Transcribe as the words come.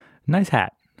Nice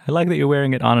hat. I like that you're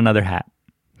wearing it on another hat.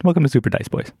 Welcome to Super Dice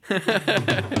Boys. Am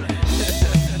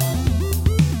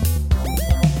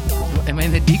I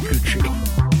in the Deku tree?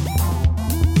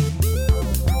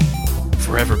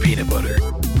 Forever peanut butter.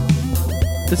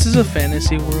 This is a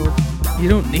fantasy world. You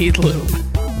don't need lube.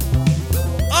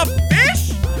 A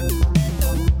fish?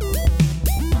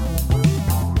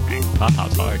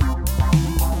 Pop-Pop's hard.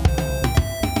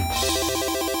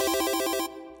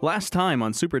 Last time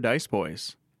on Super Dice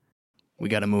Boys, we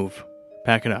gotta move.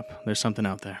 Pack it up. There's something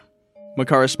out there.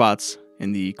 Makara spots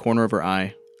in the corner of her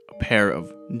eye a pair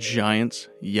of giant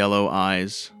yellow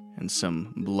eyes and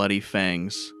some bloody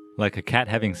fangs. Like a cat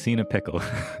having seen a pickle.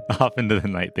 Off into the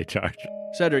night they charge.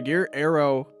 Cedric, your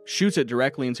arrow shoots it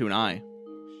directly into an eye,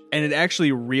 and it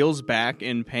actually reels back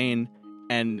in pain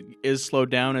and is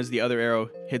slowed down as the other arrow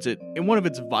hits it in one of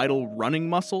its vital running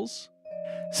muscles.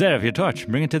 Seraph, your torch.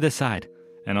 Bring it to this side.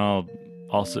 And I'll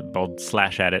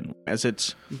slash at it. As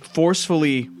it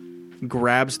forcefully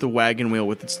grabs the wagon wheel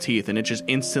with its teeth, and it just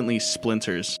instantly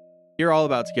splinters. You're all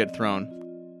about to get thrown.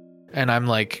 And I'm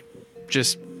like,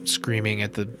 just screaming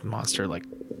at the monster, like,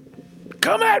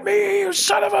 "Come at me, you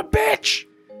son of a bitch!"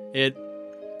 It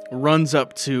runs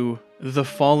up to the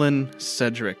fallen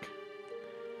Cedric,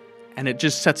 and it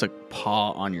just sets a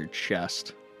paw on your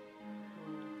chest.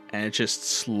 And it's just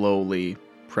slowly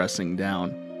pressing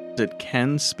down. It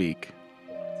can speak,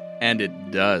 and it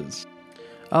does.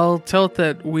 I'll tell it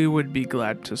that we would be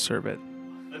glad to serve it.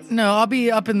 No, I'll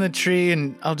be up in the tree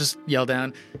and I'll just yell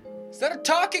down, "Is that a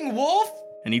talking wolf?"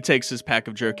 And he takes his pack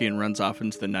of jerky and runs off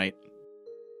into the night.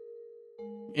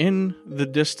 In the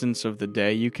distance of the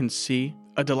day, you can see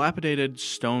a dilapidated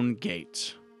stone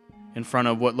gate in front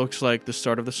of what looks like the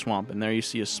start of the swamp, and there you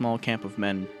see a small camp of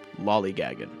men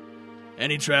lollygagging.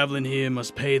 Any traveling here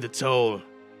must pay the toll.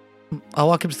 I'll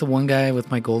walk up to the one guy with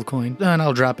my gold coin and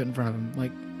I'll drop it in front of him.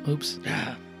 Like, oops.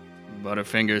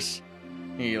 Butterfingers.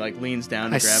 He leans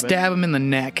down to I grab stab him in the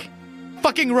neck.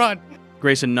 Fucking run! it.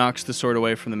 Grayson knocks the sword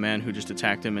away from the man who just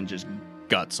attacked him and just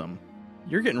guts him.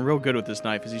 You're getting real good with this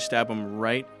knife as you stab him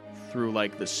right through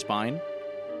the spine.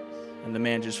 And the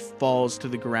man just falls to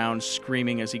the ground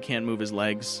screaming as he can't move his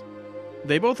legs.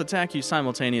 They both attack you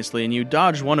simultaneously, and you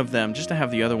dodge one of them just to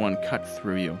have the other one cut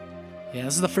through you. Yeah,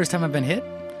 this is the first time I've been hit.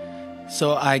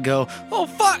 So I go, "Oh,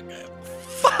 fuck!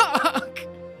 Fuck!"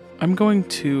 I'm going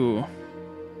to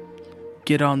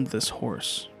get on this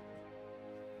horse.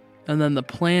 And then the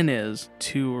plan is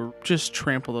to just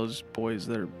trample those boys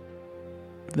that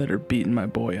are beating my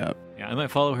boy up. Yeah, I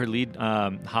might follow her lead,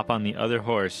 hop on the other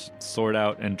horse, sword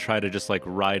out, and try to just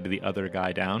ride the other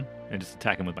guy down and just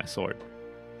attack him with my sword.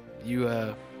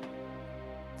 You,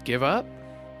 give up?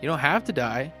 You don't have to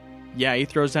die. Yeah, he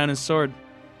throws down his sword.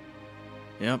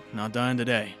 Yep, not dying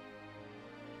today.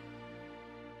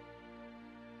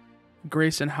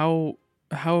 Grayson, how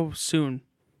soon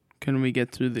can we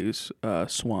get through these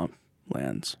swamp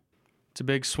lands? It's a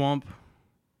big swamp.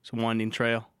 It's a winding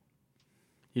trail.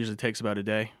 Usually takes about a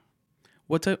day.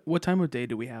 What time of day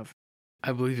do we have?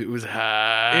 I believe it was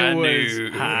high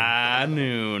noon. High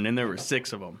noon, and there were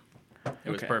 6 of them. It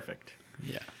was Okay. perfect.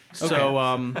 Yeah.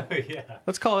 So,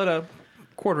 let's call it a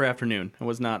quarter afternoon. It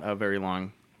was not a very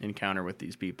long encounter with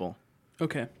these people.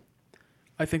 Okay.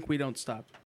 I think we don't stop.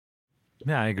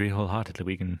 Yeah, I agree wholeheartedly.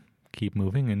 We can keep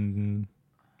moving and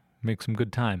make some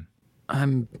good time.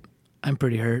 I'm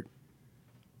pretty hurt.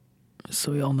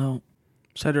 So we all know.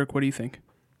 Cedric, what do you think?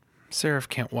 Seraph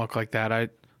can't walk like that. I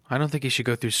don't think he should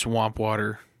go through swamp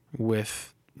water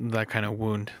with that kind of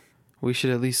wound. We should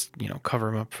at least, cover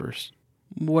him up first.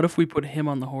 What if we put him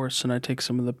on the horse and we take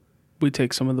some of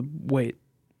the weight?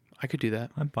 I could do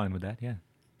that. I'm fine with that, yeah.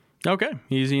 Okay,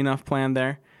 easy enough plan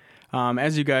there.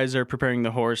 As you guys are preparing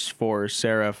the horse for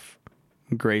Seraph,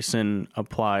 Grayson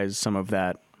applies some of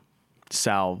that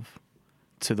salve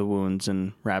to the wounds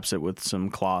and wraps it with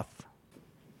some cloth.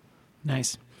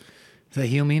 Nice. Does that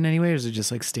heal me in any way, or does it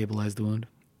just stabilize the wound?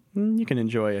 You can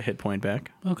enjoy a hit point back.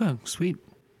 Okay, sweet.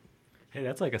 Hey,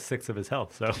 that's like a 1/6 of his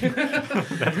health, so. Yeah,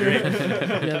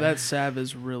 that salve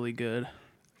is really good.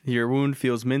 Your wound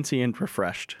feels minty and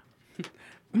refreshed.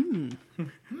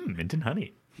 Mint and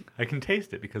honey. I can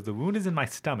taste it because the wound is in my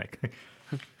stomach.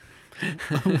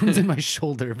 Wound's in my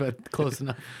shoulder, but close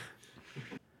enough.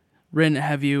 Rin,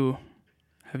 have you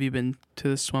been to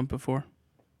this swamp before?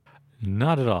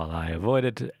 Not at all. I avoid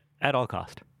it at all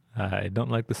cost. I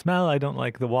don't like the smell. I don't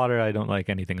like the water. I don't like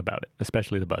anything about it,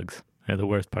 especially the bugs. They're the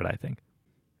worst part, I think.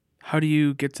 How do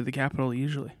you get to the capital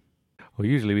usually? Well,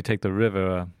 usually we take the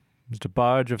river, just a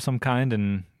barge of some kind,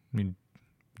 and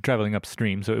traveling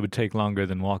upstream, so it would take longer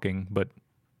than walking, but,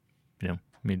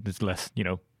 there's less,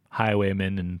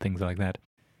 highwaymen and things like that.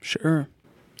 Sure.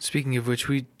 Speaking of which,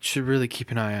 we should really keep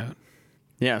an eye out.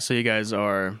 Yeah, so you guys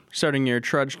are starting your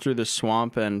trudge through the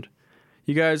swamp, and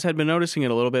you guys had been noticing it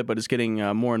a little bit, but it's getting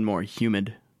more and more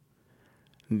humid.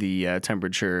 The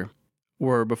temperature,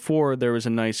 where before there was a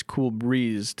nice cool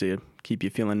breeze to keep you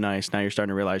feeling nice, now you're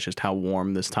starting to realize just how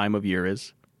warm this time of year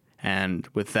is. And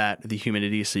with that, the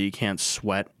humidity, so you can't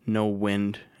sweat, no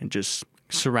wind, and just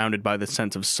surrounded by the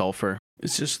sense of sulfur.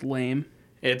 It's just lame.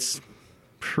 It's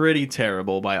pretty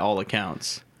terrible by all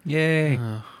accounts. Yay.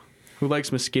 Who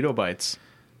likes mosquito bites?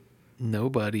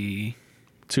 Nobody.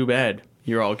 Too bad.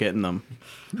 You're all getting them.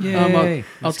 Yay.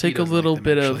 I'll take a Mosquitoes little like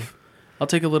them, bit actually. I'll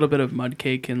take a little bit of mud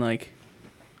cake and like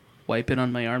wipe it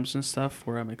on my arms and stuff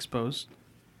where I'm exposed,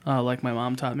 like my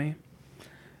mom taught me,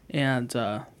 and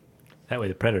That way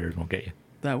the predators won't get you.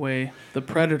 that way the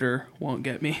predator won't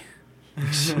get me.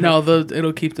 No,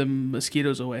 it'll keep the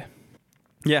mosquitoes away.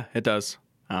 Yeah, it does.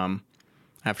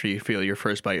 After you feel your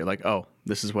first bite, you're like, oh,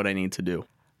 this is what I need to do.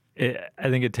 I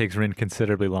think it takes Rin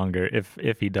considerably longer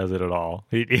if he does it at all.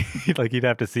 Like he'd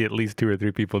have to see at least 2 or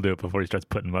 3 people do it before he starts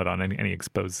putting mud on any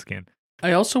exposed skin.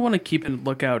 I also want to keep a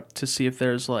lookout to see if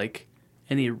there's like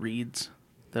any reeds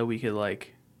that we could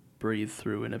like breathe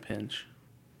through in a pinch.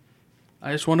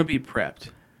 I just want to be prepped.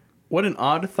 What an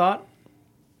odd thought.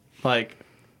 Like,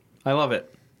 I love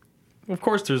it. Of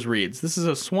course there's reeds. This is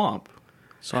a swamp.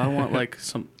 So I want like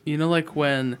some, like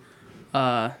when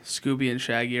Scooby and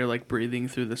Shaggy are like breathing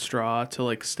through the straw to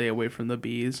like stay away from the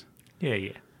bees.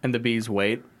 Yeah. And the bees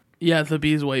wait. Yeah, the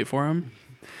bees wait for him.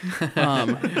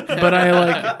 But I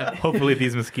like Hopefully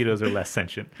these mosquitoes are less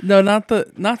sentient. no,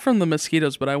 not from the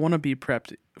mosquitoes, but I want to be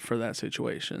prepped for that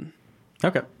situation.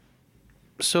 Okay.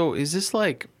 So is it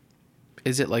like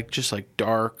just like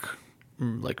dark,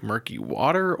 like murky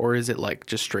water, or is it like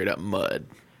just straight up mud?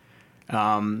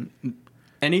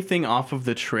 Anything off of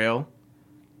the trail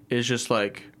is just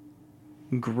like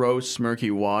gross, murky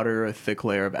water, a thick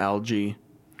layer of algae.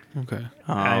 Okay.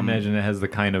 I imagine it has the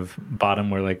kind of bottom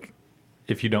where like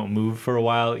if you don't move for a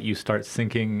while, you start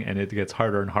sinking and it gets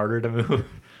harder and harder to move.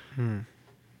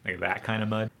 Like that kind of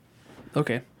mud.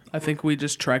 Okay, I think we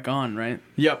just trek on, right?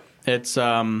 Yep. It's,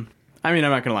 I mean, I'm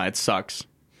not going to lie, it sucks.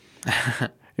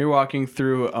 You're walking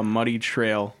through a muddy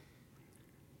trail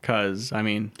because, I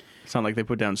mean, it's not like they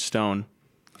put down stone.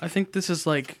 I think this is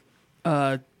like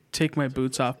take my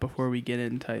boots off before we get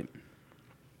in type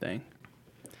thing.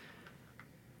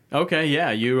 Okay,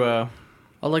 yeah, you, I'll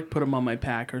like put them on my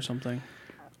pack or something.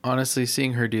 Honestly,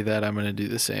 seeing her do that, I'm going to do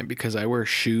the same because I wear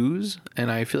shoes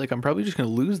and I feel like I'm probably just going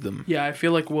to lose them. Yeah, I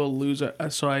feel like we'll lose it.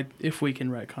 If we can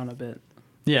retcon a bit.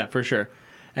 yeah, for sure.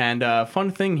 And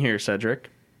fun thing here, Cedric,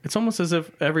 it's almost as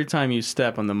if every time you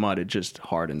step on the mud, it just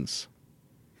hardens.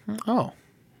 Oh.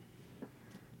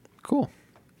 Cool.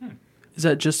 Is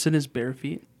that just in his bare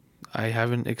feet? I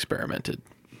haven't experimented.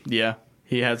 Yeah,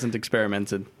 he hasn't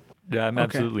experimented. Yeah, I'm Okay.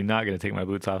 absolutely not going to take my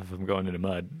boots off if I'm going into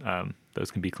mud.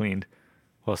 Those can be cleaned.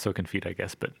 Well, so can feet, I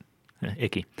guess, but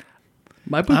icky.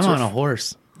 My boots I'm are on a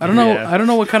horse. I don't know. Yeah. I don't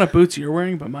know what kind of boots you're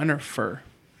wearing, but mine are fur.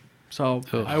 So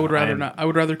Ugh, I would rather I'm- not. I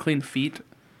would rather clean feet.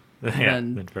 Yeah,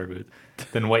 Then- than fur boots.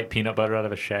 Then white peanut butter out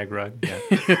of a shag rug. Yeah.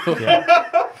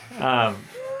 Yeah.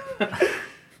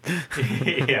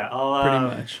 Yeah, I'll, Pretty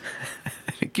much.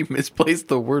 I think you misplaced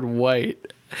the word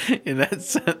white in that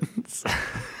sentence.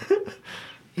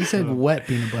 He said wet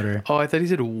peanut butter. Oh, I thought he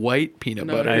said white peanut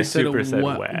No, butter. I I said super said a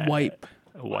wet. wipe.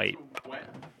 White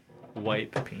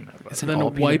peanut butter. Isn't Then all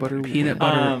a wipe butter peanut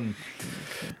white? butter.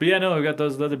 But yeah, no, I've got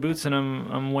those leather boots, and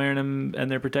I'm wearing them,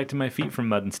 and they're protecting my feet from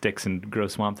mud and sticks and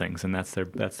gross swamp things, and that's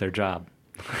their job.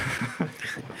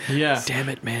 Yeah. Damn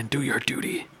it, man. Do your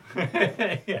duty.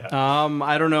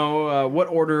 I don't know. What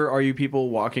order are you people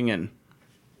walking in?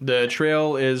 The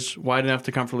trail is wide enough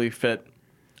to comfortably fit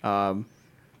the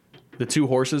 2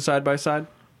 horses side by side.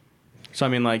 So, I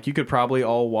mean, like, you could probably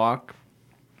all walk,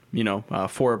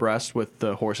 4 abreast with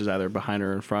the horses either behind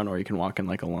or in front, or you can walk in,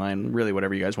 like, a line. Really,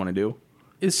 whatever you guys want to do.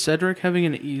 Is Cedric having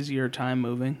an easier time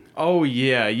moving? Oh,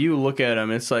 yeah. You look at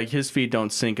him. It's like his feet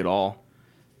don't sink at all.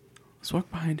 Let's walk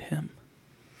behind him.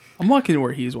 I'm walking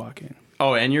where he's walking.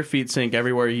 Oh, and your feet sink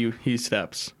everywhere he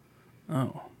steps.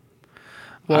 Oh.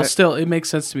 Well, still, it makes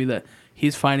sense to me that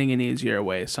he's finding an easier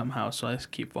way somehow, so I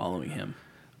just keep following him.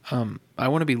 I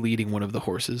want to be leading one of the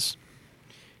horses.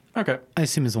 Okay. I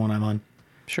assume is the one I'm on.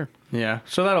 Sure. Yeah.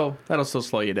 So that'll still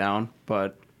slow you down,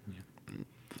 but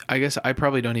I guess I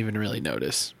probably don't even really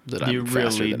notice that I'm you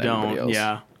faster really than everybody don't. else.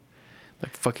 Yeah.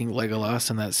 Like fucking Legolas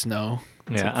in that snow.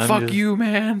 It's Yeah, like, fuck you,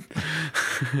 man.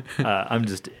 I'm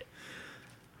just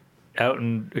out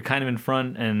and kind of in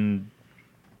front and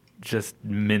just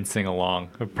mincing along,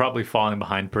 probably falling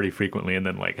behind pretty frequently, and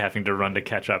then like having to run to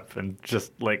catch up, and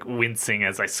just like wincing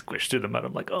as I squish through the mud.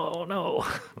 I'm like, oh no,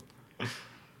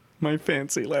 My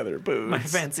fancy leather boots. my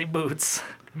fancy boots,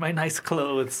 my nice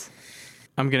clothes.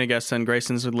 I'm going to guess then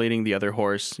Grayson's leading the other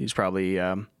horse. He's probably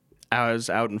as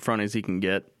out in front as he can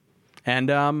get. And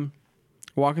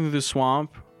walking through the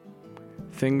swamp,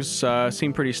 things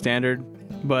seem pretty standard.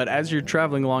 But as you're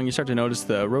traveling along, you start to notice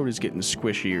the road is getting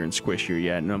squishier and squishier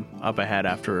yet. And up ahead,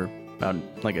 after about,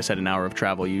 like I said, an hour of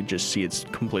travel, you just see it's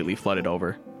completely flooded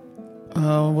over.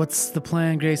 Oh, what's the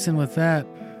plan, Grayson, with that?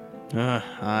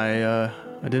 I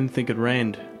didn't think it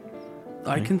rained.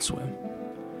 I can swim.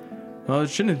 Well, it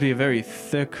shouldn't be very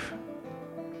thick.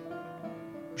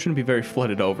 Shouldn't be very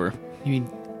flooded over. I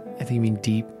think you mean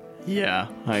deep. Yeah,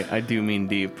 I do mean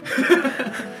deep.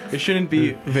 It shouldn't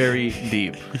be very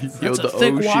deep. That's a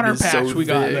thick water patch we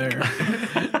got there.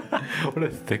 What a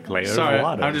thick layer Sorry, of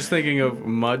water. I'm just thinking of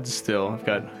mud still. I've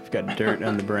got dirt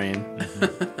on the brain.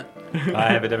 I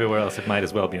have it everywhere else. It might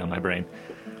as well be on my brain.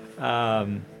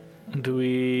 Do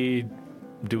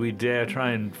we dare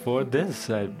try and ford this?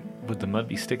 Would the mud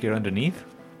be stickier underneath?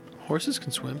 Horses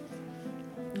can swim.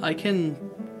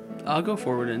 I'll go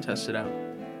forward and test it out.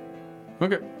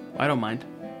 Okay. I don't mind.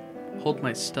 Hold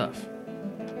my stuff.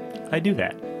 I do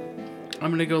that.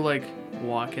 I'm gonna go like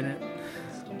walk in it.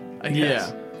 I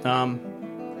guess. Yeah.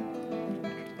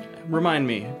 Remind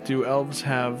me, do elves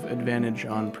have advantage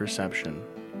on perception?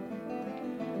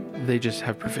 They just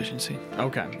have proficiency.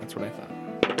 Okay, that's what I thought.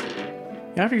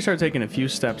 After you start taking a few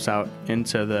steps out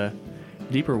into the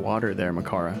deeper water there,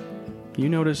 Makara, you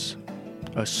notice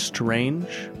a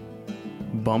strange,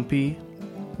 bumpy,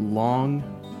 long,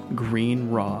 green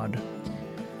log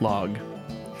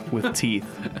with teeth.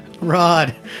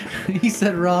 Rod. He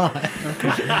said rod.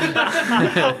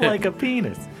 Like a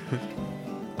penis.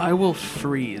 I will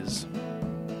freeze.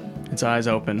 Its eyes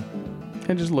open.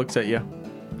 It just looks at you.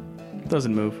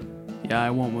 Doesn't move. Yeah, I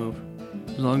won't move.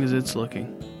 As long as it's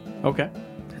looking. Okay.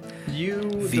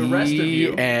 The rest of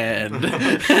you. end.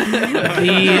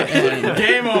 The end.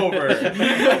 Game over.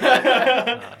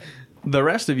 The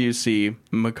rest of you see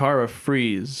Makara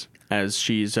freeze as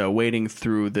she's wading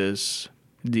through this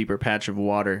deeper patch of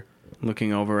water,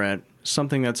 looking over at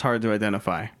something that's hard to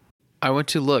identify. I went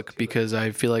to look because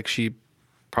I feel like she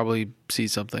probably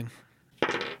sees something.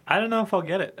 I don't know if I'll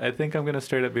get it. I think I'm gonna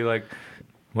straight up be like,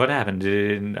 "What happened?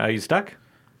 Are you stuck?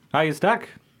 Are you stuck?"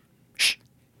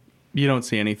 You don't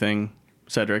see anything,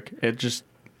 Cedric. It's just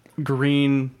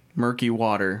green, murky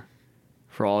water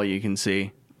for all you can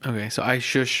see. Okay, so I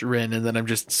shush Rin and then I'm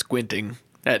just squinting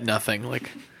at nothing. Like,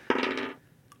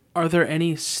 Are there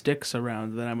any sticks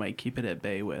around that I might keep it at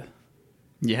bay with?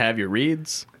 You have your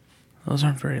reeds. Those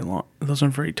aren't very long. Those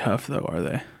aren't very tough, though, are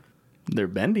they? They're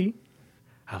bendy.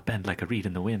 I'll bend like a reed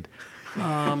in the wind.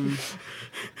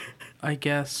 I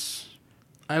guess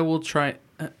I will try.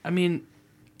 I mean,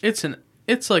 it's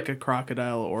like a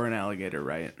crocodile or an alligator,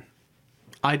 right?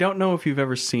 I don't know if you've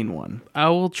ever seen one. I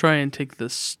will try and take the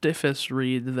stiffest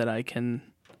reed that I can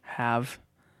have.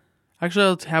 Actually,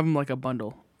 I'll have them like a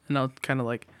bundle, and I'll kind of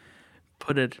like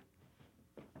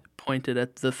point it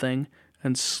at the thing,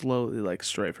 and slowly like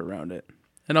strafe around it.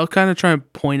 And I'll kind of try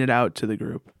and point it out to the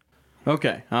group.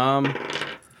 Okay.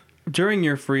 During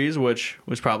your freeze, which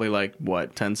was probably like,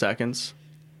 10 seconds?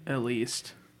 At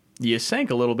least. You sank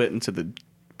a little bit into the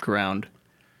ground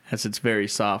as it's very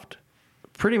soft.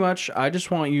 Pretty much, I just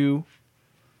want you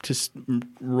to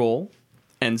roll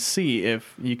and see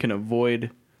if you can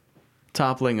avoid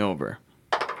toppling over,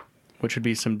 which would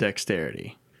be some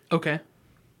dexterity. Okay.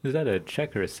 Is that a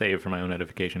check or a save for my own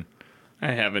edification?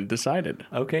 I haven't decided.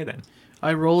 Okay then.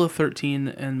 I roll a 13,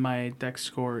 and my dex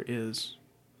score is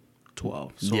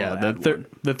 12. So yeah, I'll add one.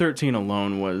 the 13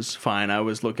 alone was fine. I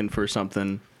was looking for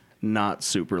something not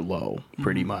super low,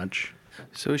 pretty much.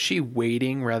 so is she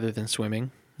wading rather than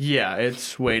swimming? Yeah,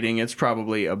 it's waiting. It's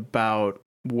probably about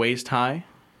waist high.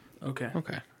 Okay.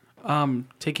 Okay.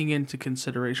 Taking into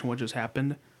consideration what just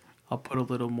happened, I'll put a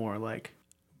little more like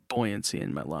buoyancy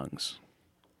in my lungs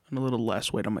and a little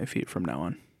less weight on my feet from now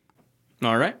on.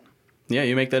 All right. Yeah,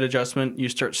 you make that adjustment. You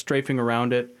start strafing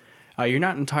around it. You're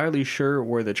not entirely sure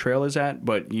where the trail is at,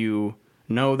 but you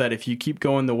know that if you keep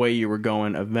going the way you were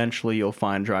going, eventually you'll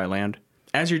find dry land.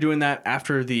 As you're doing that,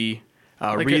 after the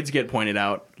reeds get pointed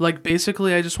out. Like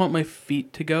basically, I just want my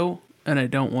feet to go, and I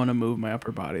don't want to move my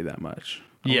upper body that much.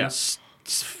 I wanna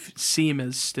seem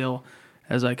as still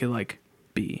as I could like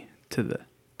be to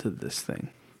this thing,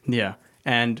 Yeah,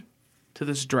 and to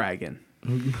this dragon.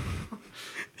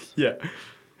 yeah,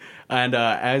 and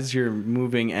as you're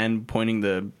moving and pointing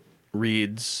the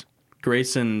reeds,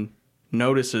 Grayson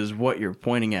notices what you're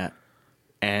pointing at.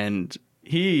 And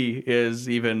he is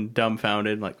even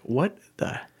dumbfounded, like, what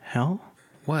the hell?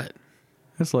 What?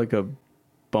 It's like a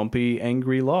bumpy,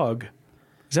 angry log.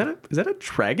 Is that a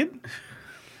dragon?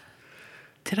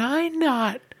 Did I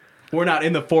not? We're not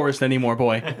in the forest anymore,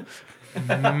 boy.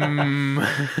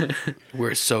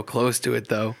 We're so close to it,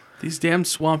 though. These damn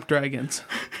swamp dragons.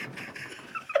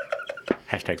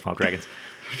 Hashtag small dragons.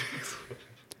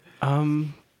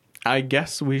 I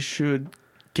guess we should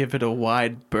give it a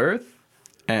wide berth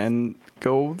and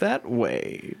go that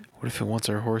way. What if it wants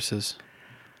our horses?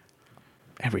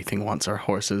 Everything wants our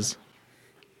horses.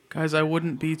 Guys, I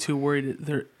wouldn't be too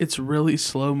worried. It's really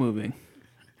slow moving.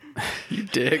 You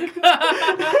dick.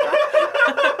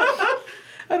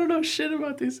 I don't know shit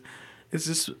about these. It's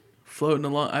just floating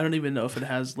along. I don't even know if it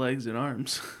has legs and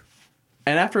arms.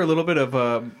 And after a little bit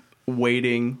of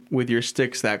waiting with your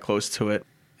sticks that close to it,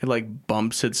 it like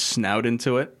bumps its snout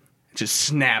into it. It just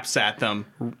snaps at them.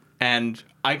 And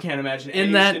I can't imagine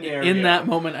In any that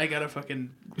moment, I gotta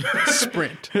fucking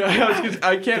sprint.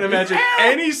 I can't imagine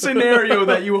any scenario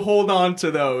that you hold on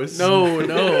to those. No,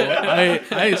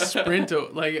 I sprint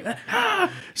like.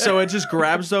 So it just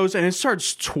grabs those and it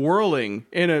starts twirling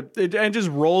and just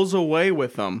rolls away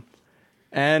with them.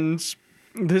 And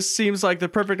this seems like the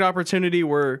perfect opportunity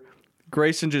where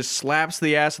Grayson just slaps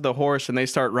the ass of the horse and they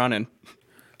start running.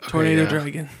 Tornado yeah.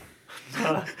 dragon.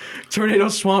 Tornado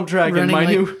Swamp Dragon, Running my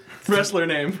like- new wrestler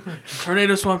name.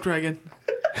 Tornado swamp dragon.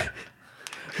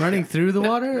 Running through the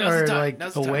water Now's the or time, like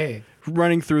now's the time. away?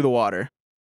 Running through the water.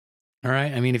 All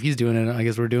right. I mean, if he's doing it, I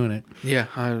guess we're doing it. Yeah,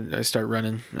 I start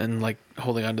running and like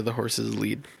holding onto the horse's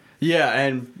lead. Yeah,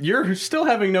 and you're still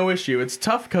having no issue. It's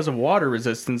tough because of water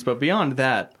resistance, but beyond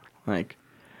that, like,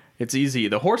 it's easy.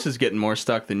 The horse is getting more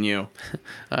stuck than you.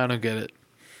 I don't get it.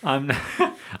 I'm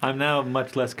now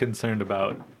much less concerned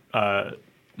about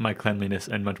my cleanliness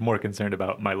and much more concerned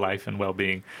about my life and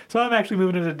well-being. So I'm actually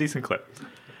moving at a decent clip.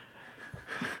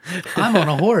 I'm on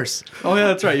a horse. Oh, yeah,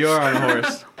 that's right. You are on a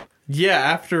horse. Yeah,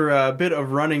 after a bit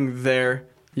of running there,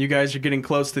 you guys are getting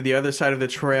close to the other side of the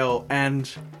trail, and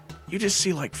you just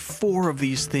see like 4 of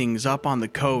these things up on the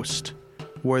coast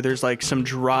where there's like some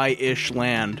dry-ish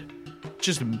land,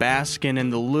 just basking in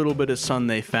the little bit of sun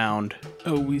they found.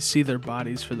 Oh, we see their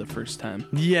bodies for the first time.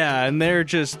 Yeah, and they're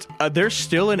just, they're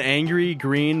still an angry,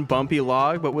 green, bumpy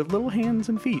log, but with little hands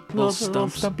and feet. Little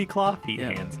stumps. stumpy claw feet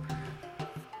Yeah. hands.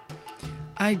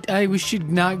 We should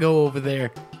not go over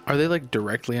there. Are they like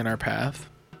directly in our path?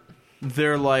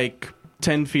 They're like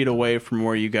 10 feet away from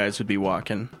where you guys would be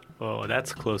walking. Oh,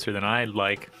 that's closer than I'd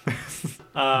like.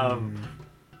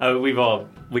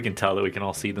 We can tell that we can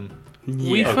all see them.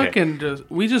 We Okay.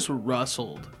 we just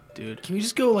rustled, dude. Can we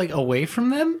just go like away from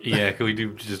them? Yeah, can we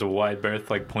do just a wide berth,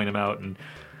 like point them out and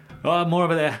more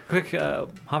over there, quick,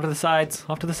 off to the sides.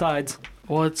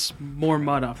 Well, it's more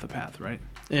mud off the path, right?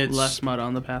 It's Less mud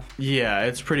on the path. Yeah,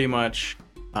 it's pretty much,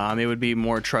 it would be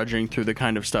more trudging through the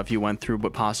kind of stuff you went through,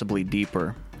 but possibly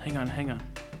deeper. Hang on.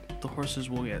 The horses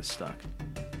will get stuck.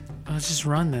 Let's just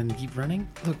run then. Keep running.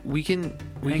 Look, we can.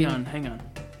 Hang on.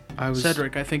 I was.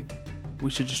 Cedric, I think we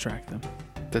should distract them.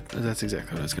 That's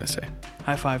exactly what I was gonna say.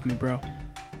 High five me, bro.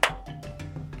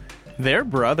 They're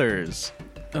brothers.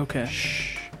 Okay.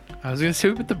 I was gonna say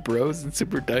we put the bros and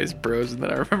Super Dice Bros, and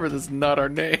then I remember that's not our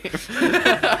name.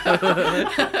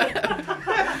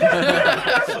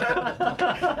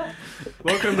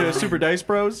 Welcome to Super Dice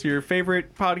Bros, your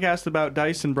favorite podcast about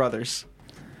dice and brothers.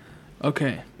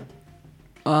 Okay.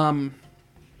 How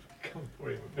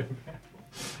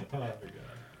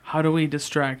do we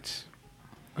distract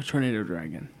a tornado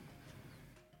dragon?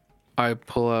 I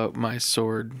pull out my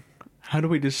sword. How do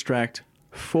we distract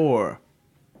 4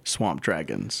 swamp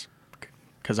dragons?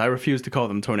 Because I refuse to call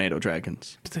them tornado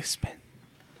dragons. But they spin.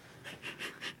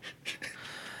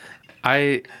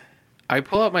 I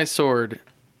pull out my sword,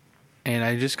 and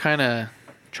I just kind of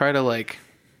try to like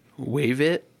wave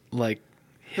it like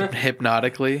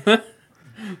hypnotically.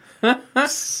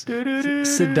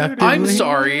 Seductively. I'm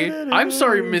sorry,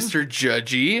 Mr.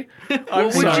 Judgy.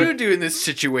 What would you do in this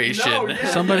situation?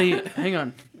 Somebody, hang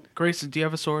on. Grayson, do you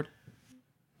have a sword?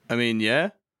 I mean, yeah.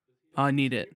 I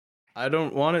need it. I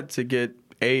don't want it to get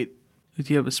 8.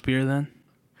 Do you have a spear then?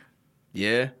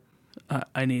 Yeah.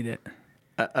 I need it.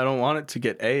 I don't want it to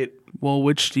get 8. Well,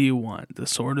 which do you want? The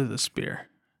sword or the spear?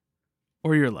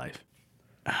 Or your life?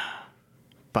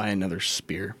 Buy another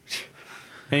spear.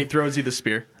 And he throws you the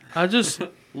spear. I'll just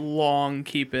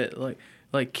keep it like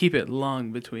keep it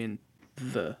long between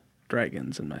the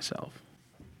dragons and myself.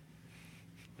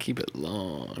 Keep it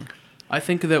long. I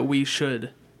think that we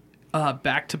should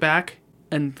back to back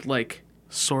and like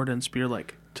sword and spear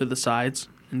like to the sides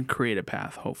and create a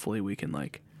path. Hopefully we can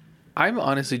I'm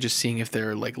honestly just seeing if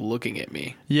they're like looking at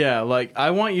me. Yeah, like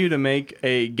I want you to make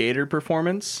a gator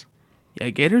performance. Yeah,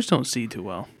 gators don't see too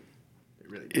well.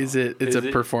 It's Is a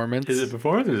it- performance. Is it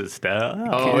performance or is it style?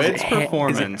 Oh, Is it's it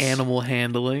performance. Is it animal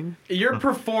handling? You're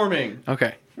performing.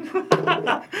 Okay.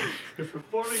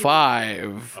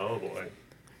 5. Oh boy.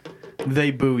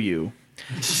 They boo you.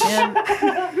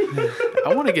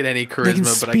 I want to get any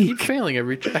charisma, but I keep failing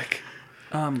every check.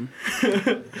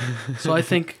 So I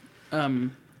think,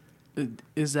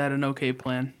 is that an okay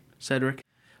plan, Cedric?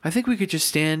 I think we could just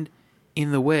stand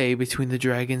in the way between the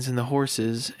dragons and the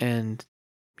horses, and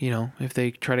if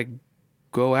they try to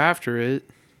go after it,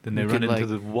 Then they we run could, into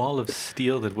the wall of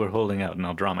steel that we're holding out, and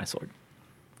I'll draw my sword.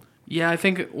 Yeah, I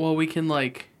think. Well, we can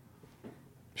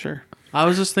Sure. I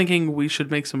was just thinking we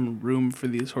should make some room for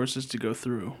these horses to go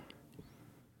through.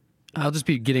 I'll just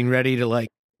be getting ready to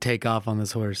take off on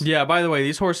this horse. Yeah, by the way,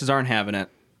 these horses aren't having it.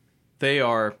 They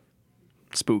are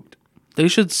spooked. They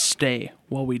should stay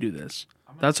while we do this.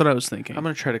 That's what I was thinking. I'm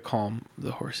gonna try to calm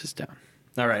the horses down.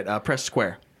 All right, press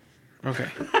square. Okay.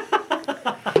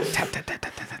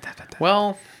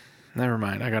 Well, never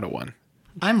mind. I got a 1.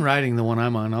 I'm riding the one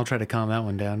I'm on. I'll try to calm that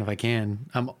one down if I can.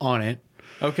 I'm on it.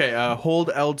 Okay, hold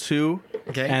L2.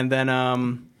 Okay. And then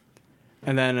no,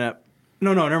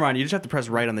 never mind. You just have to press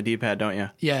right on the D-pad, don't you?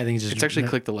 Yeah, I think it's just It's actually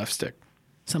click the left stick.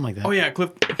 something like that. Oh yeah,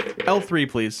 click L3,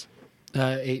 please.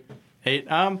 8. 8.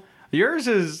 Yours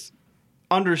is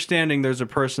understanding there's a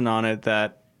person on it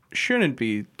that shouldn't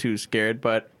be too scared,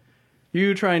 but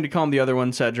you trying to calm the other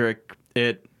one, Cedric,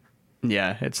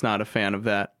 it's not a fan of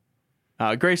that.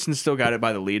 Grayson's still got it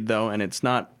by the lead though, and it's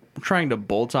not trying to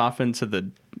bolt off into the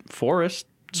forest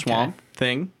swamp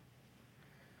thing.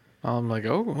 I'm like,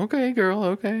 oh, okay, girl,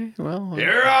 okay. Well,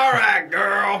 You're all right,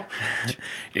 girl.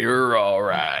 you're all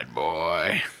right,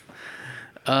 boy.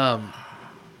 I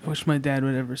wish my dad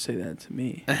would ever say that to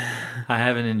me. I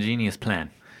have an ingenious plan.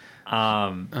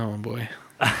 Oh boy.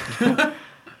 I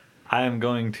am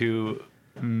going to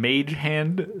mage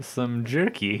hand some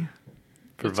jerky,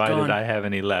 provided gone. I have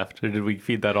any left. Or did we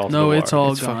feed that all? to No, the it's war?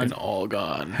 all It's gone. fucking all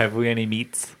gone. Have we any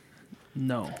meats?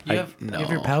 No. You have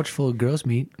your no. pouch full of gross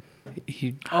meat.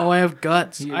 He Oh, I have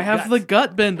guts. I have the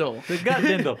gut bindle. The gut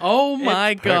bindle. Oh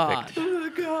my It's god.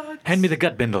 perfect. Hand me the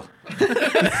gut bindle.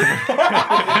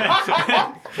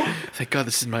 Thank God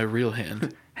this is my real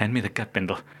hand. Hand me the gut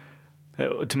bindle.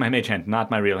 To my mage hand,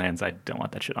 not my real hands. I don't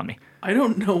want that shit on me. I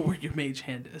don't know where your mage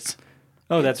hand is.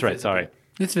 Oh, that's right. Sorry.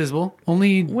 It's visible.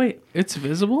 Only Wait, it's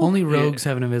visible? rogues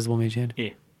have an invisible mage hand.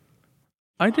 Yeah.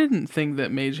 I didn't think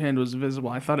that mage hand was visible.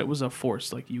 I thought it was a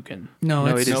force, like you can. No,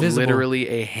 No, it's it is visible. literally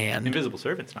a hand. Invisible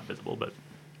servant's not visible, but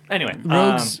anyway.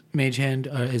 Rogue's mage hand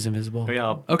is invisible. Yeah,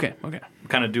 I'll Okay.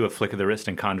 kind of do a flick of the wrist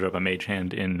and conjure up a mage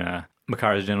hand in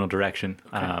Makara's general direction.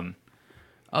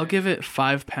 I'll give it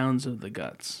 5 pounds of the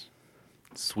guts.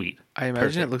 Sweet. I imagine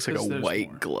Perfect. it looks like 'Cause a there's white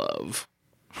more. glove.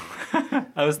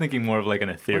 I was thinking more of like an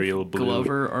ethereal blue.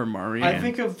 Glover or Mario. I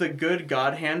think of the good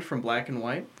God hand from Black and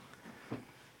White.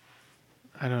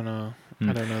 I don't know.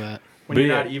 I don't know that. When But you're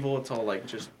yeah. not evil, it's all like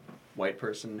just white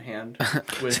person hand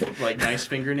with like nice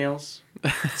fingernails.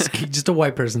 Just a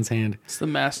white person's hand. It's the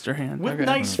master hand. With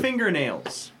nice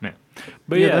fingernails. Yeah.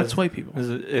 But Yeah, yeah, that's white people. This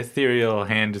ethereal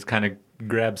hand just kind of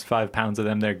grabs 5 pounds of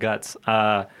them, their guts,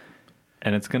 and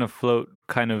it's gonna float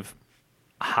kind of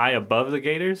high above the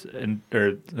gators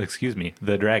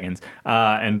the dragons,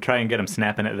 and try and get them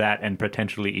snapping at that and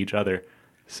potentially each other,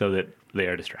 so that they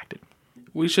are distracted.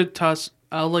 We should toss.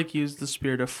 I'll use the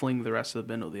spear to fling the rest of the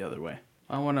bindle the other way.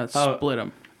 I want to Oh. split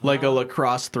them. Like a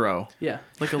lacrosse throw. Yeah,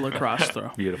 like a lacrosse throw.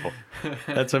 Beautiful.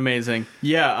 That's amazing.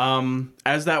 Yeah,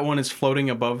 as that one is floating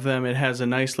above them, it has a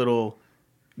nice little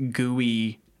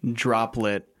gooey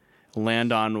droplet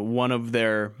land on one of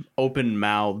their open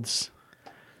mouths.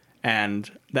 And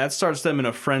that starts them in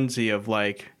a frenzy of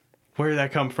like, where did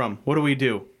that come from? What do we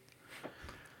do?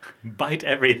 Bite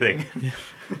everything.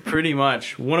 Pretty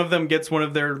much. One of them gets one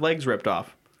of their legs ripped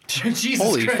off.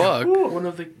 Holy fuck. One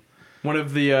of the. One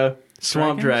of the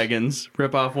swamp dragons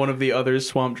rip off one of the other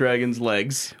swamp dragon's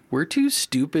legs. We're too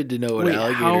stupid to know what Wait,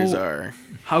 alligators how- are.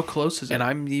 How close is it? And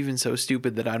I'm even so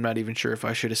stupid that I'm not even sure if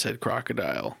I should have said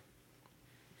crocodile.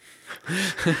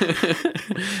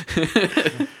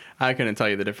 I couldn't tell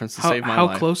you the difference to how save my how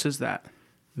life. close is that?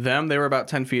 Them, they were about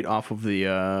 10 feet off of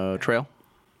the trail.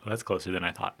 Well, that's closer than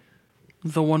I thought.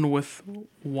 The one with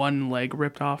one leg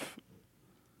ripped off.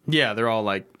 Yeah, they're all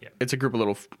like, it's a group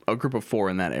of 4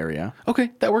 in that area. Okay,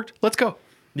 that worked. Let's go.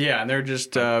 Yeah, and they're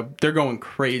just, they're going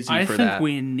crazy I for think that.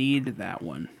 we need that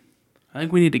one. I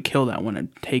think we need to kill that one and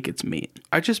take its meat.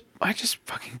 I just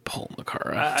fucking pull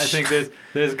Makara. I think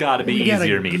there's got to be We gotta-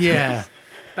 easier meat. Yeah.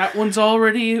 That one's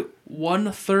already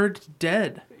 1/3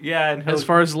 dead, Yeah, and as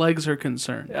far as legs are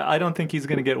concerned. I don't think he's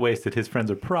going to get wasted. His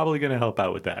friends are probably going to help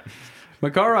out with that.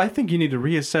 Makara, I think you need to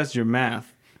reassess your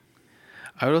math.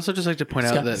 I would also just like to point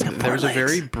out that there was a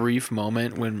very brief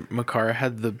moment when Makara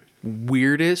had the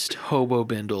weirdest hobo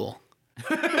bindle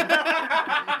made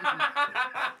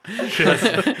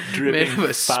Dripping of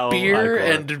a foul spear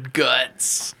ichor. and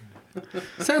guts.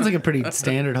 Sounds like a pretty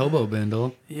standard hobo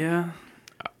bindle. Yeah.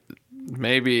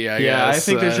 Maybe I Yeah, guess. I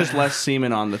think there's just less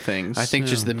semen on the things. I think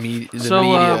just the media So,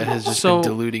 has just so- been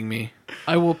deluding me.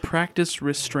 I will practice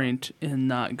restraint in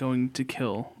not going to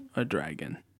kill a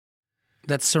dragon.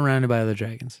 That's surrounded by other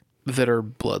dragons. That are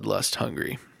bloodlust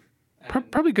hungry.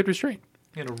 Probably good restraint.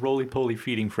 In a roly-poly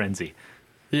feeding frenzy.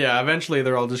 Yeah, eventually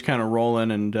they're all just kind of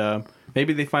rolling, and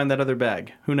maybe they find that other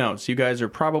bag. Who knows? You guys are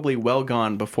probably well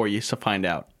gone before you find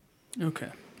out. Okay.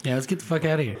 Yeah, let's get the fuck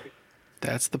out of here.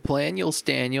 That's the plan, you'll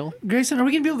Staniel. Grayson, are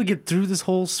we going to be able to get through this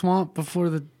whole swamp before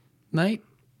the night?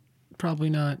 Probably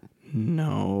not.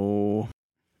 No.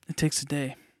 It takes a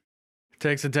day. It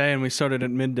takes a day, and we started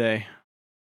at midday.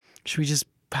 Should we just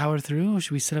power through, or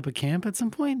should we set up a camp at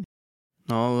some point?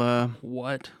 I'll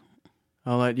What?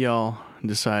 let y'all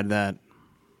decide that.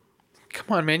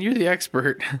 Come on, man, you're the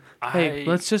expert. Hey,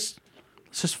 let's just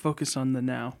focus on the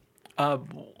now.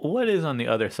 What is on the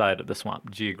other side of the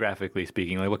swamp, geographically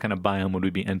speaking? Like, what kind of biome would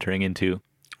we be entering into?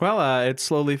 Well, it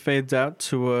slowly fades out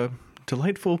to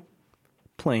delightful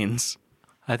plains.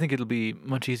 I think it'll be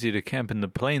much easier to camp in the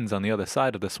plains on the other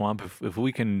side of the swamp if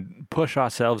we can push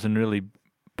ourselves and really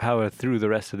power through the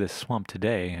rest of this swamp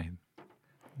today.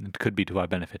 It could be to our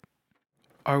benefit.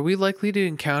 Are we likely to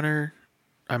encounter...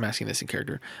 I'm asking this in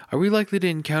character. Are we likely to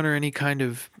encounter any kind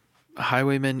of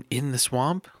highwaymen in the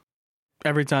swamp?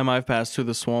 Every time I've passed through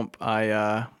the swamp,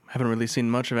 I haven't really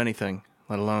seen much of anything,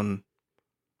 let alone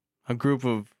a group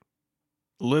of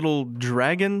little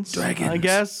dragons, I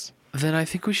guess. Then I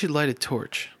think we should light a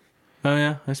torch. Oh,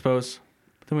 yeah, I suppose.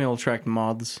 But then we'll attract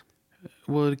moths.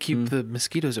 Well, to keep the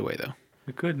mosquitoes away, though.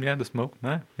 We could, yeah, the smoke.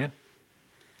 Yeah.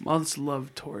 Moths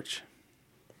love torch.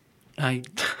 And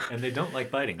they don't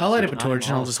like biting. I'll light up so a torch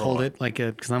and I'm I'll all just for hold it.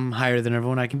 it, because I'm higher than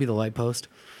everyone. I can be the light post.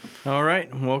 All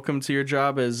right, welcome to your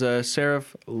job as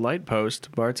Seraph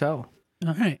Lightpost Bartel.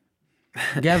 All right.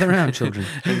 Gather around, children.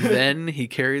 And then he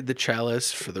carried the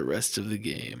chalice for the rest of the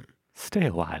game. Stay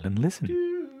a while and listen.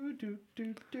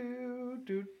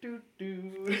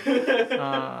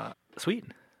 Sweet.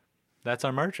 That's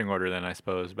our marching order then, I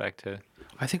suppose, back to...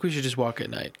 I think we should just walk at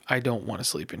night. I don't want to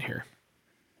sleep in here.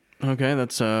 Okay,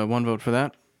 that's one vote for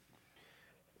that.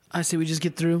 I say we just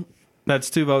get through. That's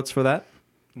 2 votes for that.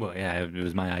 Well, yeah, it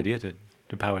was my idea to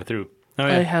power through. Oh, I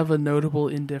yeah. have a notable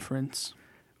indifference.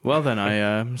 Well, then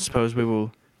I suppose we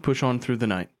will push on through the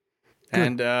night.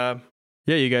 And, yeah,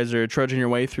 you guys are trudging your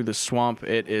way through the swamp.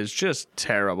 It is just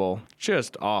terrible.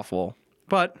 Just awful.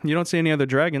 But you don't see any other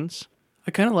dragons.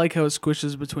 I kind of like how it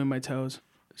squishes between my toes.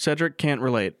 Cedric can't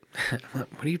relate. What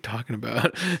are you talking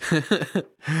about?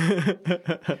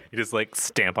 You just like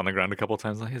stamp on the ground a couple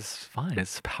times, like it's fine.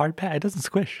 It's hard pad. It doesn't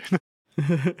squish.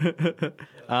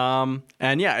 And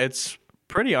yeah, it's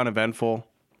pretty uneventful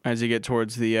as you get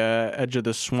towards the edge of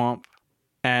the swamp.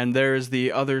 And there's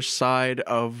the other side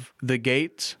of the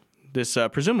gate. This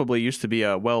presumably used to be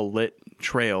a well-lit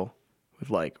trail with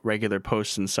like regular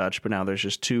posts and such, but now there's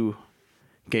just 2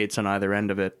 gates on either end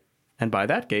of it. And by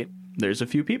that gate, there's a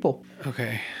few people.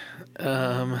 Okay.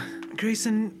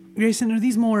 Grayson, are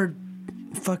these more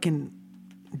fucking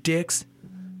dicks?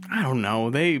 I don't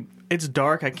know. It's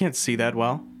dark. I can't see that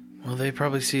well. Well, they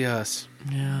probably see us.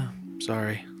 Yeah.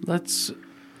 Sorry. Let's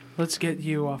get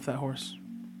you off that horse.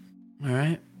 All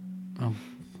right. I'll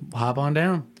hop on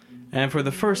down. And for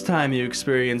the first time, you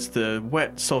experience the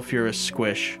wet, sulfurous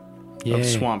squish Yay. of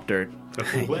swamp dirt.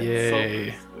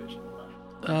 Yay.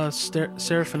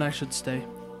 Seraph and I should stay.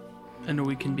 And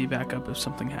we can be back up if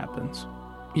something happens.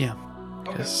 Yeah.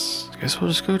 Guess we'll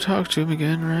just go talk to him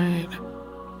again, right?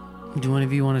 Do one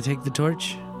of you want to take the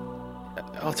torch?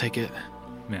 I'll take it.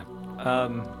 Yeah.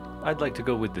 I'd like to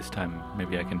go with this time.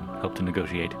 Maybe I can help to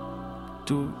negotiate.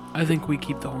 I think we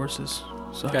keep the horses.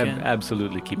 So I can.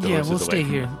 Absolutely keep the Yeah, horses we'll away stay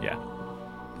from here. them. Yeah.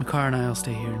 Makar and I will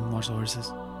stay here and watch the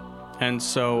horses. And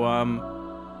so,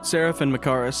 Seraph and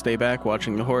Makara stay back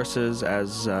watching the horses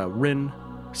as Rin,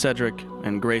 Cedric,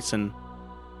 and Grayson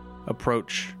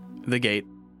approach the gate.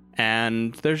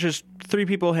 And there's just 3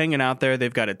 people hanging out there.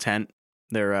 They've got a tent.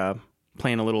 They're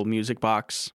playing a little music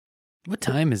box. What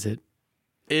time is it?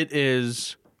 It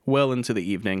is well into the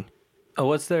evening. Oh,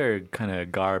 what's their kind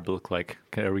of garb look like?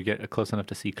 Are we get close enough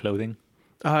to see clothing?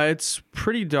 It's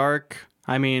pretty dark.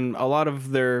 I mean, a lot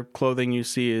of their clothing you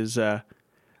see is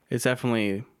it's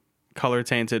definitely color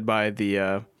tainted by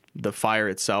the fire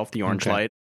itself, the orange Okay.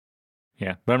 light.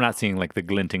 Yeah, but I'm not seeing like the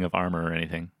glinting of armor or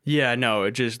anything. Yeah, no,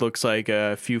 it just looks like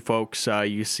a few folks.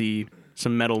 You see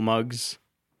some metal mugs,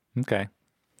 Okay.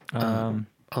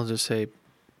 I'll just say,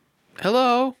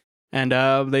 hello. and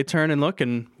they turn and look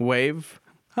and wave.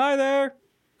 Hi there.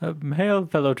 Hail,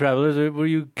 fellow travelers. Were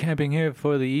you camping here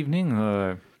for the evening,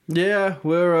 or? Yeah,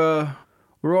 we're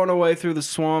on our way through the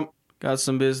swamp. Got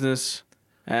some business,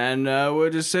 and we're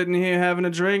just sitting here having a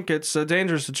drink. It's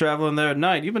dangerous to travel in there at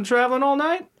night. You've been traveling all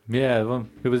night? Yeah, well,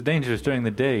 it was dangerous during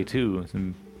the day too.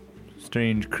 Some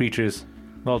strange creatures,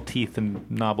 all teeth and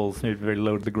knobbles, they're very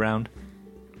low to the ground.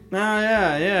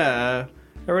 Ah, yeah.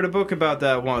 I read a book about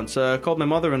that once. Called My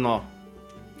Mother-in-Law.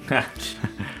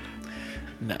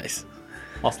 Nice.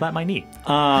 I'll slap my knee.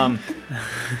 Damn.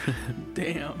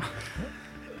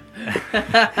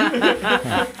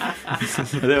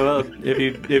 Well,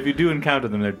 if you do encounter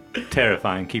them, they're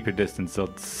terrifying. Keep your distance.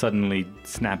 They'll suddenly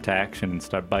snap to action and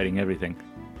start biting everything.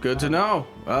 Good to know.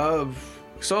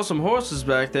 Saw some horses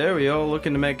back there. Were you all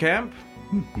looking to make camp?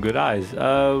 Good eyes.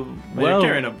 Well, Well, you're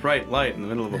carrying a bright light in the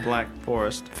middle of a black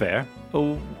forest. fair.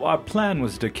 Oh, our plan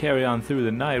was to carry on through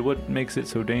the night. What makes it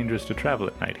so dangerous to travel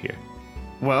at night here?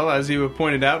 Well, as you have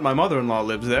pointed out, my mother-in-law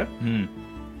lives there.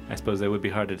 I suppose they would be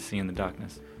harder to see in the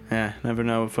darkness. Yeah, never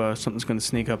know if something's going to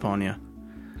sneak up on you.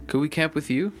 Could we camp with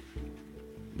you?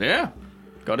 Yeah.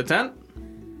 Got a tent?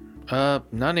 Not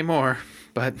anymore.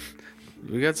 But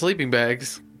we got sleeping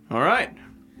bags. All right.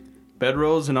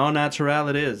 Bedrolls and all natural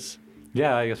it is.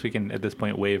 Yeah, I guess we can at this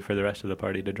point wave for the rest of the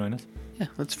party to join us. Yeah,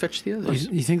 let's fetch the You, others.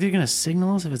 you think they're gonna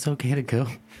signal us if it's okay to go?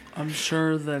 I'm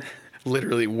sure that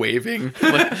Literally waving.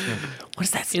 What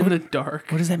is that? in the dark.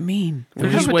 What does that mean? They're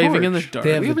We just have a waving in the torch. dark.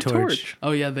 They have We the have a torch.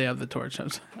 Oh yeah, they have the torch.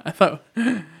 I thought.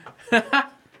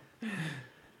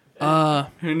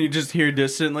 And you just hear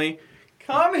distantly,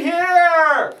 "Come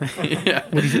here!"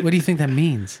 What do you think that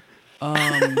means?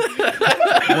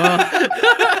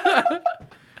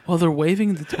 Well, they're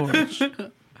waving the torch.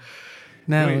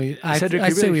 No, I Cedric, say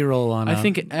you really- we roll on. I up.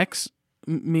 think X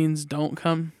means don't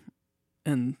come,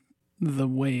 and the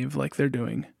wave like they're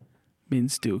doing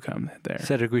means do come there.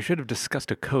 Cedric, we should have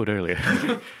discussed a code earlier.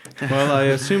 Well, I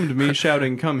assumed me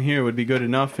shouting "Come here" would be good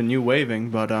enough, and you waving,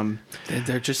 but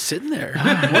They're just sitting there.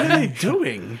 what are they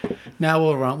doing? Now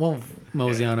we'll run. We'll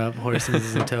mosey on up.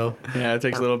 Horses in tow. Yeah, it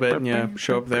takes a little bit, and you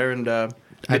show up there, and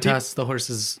I toss the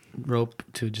horse's rope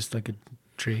to just like a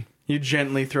tree. you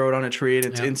gently throw it on a tree, and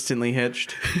it's Yeah. instantly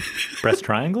hitched. Breast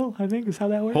triangle, I think, is how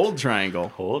that works. Hold triangle.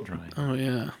 Hold triangle. Oh,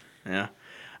 yeah. Yeah.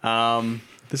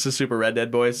 This is Super Red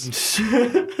Dead, boys.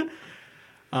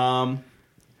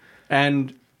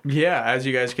 And yeah, as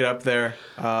you guys get up there,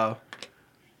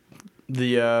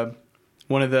 the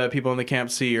one of the people in the camp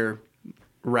see your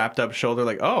wrapped up shoulder,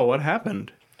 like, "Oh, what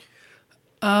happened?"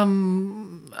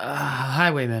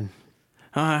 Highwayman.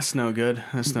 Oh, that's no good.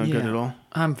 That's no good Yeah. at all.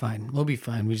 I'm fine. We'll be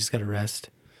fine. We just gotta rest.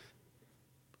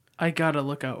 I gotta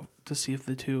look out to see if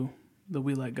the two that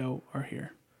we let go are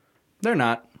here. They're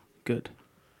not. Good.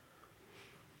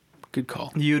 Good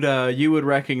call. You would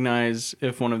recognize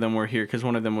if one of them were here because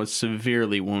one of them was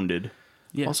severely wounded.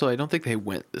 Yeah. Also, I don't think they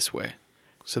went this way.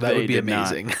 So that They would be did not.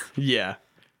 amazing. Yeah.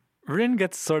 Rin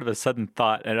gets sort of a sudden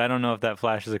thought, and I don't know if that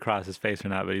flashes across his face or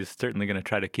not, but he's certainly going to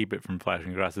try to keep it from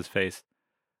flashing across his face.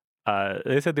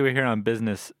 They said they were here on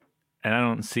business, and I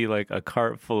don't see like a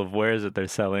cart full of wares that they're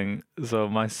selling. So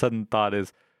my sudden thought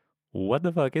is, what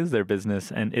the fuck is their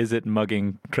business, and is it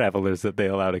mugging travelers that they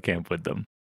allow to camp with them?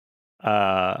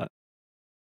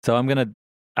 So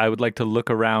I would like to look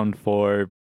around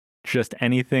for just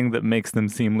anything that makes them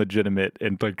seem legitimate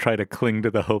and like try to cling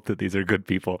to the hope that these are good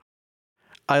people.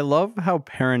 I love how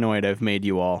paranoid I've made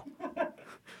you all.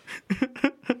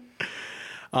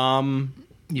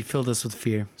 You filled us with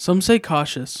fear. Some say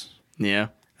cautious. Yeah,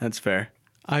 that's fair.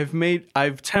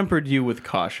 I've tempered you with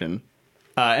caution.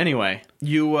 Anyway,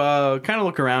 you kind of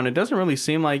look around. It doesn't really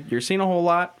seem like you're seeing a whole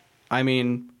lot. I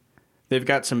mean, they've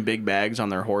got some big bags on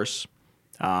their horse.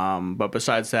 But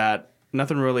besides that,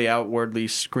 nothing really outwardly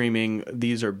screaming,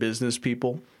 these are business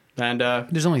people. And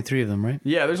There's only 3 of them, right?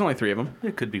 yeah, there's only 3 of them.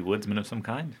 It could be woodsmen of some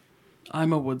kind.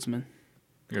 I'm a woodsman.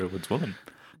 You're a woodswoman.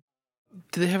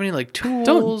 Do they have any like tools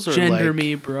Don't or gender like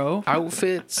me, bro.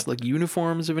 outfits, like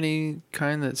uniforms of any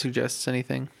kind that suggests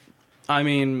anything? I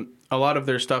mean, a lot of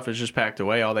their stuff is just packed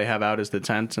away. All they have out is the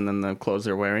tent and then the clothes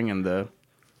they're wearing and the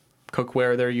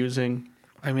cookware they're using.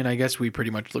 I mean, I guess we pretty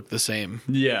much look the same,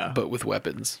 Yeah. but with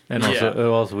weapons. And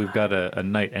also we've got a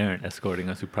knight errant escorting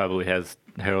us who probably has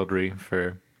heraldry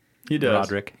for He does.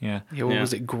 Roderick. Yeah. Yeah, what Yeah.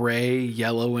 was it? Gray,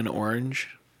 yellow, and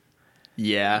orange.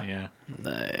 Yeah. Yeah.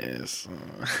 Nice.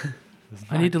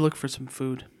 I need to look for some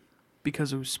food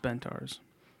because we spent ours.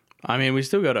 I mean, we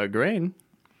still got our grain.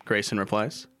 Grayson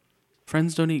replies.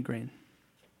 Friends don't eat grain.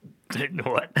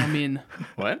 What? I mean,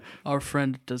 What? our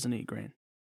friend doesn't eat grain.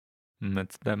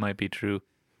 That might be true.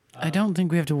 I don't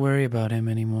think we have to worry about him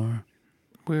anymore.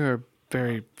 We're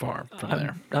very far from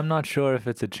there. I'm not sure if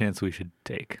it's a chance we should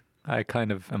take. I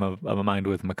kind of am of a mind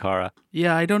with Makara.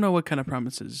 Yeah, I don't know what kind of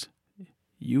promises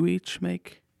you each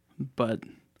make, but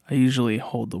I usually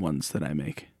hold the ones that I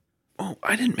make. Oh,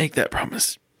 I didn't make that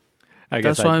promise. I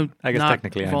guess That's why I'm I guess not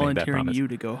technically I made that volunteering promise. you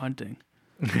to go hunting.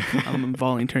 I'm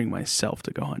volunteering myself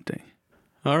to go hunting.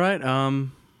 All right.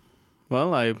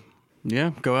 Well,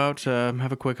 go out,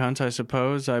 have a quick hunt, I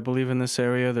suppose. I believe in this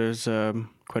area there's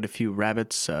quite a few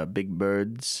rabbits, big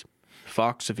birds,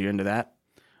 fox, if you're into that.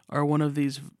 Are one of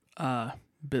these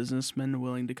businessmen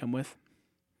willing to come with?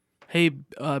 Hey,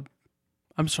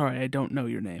 I'm sorry, I don't know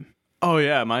your name. Oh,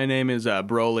 yeah, my name is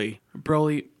Broly.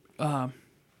 Broly,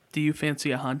 do you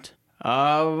fancy a hunt?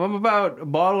 I'm about a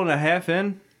bottle and a half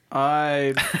in.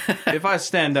 If I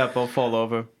stand up, I'll fall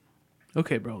over.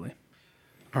 Okay, Broly.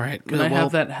 All right. Can I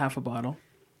have that half a bottle?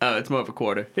 Oh, it's more of a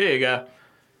quarter. Here you go.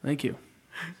 Thank you.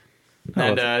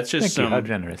 And it's just Thank you. How some.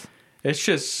 generous. It's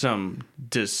just some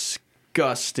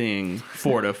disgusting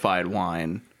fortified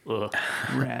wine. Ugh.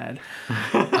 Rad.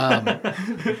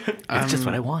 It's just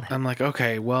what I wanted. I'm like,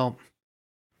 okay, well,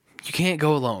 you can't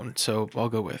go alone, so I'll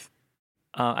go with.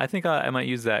 I think I might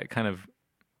use that kind of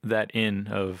that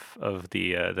of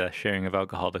the sharing of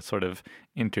alcohol to sort of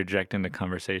interject into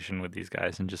conversation with these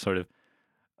guys and just sort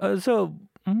of. So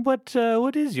what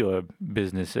is your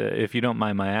business? If you don't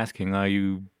mind my asking, are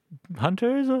you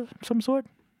hunters of some sort?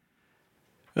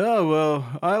 Oh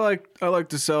well, I like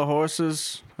to sell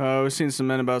horses. We've seen some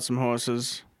men about some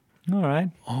horses. All right.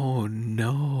 Oh,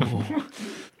 no.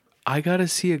 I gotta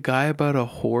see a guy about a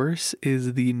horse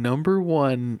is the number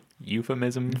one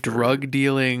Euphemism. drug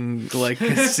dealing, like,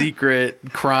 secret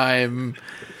crime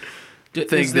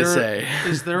thing to say.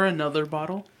 Is there another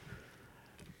bottle?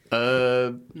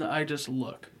 No, I just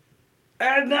look.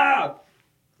 Edna!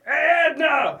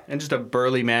 Edna! And just a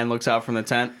burly man looks out from the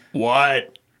tent.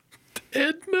 What?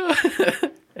 Edna.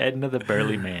 Edna the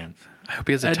burly man. I hope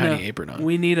he has a Edna, tiny apron on.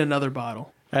 We need another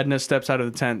bottle. Edna steps out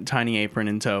of the tent, tiny apron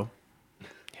in tow.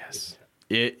 Yes.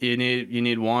 You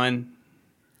need one.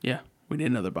 Yeah, we need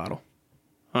another bottle.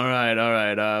 All right.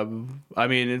 I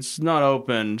mean, it's not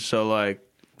open, so like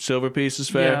silver piece is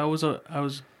fair. Yeah, I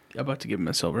was about to give him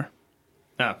a silver.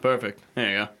 Ah, perfect. There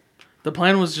you go. The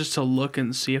plan was just to look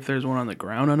and see if there's one on the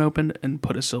ground unopened and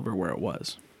put a silver where it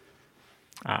was.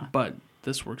 But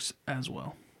this works as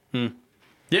well.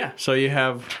 Yeah. So you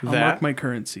have I'll that. mark my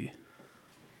currency.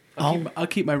 I'll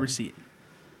keep my receipt.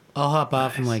 I'll hop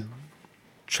off and like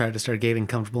try to start getting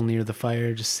comfortable near the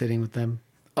fire, just sitting with them.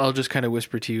 I'll just kind of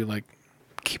whisper to you, like,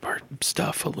 keep our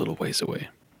stuff a little ways away.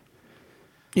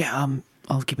 Yeah,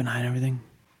 I'll keep an eye on everything.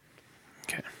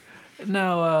 Okay.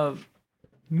 Now,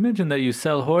 you mentioned that you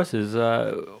sell horses.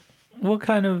 What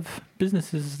kind of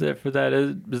business is there for that?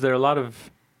 Is there a lot of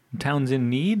towns in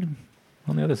need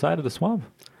on the other side of the swamp?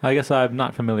 I guess I'm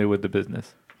not familiar with the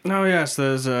business. Oh yes,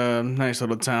 there's a nice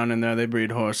little town in there. They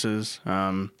breed horses.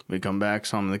 We come back,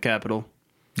 saw them in the capital.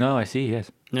 Oh, I see.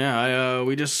 Yes. Yeah,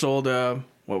 we just sold.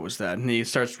 What was that? And he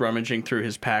starts rummaging through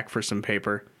his pack for some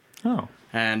paper. Oh.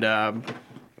 And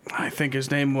I think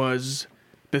his name was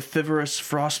Bithivorous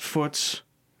Frostfoot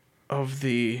of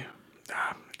the.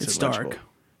 It's illegible. dark.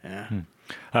 Yeah.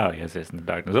 Oh, yes, in the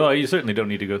darkness. Oh, you certainly don't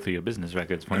need to go through your business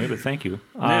records for me, but thank you.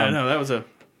 Yeah, no, that was a.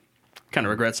 Kind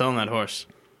of regret selling that horse.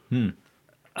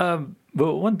 But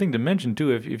one thing to mention, too,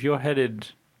 if you're headed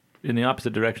in the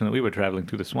opposite direction that we were traveling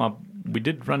through the swamp, we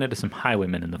did run into some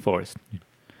highwaymen in the forest.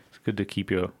 It's good to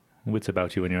keep your wits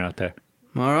about you when you're out there.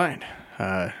 All right.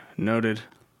 Noted.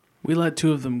 We let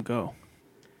two of them go.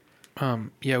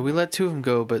 Yeah, we let two of them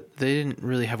go, but they didn't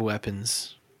really have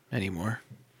weapons anymore.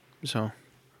 So,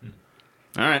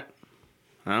 All right.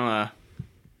 Well,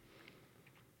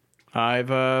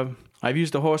 I've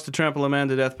used a horse to trample a man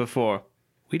to death before.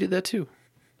 we did that too.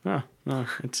 Oh, no,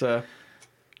 it's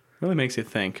really makes you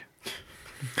think.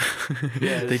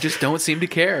 They just don't seem to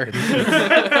care.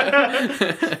 Yeah,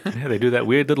 they do that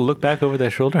weird little look back over their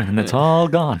shoulder, and it's all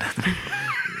gone.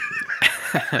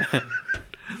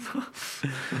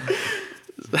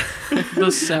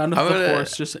 The sound of I'm the gonna-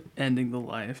 horse just ending the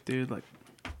life, dude. Like,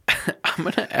 I'm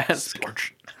gonna ask.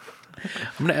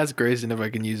 I'm gonna ask Grayson if I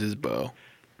can use his bow.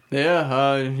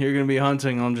 Yeah, you're gonna be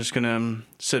hunting. I'm just gonna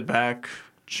sit back,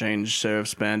 change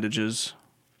Seraph's bandages,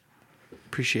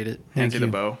 Appreciate it. hands you the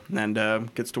you. bow,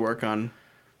 and gets to work on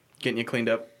getting you cleaned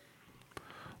up.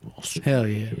 Hell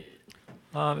yeah.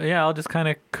 Yeah, I'll just kind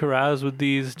of carouse with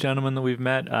these gentlemen that we've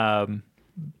met, kind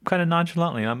of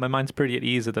nonchalantly. My mind's pretty at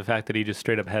ease at the fact that he just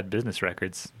straight up had business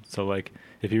records. So, like,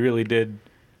 if he really did,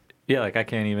 yeah, like, I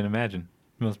can't even imagine.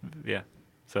 Yeah.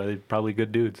 So they're probably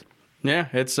good dudes. Yeah,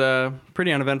 it's a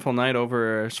pretty uneventful night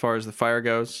over as far as the fire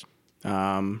goes.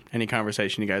 Any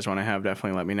conversation you guys want to have,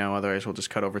 definitely let me know. Otherwise, we'll just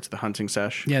cut over to the hunting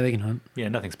sesh. Yeah, they can hunt. Yeah,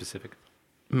 nothing specific.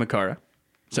 Makara,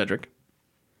 Cedric.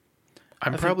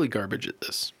 I'm probably garbage at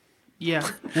this. Yeah.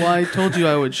 Well, I told you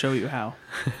I would show you how.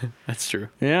 That's true.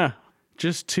 Yeah,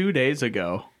 just 2 days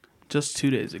ago. Just 2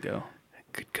 days ago.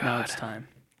 Good Now God. it's time.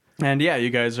 And yeah, you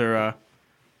guys are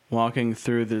walking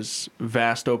through this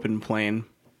vast open plain.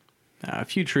 A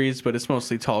few trees, but it's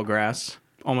mostly tall grass.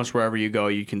 Almost wherever you go,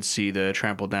 you can see the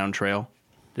trampled down trail.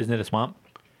 Isn't it a swamp?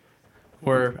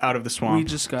 We're out of the swamp. We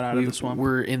just got out of the swamp.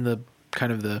 We're in the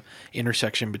kind of the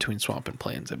intersection between swamp and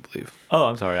plains, I believe. Oh,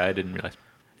 I'm sorry. I didn't realize.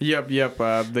 Yep.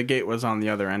 The gate was on the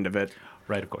other end of it.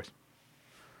 Right, of course.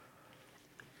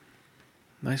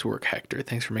 Nice work, Hector.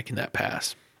 Thanks for making that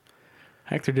pass.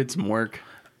 Hector did some work.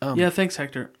 Yeah, thanks,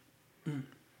 Hector.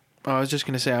 I was just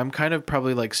gonna say I'm kind of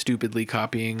probably like stupidly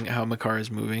copying how Makar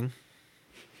is moving.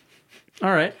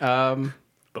 All right.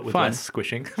 But with Fine. less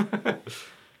squishing.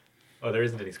 Oh, there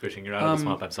isn't any squishing. You're out of the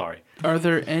swamp. I'm sorry. Are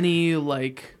there any,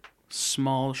 like,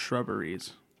 small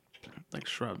shrubberies? Like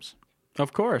shrubs?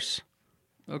 Of course.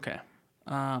 Okay.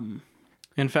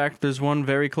 In fact, there's one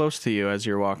very close to you as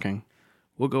you're walking.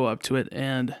 We'll go up to it,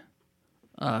 and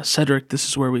Cedric, this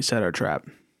is where we set our trap.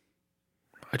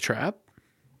 A trap?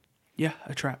 Yeah,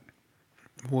 a trap.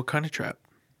 What kind of trap?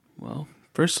 Well,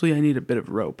 firstly, I need a bit of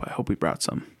rope. I hope we brought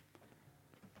some.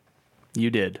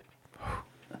 You did.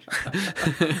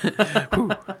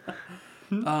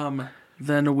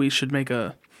 Then we should make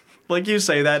a... Like you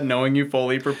say that knowing you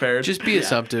fully prepared. Just be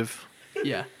assumptive.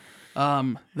 Yeah.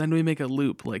 Then we make a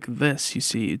loop like this, you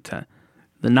see.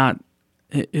 The knot,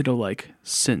 it'll, like,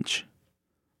 cinch.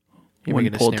 You're when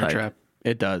making a pulled snare tight. trap.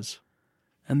 It does.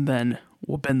 And then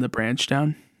we'll bend the branch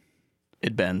down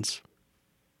It bends.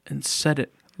 and set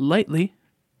it lightly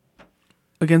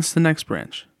against the next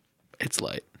branch. It's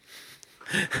light.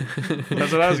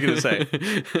 That's what I was going to say.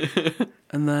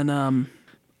 And then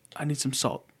I need some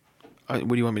salt. What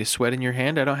do you want me to sweat in your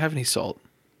hand? I don't have any salt.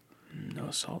 No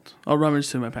salt. I'll rummage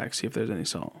through my pack, see if there's any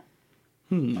salt.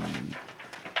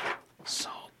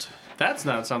 Salt. That's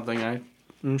not something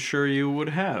I'm sure you would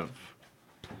have.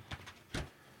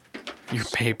 Your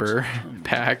paper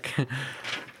pack.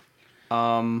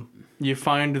 You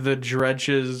find the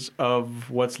dredges of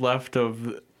what's left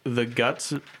of the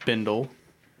guts bindle,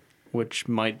 which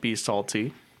might be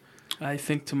salty. I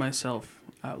think to myself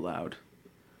out loud,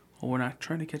 well, we're not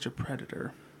trying to catch a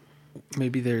predator.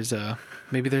 Maybe there's a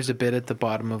bit at the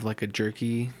bottom of like a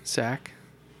jerky sack.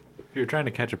 If you're trying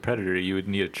to catch a predator, you would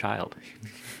need a child.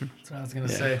 That's what I was going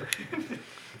to say.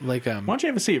 Like Why don't you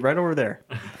have a seat right over there?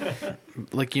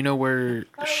 like you know where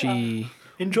she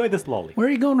Enjoy this lolly. Where are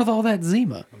you going with all that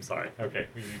Zima? I'm sorry. Okay,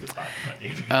 we need to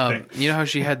stop. you know how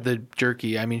she had the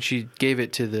jerky? I mean, she gave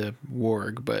it to the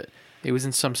warg, but it was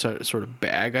in some sort of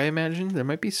bag, I imagine. There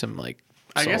might be some like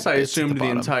I guess salt I bits at assumed the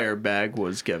bottom. entire bag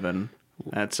was given.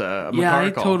 That's a Yeah,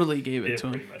 I Makara call. totally gave it to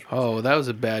him. Oh, that was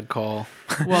a bad call.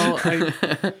 Well,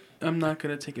 I'm not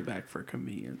going to take it back for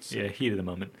convenience. Yeah, heat of the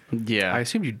moment. Yeah, I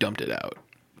assumed you dumped it out.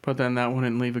 but then that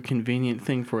wouldn't leave a convenient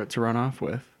thing for it to run off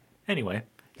with. Anyway,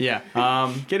 Yeah.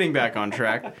 Getting back on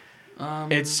track.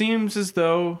 It seems as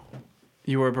though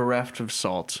you are bereft of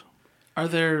salt. Are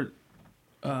there...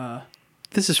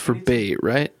 This is for bait,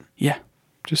 right? Yeah,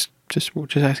 Just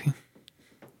asking.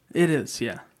 it is,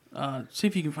 yeah. See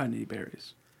if you can find any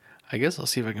berries. I guess I'll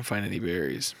see if I can find any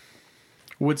berries.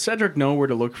 Would Cedric know where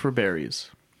to look for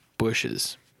berries?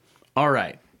 Bushes. All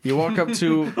right. You walk up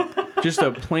to just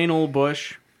a plain old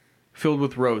bush filled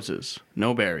with roses.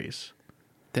 No berries.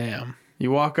 Damn.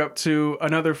 You walk up to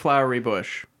another flowery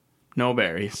bush. No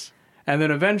berries. And then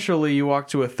eventually you walk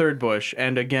to a third bush,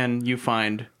 and again you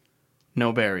find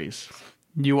no berries.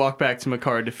 You walk back to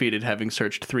Makar defeated, having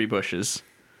searched 3 bushes.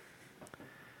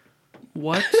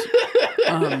 What?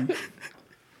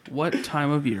 What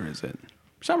time of year is it?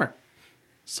 Summer.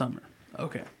 Summer.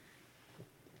 Okay.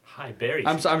 hi berries.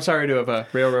 I'm sorry to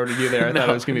have railroaded you there. I thought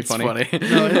it was going to be funny.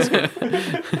 No, it's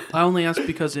good. I only ask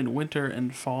because in winter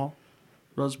and fall,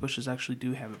 rose bushes actually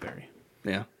do have a berry.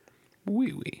 Yeah.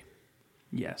 Wee wee.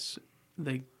 Yes.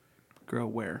 They grow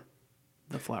where?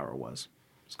 the flour was.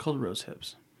 It's called rose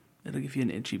hips. It'll give you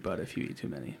an itchy butt if you eat too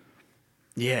many.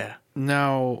 Yeah.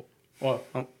 Now, Well,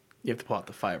 you have to pull out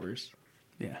the fibers.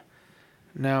 Yeah.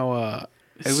 it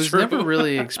was true. never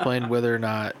really explained whether or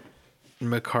not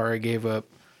Makara gave up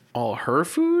all her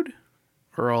food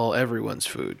or all everyone's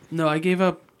food. No, I gave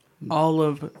up all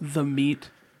of the meat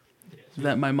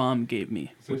that my mom gave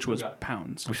me, which was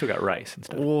pounds. We still got rice and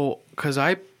stuff. Well, because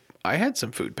I had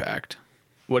some food packed.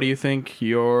 What do you think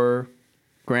your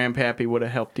grandpappy would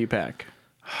have helped you pack?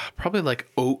 Probably like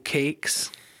oat cakes.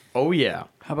 Oh, yeah.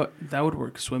 How about that would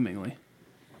work swimmingly?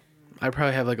 I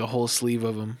probably have like a whole sleeve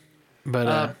of them.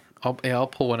 But I'll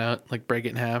pull one out, like break it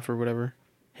in half or whatever.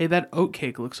 Hey, that oat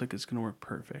cake looks like it's gonna work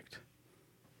perfect.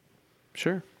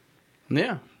 Sure.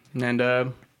 Yeah.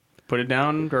 And put it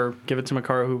down or give it to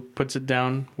Makara who puts it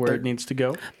down where it needs to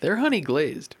go. They're honey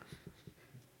glazed.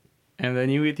 And then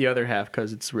you eat the other half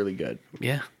because it's really good.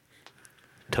 Yeah.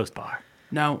 Toast bar.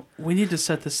 Now we need to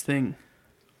set this thing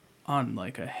on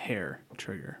like a hair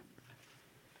trigger.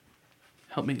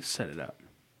 Help me set it up.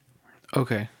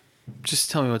 Okay. Just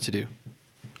tell me what to do.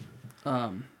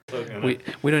 Um,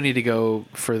 We don't need to go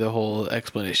for the whole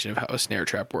explanation of how a snare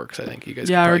trap works. I think you guys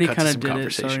Yeah, I could already probably cut to kinda some did it,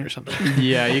 conversation sorry. or something.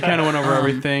 Yeah, you kind of went over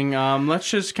everything. Let's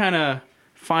just kind of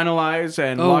finalize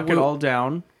and lock it all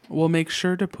down. We'll make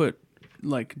sure to put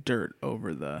like dirt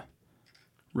over the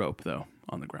rope though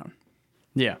on the ground.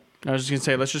 Yeah. I was just going to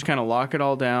say, let's just kind of lock it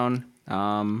all down.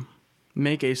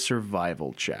 Make a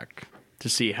survival check to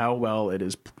see how well it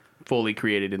is fully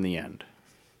created in the end.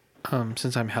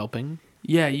 Since I'm helping,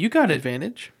 Yeah, you got it.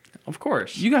 advantage. Of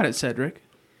course. You got it, Cedric.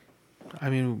 I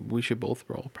mean, we should both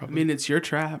roll I probably. mean, it's your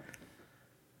trap.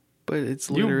 but it's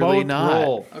You literally both not.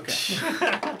 roll.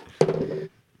 Okay.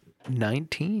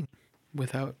 19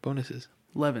 without bonuses.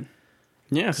 11.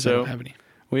 Yeah, 'Cause I so don't have any.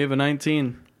 we have a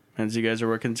 19. As you guys are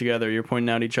working together, you're pointing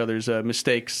out each other's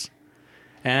mistakes.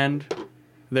 And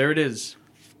there it is.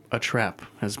 A trap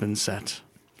has been set.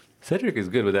 Cedric is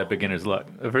good with that beginner's luck.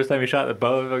 The first time he shot the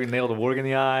bow, he fucking nailed a warg in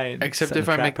the eye. and Except set if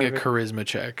the I'm trap making a perfect. charisma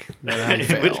check. Then I In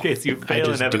fail. which case you fail I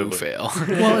just inevitably. do fail.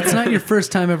 Well, it's not your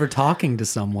first time ever talking to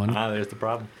someone. Ah, there's the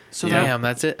problem. So Damn,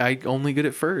 that's it. I only good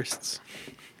at firsts.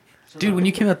 Dude, when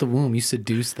you came out the womb, you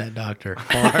seduced that doctor.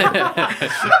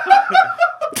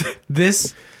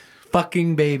 This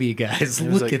fucking baby, guys. It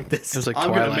was Look like- at this. It was like I'm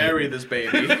Twilight. going to marry this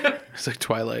baby. It's like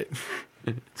Twilight.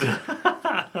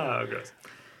 Oh, gross.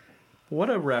 What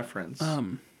a reference.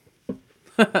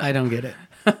 I don't get it.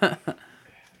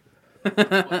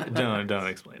 Don't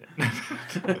explain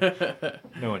it.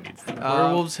 No one needs to.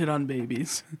 werewolves hit on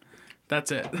babies.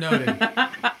 That's it. Noted.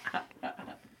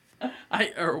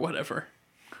 Or whatever.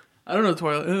 I don't know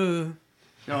Twilight.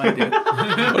 No idea.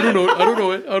 I don't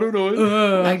know it. I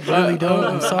really don't.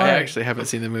 I'm I sorry. actually haven't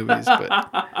seen the movies,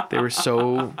 but they were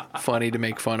so funny to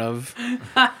make fun of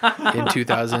in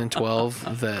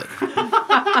 2012 that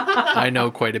I know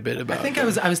quite a bit about. I think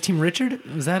I was Team Richard.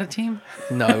 Was that a team?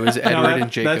 No, it was Edward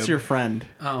and Jacob. That's your friend.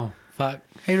 Oh, fuck.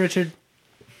 Hey, Richard.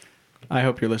 I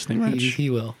hope you're listening, Rich.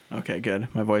 He will. Okay, good.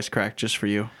 My voice cracked just for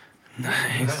you.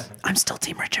 I'm still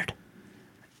Team Richard.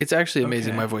 It's actually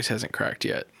amazing Okay. my voice hasn't cracked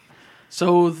yet.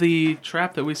 So the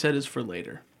trap that we said is for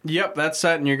later. Yep, that's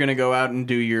set, and you're going to go out and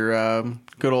do your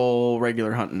good old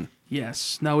regular hunting.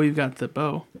 Yes. Now we've got the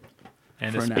bow.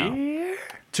 And For a now. spear.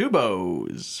 2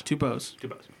 bows. 2 bows. 2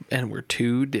 bows. And we're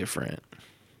too different.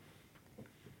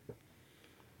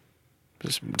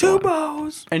 Just 2 one.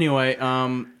 bows. Anyway,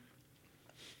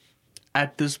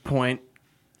 at this point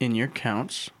in your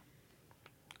counts,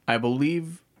 I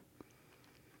believe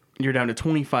you're down to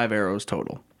 25 arrows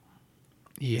total.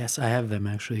 Yes, I have them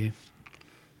actually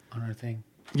on our thing.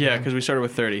 Yeah, because we started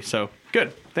with 30, so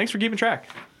good. Thanks for keeping track.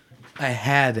 I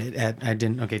had it at. I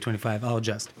didn't. Okay, 25. I'll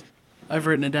adjust. I've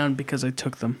written it down because I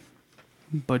took them.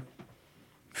 But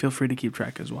feel free to keep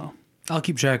track as well. I'll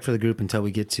keep track for the group until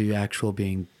we get to actual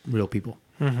being real people.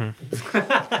 And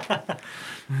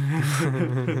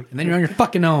then you're on your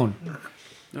fucking own.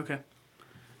 Okay.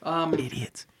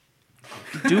 Idiots.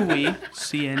 Do we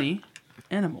see any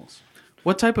animals?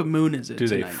 What type of moon is it Do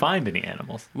they tonight? find any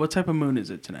animals? What type of moon is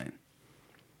it tonight?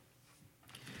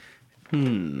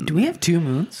 Do we have 2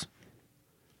 moons?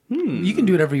 You can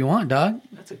do whatever you want, dog.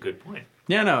 That's a good point.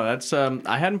 Yeah, no, that's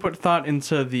I hadn't put thought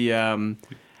into the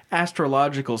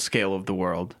astrological scale of the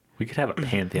world. We could have a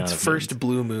pantheon It's of first moons.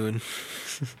 blue moon.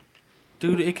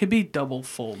 Dude, it could be double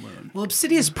full moon. Well,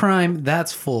 Obsidius Prime,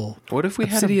 that's full. What if we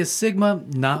had a, Obsidius Sigma,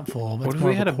 not full. That's what if more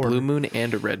we of had a quarter. blue moon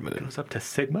and a red moon? It's up to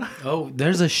Sigma. Oh,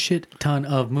 there's a shit ton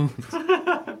of moons.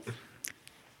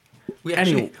 We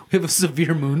have a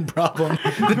severe moon problem.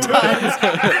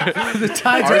 The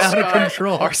tides are out of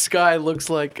control. Our sky looks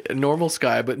like a normal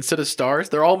sky, but instead of stars,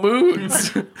 they're all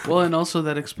moons. Well, and also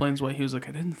that explains why he was like,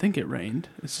 I didn't think it rained.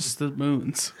 It's just the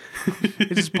moons.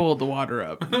 It just pulled the water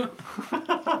up.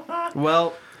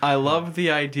 Well, I love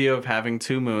the idea of having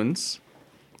 2 moons.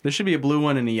 There should be a blue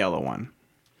one and a yellow one.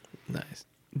 Nice.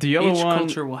 The yellow Each one,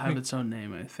 culture will have its own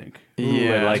name, I think. Ooh,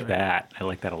 yeah, I like that. I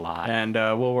like that a lot. and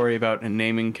we'll worry about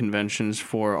naming conventions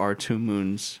for our 2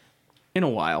 moons in a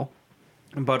while.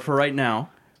 But for right now,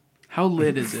 How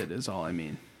lit is it is all I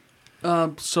mean.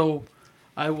 So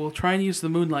I will try and use the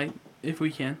moonlight if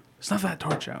we can. Snuff that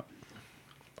torch out.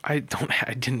 I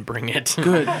didn't bring it.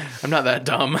 Good. I'm not that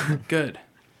dumb. Good.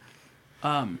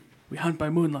 We hunt by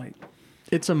moonlight.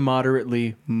 it's a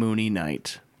moderately moony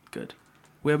night. Good.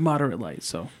 We have moderate light,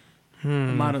 so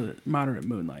moderate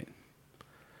moonlight.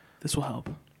 This will help.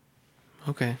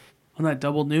 Okay. On that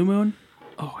double new moon,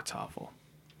 oh, it's awful.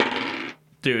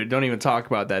 Dude, don't even talk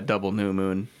about that double new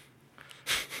moon.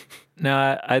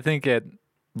 No, I think as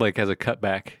a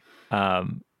cutback,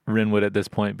 Rin would at this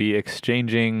point be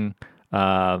exchanging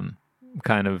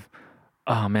kind of,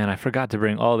 oh man, I forgot to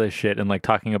bring all this shit, and like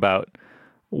talking about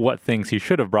what things he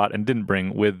should have brought and didn't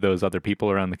bring with those other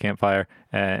people around the campfire,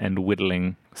 and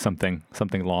whittling something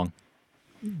long.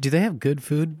 Do they have good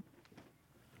food?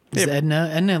 Is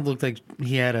Edna looked like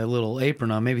he had a little apron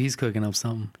on. Maybe he's cooking up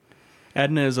something.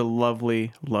 Edna is a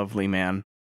lovely, lovely man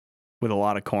with a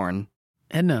lot of corn.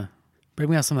 Edna, bring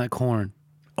me out some of that corn.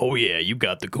 Oh yeah, you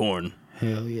got the corn.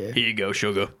 Hell yeah. Here you go,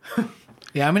 sugar.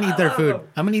 Yeah, I'm gonna eat their food.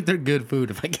 I'm gonna eat their good food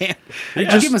if I can. I'll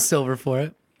give them a silver for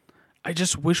it. I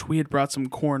just wish we had brought some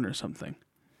corn or something.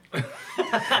 Yeah,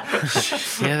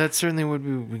 that certainly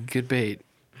would be good bait.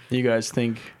 You guys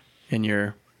think in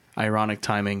your ironic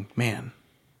timing, man,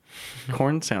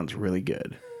 corn sounds really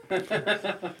good.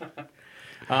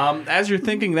 As you're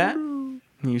thinking that,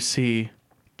 you see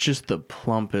just the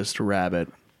plumpest rabbit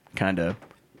kind of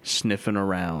sniffing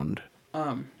around.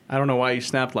 I don't know why you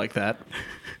snapped like that.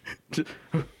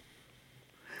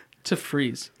 To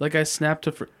freeze. Like I snapped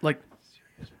to like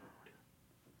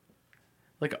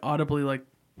audibly like.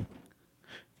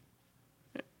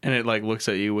 And it like looks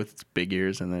at you with its big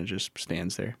ears and then it just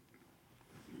stands there.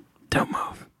 Don't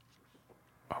move.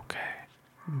 Okay.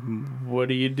 What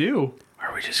do you do?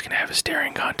 Are we just gonna have a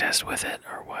staring contest with it,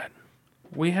 or what?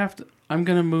 We have to. I'm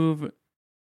gonna move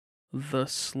the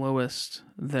slowest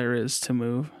there is to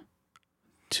move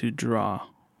to draw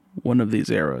one of these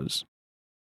arrows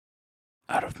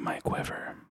out of my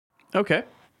quiver. Okay.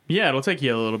 Yeah, it'll take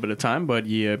you a little bit of time, but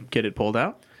you get it pulled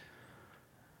out.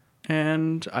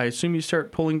 And I assume you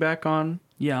start pulling back on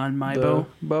Yeah, on my the bow.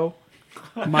 bow.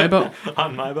 My bow.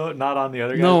 On my boat, not on the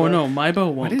other guy's No, boat? no, my bow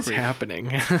won't What is creak. happening?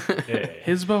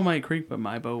 His bow might creak, but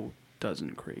my bow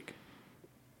doesn't creak.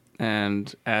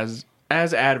 And as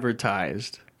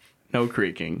advertised, no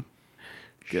creaking.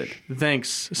 Good.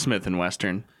 Thanks, Smith and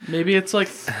Western. Maybe it's like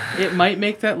it might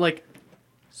make that like.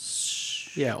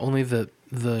 Yeah, only the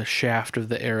shaft of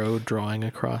the arrow drawing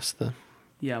across the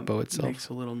Yeah, bow itself. makes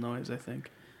a little noise, I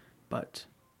think. But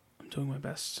I'm doing my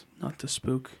best not to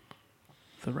spook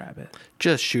the rabbit.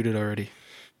 Just shoot it already.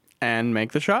 And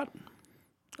make the shot.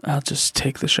 I'll just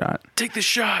take the shot. Take the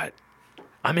shot.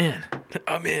 I'm in.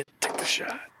 I'm in. Take the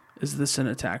shot. Is this an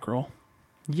attack roll?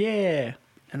 Yeah.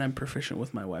 And I'm proficient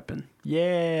with my weapon.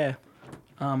 Yeah.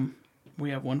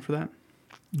 We have one for that.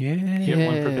 Yeah. You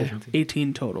have one proficiency.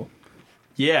 18 total.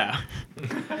 Yeah.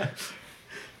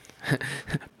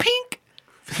 Pink.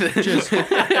 I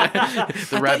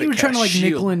thought you were trying to like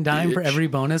shield, nickel and dime for bitch. every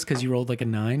bonus because you rolled like a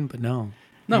 9, but no.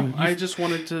 No, I just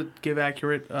wanted to give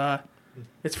accurate.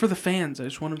 It's for the fans. I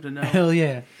just want them to know. Hell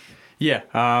yeah. Yeah.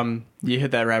 You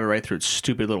hit that rabbit right through its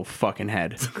stupid little fucking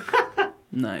head.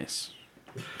 Nice.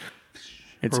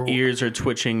 Its ears are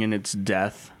twitching in its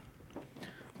death.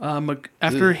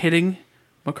 After hitting,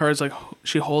 Makar's like,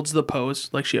 she holds the pose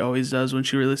like she always does when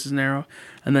she releases an arrow,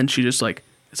 and then she just like,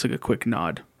 it's like a quick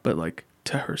nod, but like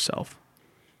to herself.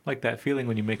 Like that feeling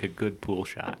when you make a good pool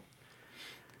shot.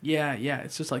 Yeah,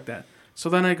 it's just like that. So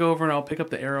then I go over and I'll pick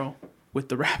up the arrow with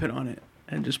the rabbit on it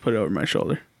and just put it over my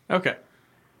shoulder. Okay.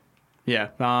 Yeah.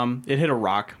 It hit a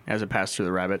rock as it passed through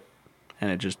the rabbit,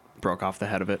 and it just broke off the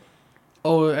head of it.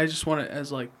 Oh, I just want it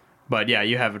as like, But yeah,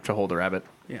 you have it to hold the rabbit.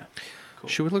 yeah.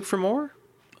 Should we look for more?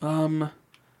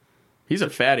 He's a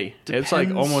fatty. It's like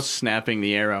Depends. almost snapping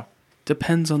the arrow.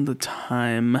 Depends on the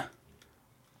time.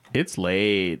 It's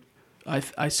late.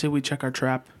 I say we check our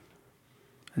trap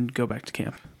and go back to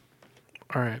camp.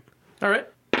 All right. All right.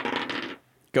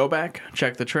 Go back,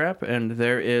 check the trap, and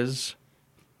there is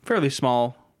fairly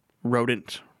small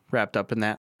rodent wrapped up in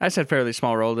that. I said fairly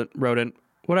small rodent.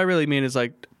 What I really mean is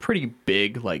like pretty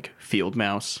big, like field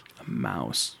mouse. A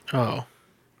mouse. Oh.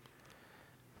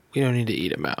 We don't need to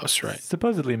eat a mouse, right?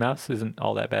 Supposedly, mouse isn't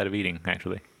all that bad of eating,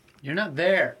 actually. You're not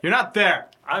there. You're not there.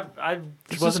 I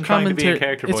This wasn't is trying to be a commentary-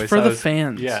 character it's voice. for I the was-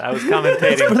 fans. Yeah, I was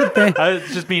commentating. I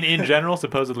was just mean in general,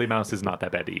 supposedly mouse is not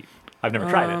that bad to eat. I've never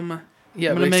tried it. Yeah,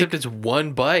 I'm but gonna except make- it's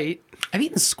one bite. I've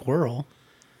eaten squirrel.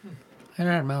 I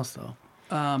never had a mouse though.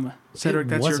 Cedric, It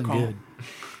that's your wasn't call. good.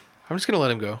 I'm just gonna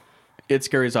let him go. It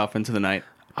scurries off into the night.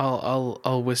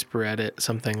 I'll whisper at it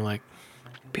something like,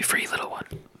 "Be free, little one."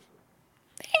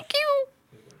 Thank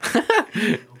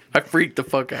you. I freaked the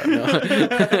fuck out.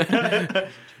 No.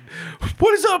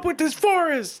 What is up with this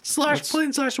forest?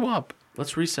 /plain/swamp.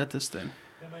 Let's reset this thing.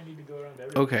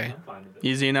 Okay.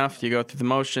 Easy enough. You go through the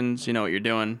motions. You know what you're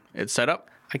doing. It's set up.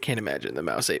 I can't imagine the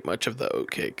mouse ate much of the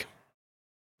oatcake.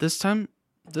 This time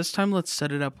let's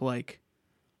set it up like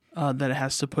that it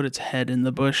has to put its head in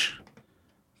the bush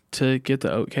to get the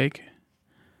oatcake.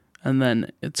 And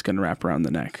then it's going to wrap around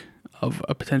the neck of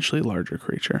a potentially larger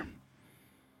creature.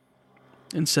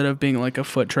 Instead of being like a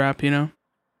foot trap, you know?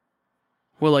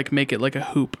 We'll like make it like a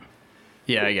hoop.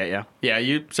 Yeah, I get ya. Yeah,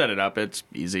 you set it up. It's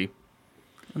easy.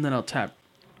 And then I'll tap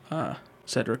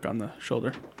Cedric on the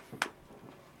shoulder.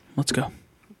 Let's go.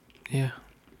 Yeah.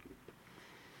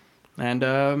 And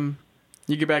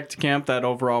you get back to camp. That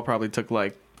overall probably took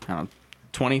like, I don't know,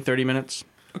 20, 30 minutes.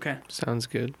 Okay. Sounds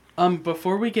good.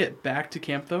 Before we get back to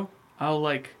camp though,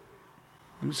 I'm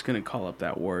just gonna call up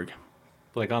that warg.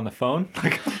 Like on the phone?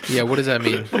 Yeah, what does that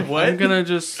mean? I'm gonna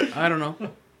just, I don't know.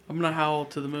 I'm gonna howl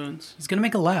to the moons. He's gonna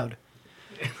make it loud.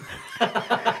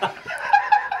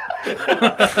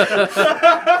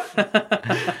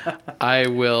 I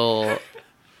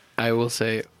will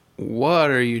say, what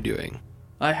are you doing?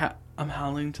 I'm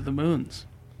howling to the moons.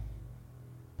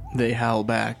 They howl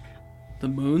back. The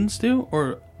moons do,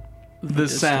 or The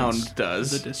sound distance?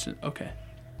 does. The distance. Okay.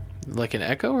 Like an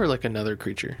echo or like another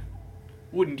creature?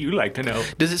 Wouldn't you like to know?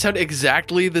 Does it sound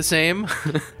exactly the same?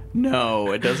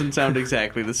 No, it doesn't sound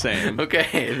exactly the same.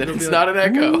 Okay, then it's not an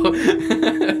echo.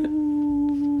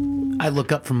 I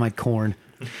look up from my corn.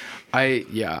 I'm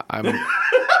I'm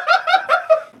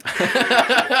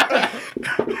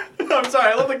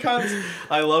sorry.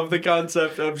 I love the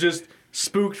concept of just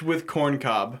spooked with corn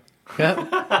cob. Yep.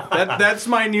 That's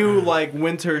my new like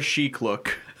winter chic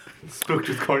look. Spooked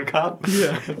with corn cob?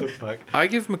 Yeah. What the fuck? I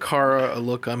give Makara a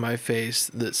look on my face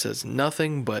that says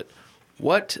nothing but,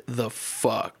 what the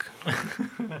fuck?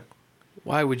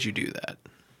 Why would you do that?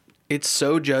 It's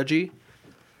so judgy.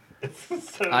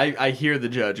 I hear the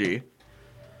judgy.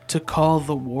 To call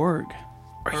the warg.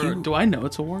 Do I know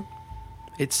it's a warg?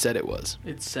 It said it was.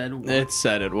 It said warg. It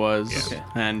said it was, Okay.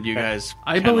 and you guys.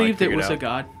 I kinda, believed like, it was a figured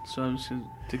god, so I'm just going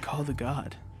to call the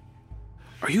god.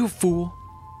 Are you a fool?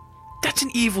 That's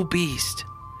an evil beast.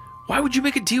 Why would you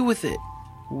make a deal with it?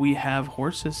 We have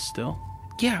horses still.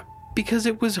 Yeah, because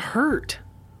it was hurt.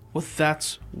 Well,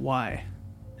 that's why.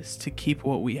 Is to keep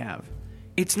what we have.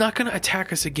 It's not going to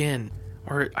attack us again.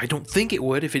 Or I don't think it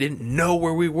would if it didn't know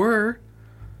where we were.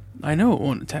 I know it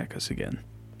won't attack us again.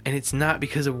 And it's not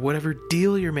because of whatever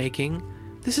deal you're making.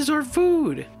 This is our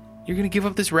food. You're going to give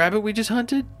up this rabbit we just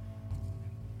hunted?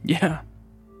 Yeah.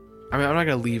 I mean, I'm not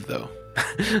going to leave, though.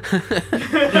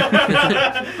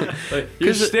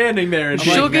 You're standing there and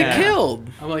She'll like, get nah. killed.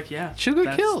 I'm like, yeah. She'll get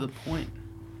that's killed. the point.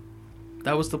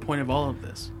 That was the point of all of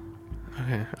this.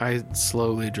 Okay, I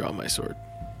slowly draw my sword.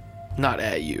 Not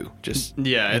at you, just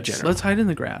Yeah, in it's general. Let's hide in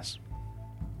the grass.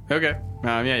 okay.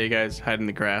 Yeah, you guys hide in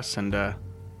the grass, and the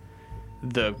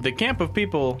camp of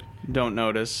people don't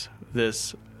notice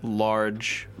this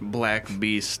large black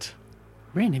beast.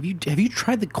 Rand, have you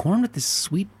tried the corn with this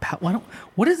sweet?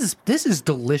 What is this? This is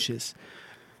delicious.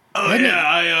 Oh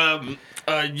yeah,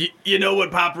 you know what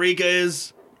paprika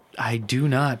is? I do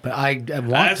not, but I want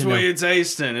That's to know. what you're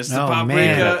tasting. It's the Oh,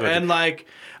 paprika, man. and like,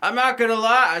 I'm not gonna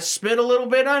lie, I spit a little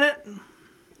bit on it.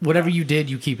 Whatever you did,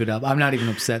 you keep it up. I'm not even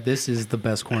upset. This is the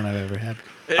best corn I've ever had.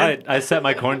 I set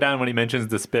my corn down when he mentions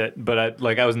the spit, but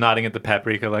I was nodding at the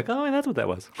paprika like, oh, that's what that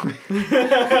was.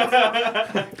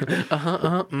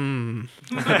 Oh,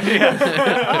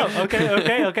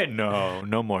 okay.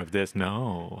 No more of this.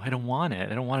 No, I don't want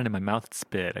it. I don't want it in my mouth. It's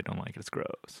spit. I don't like it. It's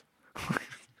gross.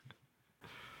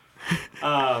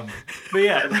 But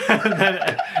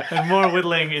yeah, and more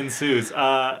whittling ensues.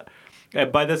 By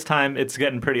this time, it's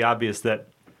getting pretty obvious that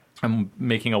I'm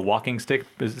making a walking stick,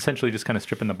 essentially just kind of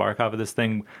stripping the bark off of this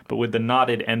thing, but with the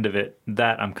knotted end of it,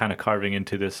 that I'm kind of carving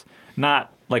into this,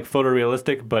 not like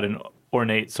photorealistic, but an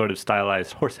ornate sort of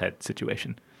stylized horse head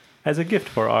situation as a gift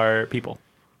for our people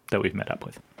that we've met up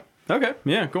with. Okay,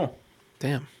 yeah, cool.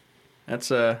 Damn. That's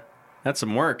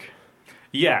some work.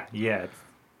 Yeah.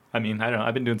 I mean, I don't know.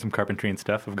 I've been doing some carpentry and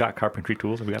stuff. I've got carpentry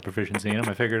tools. I've got proficiency in them.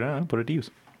 I figured, I'll put it to use.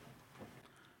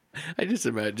 I just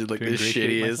imagine like To the ingratiate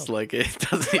shittiest, myself. like it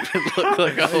doesn't even look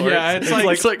like a horse. Yeah, it's like-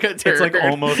 it's like a It's like turd.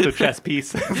 almost a chess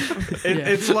piece.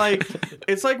 It's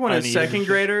like when a Uneven second shit.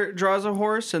 grader draws a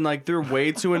horse and like they're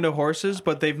way too into horses,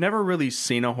 but they've never really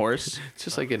seen a horse. It's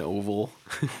just like an oval.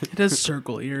 It has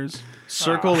circle ears.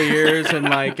 Circle ears and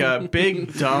like a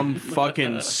big dumb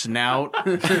fucking snout.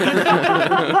 It's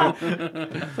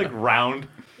like round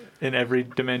in every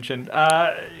dimension.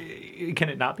 Can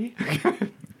it not be?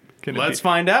 Can it Let's be?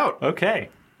 find out. Okay,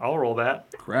 I'll roll that.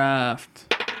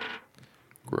 Craft.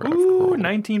 Ooh,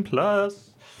 19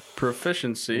 plus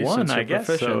Proficiency. one, since I you're guess.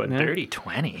 So a proficient, yeah. dirty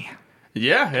 20.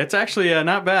 Yeah, it's actually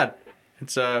not bad.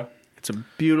 It's a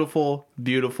beautiful,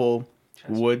 beautiful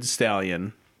wood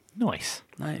stallion. Nice.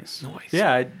 Nice.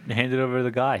 Yeah, I handed it over to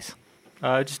the guys,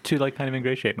 just to like kind of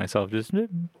ingratiate myself. Just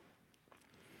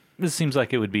this seems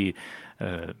like it would be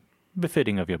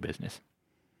befitting of your business.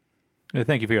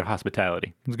 Thank you for your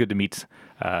hospitality. It's good to meet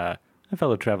a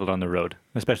fellow traveler on the road,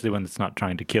 especially when it's not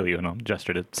trying to kill you. And I'll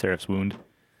gesture to Seraph's wound.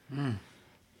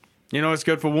 You know what's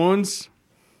good for wounds?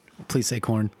 Please say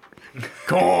corn. I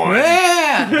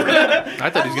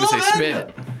thought he was gonna say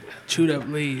spit. Chewed up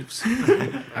leaves.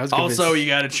 I was Also, convinced- you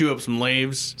got to chew up some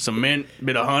leaves, some mint,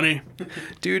 bit of honey.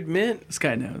 dude, mint. This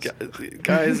guy knows.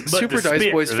 Guys, Super the Dice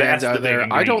spit, Boys fans that's out the big there,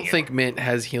 I don't ingredient. think mint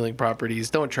has healing properties.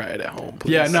 Don't try it at home,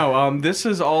 please. Yeah, no, this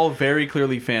is all very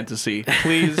clearly fantasy.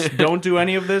 Please don't do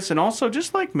any of this, and also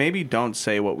just like maybe don't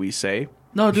say what we say.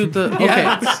 No, dude.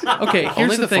 Okay. Here's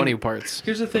Only the the thing. funny parts.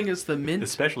 Here's the thing: is the mint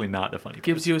Especially not the funny.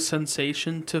 gives you a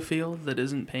sensation to feel that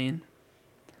isn't pain,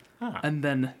 Ah. and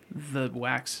then the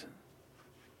wax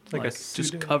like,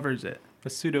 just covers it. a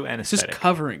pseudo It's just anesthetic.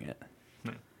 covering it.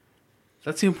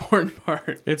 That's the important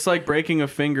part. It's like breaking a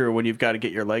finger when you've got to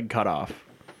get your leg cut off.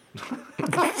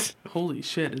 Holy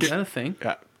shit! Is that a thing?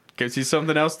 Yeah. Gives you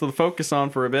something else to focus on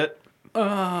for a bit.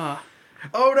 Ah.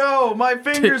 Oh no, my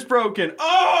finger's broken.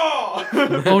 Oh!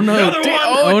 Oh no! one!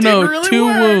 Oh it no! didn't really 2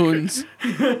 work. wounds.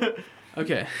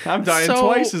 Okay. I'm dying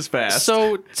twice as fast.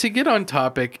 So to get on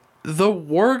topic, the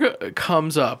warg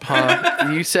comes up, huh?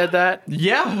 You said that?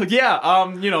 yeah.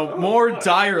 More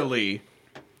direly,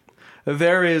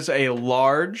 there is a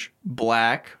large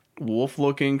black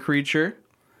wolf-looking creature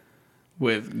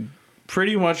with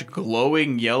pretty much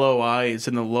glowing yellow eyes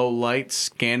in the low light,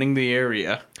 scanning the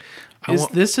area. Is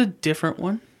this a different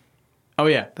one? Oh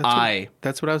yeah,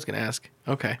 That's what I was gonna ask.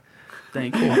 Okay.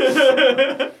 Thank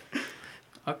you.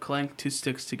 I'll clank 2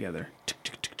 sticks together. Tick,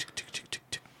 tick, tick, tick, tick, tick, tick,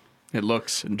 tick. It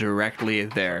looks directly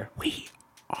there. We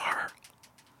are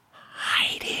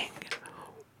hiding.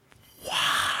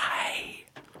 Why?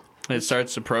 It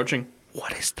starts approaching.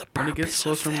 What is the When it purpose gets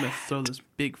closer, of I'm that? gonna throw this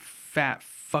big fat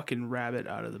fucking rabbit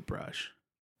out of the brush.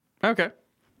 Okay.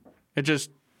 It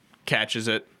just catches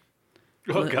it.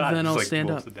 Oh Then god! I'll just, like, stand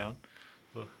wolves up. it down.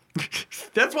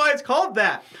 That's why it's called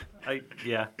that.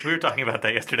 Yeah, we were talking about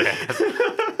that yesterday. I guess.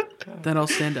 Then I'll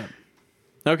stand up.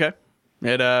 Okay.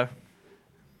 It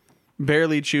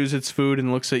barely chews its food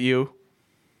and looks at you.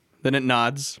 Then it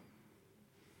nods.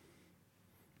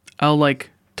 I'll like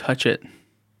touch it.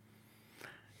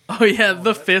 Oh yeah,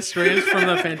 the fist raised from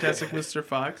the Fantastic Mr.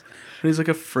 Fox. And he's like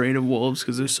afraid of wolves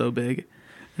because they're so big.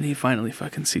 And he finally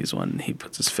fucking sees one and he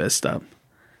puts his fist up.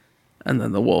 And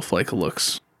then the wolf like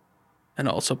looks and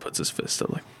also puts his fist up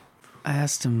like, I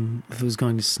asked him if it was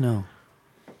going to snow.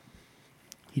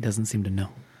 He doesn't seem to know.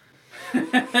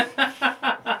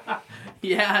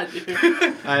 yeah, dude.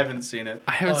 I haven't seen it.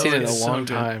 I haven't seen it in a it's so long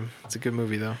good. time. It's a good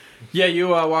movie though. Yeah, you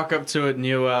walk up to it and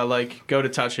you like go to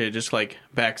touch it. It just like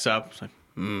backs up. It's like,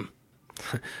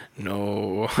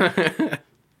 No.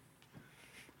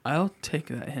 I'll take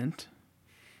that hint.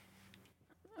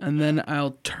 And then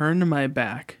I'll turn my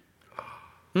back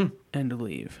and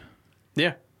leave.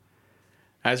 yeah.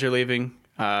 As you're leaving,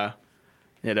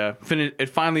 it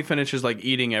finally finishes like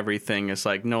eating everything. It's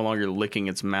like no longer licking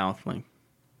its mouth. Like,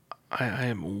 I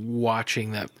am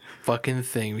watching that fucking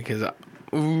thing because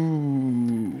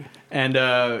ooh. and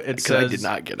it Because says I did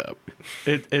not get up.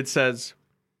 It says,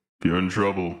 If you're in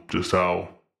trouble, just howl.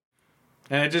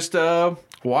 and it just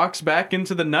walks back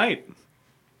into the night.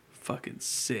 Fucking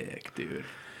sick, dude.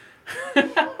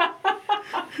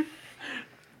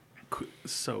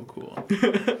 So cool.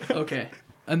 Okay.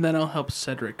 And then I'll help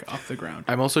Cedric off the ground.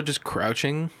 I'm also just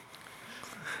crouching.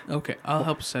 Okay, I'll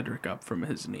help Cedric up from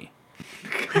his knee.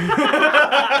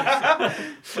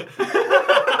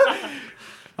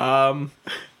 All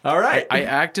right. I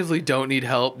actively don't need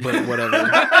help, but whatever.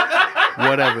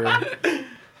 Whatever.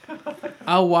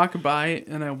 I'll walk by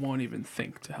and I won't even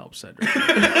think to help Cedric.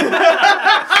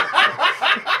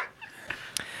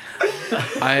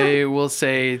 I will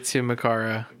say to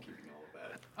Makara,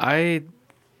 I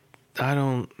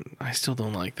still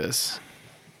don't like this.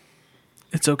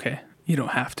 It's okay. You don't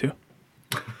have to.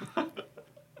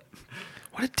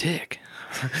 What a dick.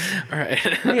 All right.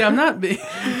 Hey, I'm not being.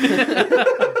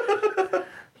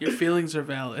 Your feelings are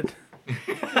valid.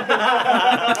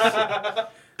 Now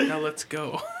let's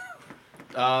go.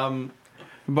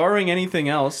 Barring anything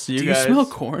else, Do you smell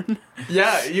corn?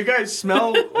 Yeah, you guys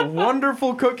smell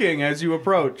wonderful cooking as you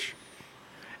approach.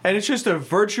 And it's just a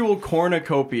virtual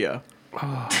cornucopia.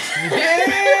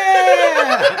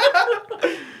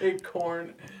 Hey,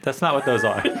 corn. That's not what those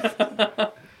are.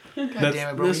 Damn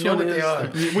it, bro. This We know one what they is-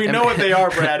 are. We know what they are,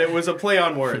 Brad. It was a play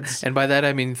on words. And by that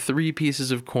I mean 3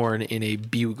 pieces of corn in a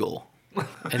bugle.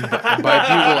 And by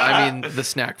bugle I mean the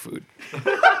snack food.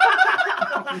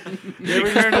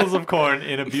 Kernels of corn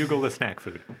in a bugle of snack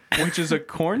food. Which is a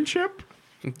corn chip?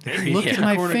 Look at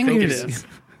my fingers.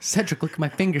 Cedric, look at my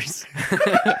fingers.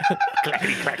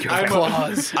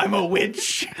 Claws. I'm a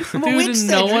witch. Dude,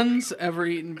 no one's ever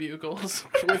eaten bugles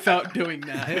without doing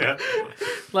that. Yeah.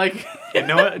 Like,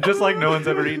 And just like no one's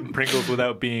ever eaten Pringles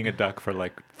without being a duck for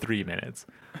like 3 minutes.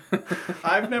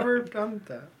 I've never done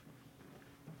that.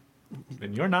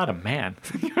 And you're not a man.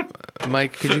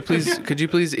 Mike, could you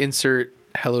please insert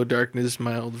 "Hello Darkness,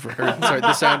 my old friend"? Sorry,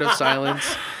 the sound of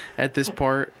silence at this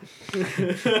part.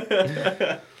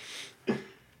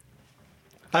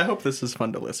 I hope this is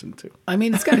fun to listen to. I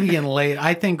mean, it's got to be getting late.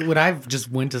 I think would I've just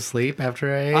went to sleep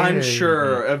after I ate I'm it?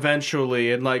 sure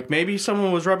eventually, and like maybe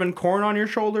someone was rubbing corn on your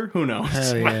shoulder. Who knows?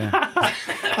 Hell yeah.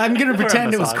 I'm gonna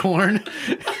pretend it was massage. corn.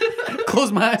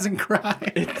 Close my eyes and cry.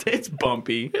 It's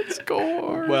bumpy. It's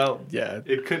corn. Well, yeah.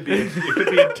 It could be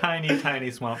a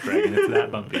tiny swamp dragon. It's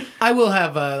that bumpy. I will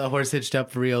have the horse hitched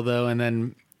up for real though, and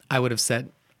then I would have set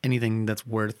anything that's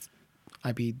worth.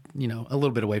 I'd be a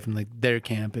little bit away from like their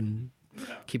camp and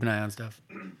keep an eye on stuff.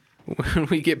 When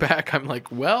we get back, I'm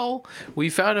like, well, we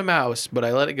found a mouse, but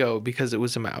I let it go because it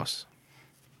was a mouse.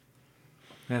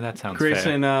 Yeah, that sounds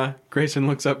fair. Grayson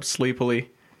looks up sleepily.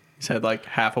 He's had like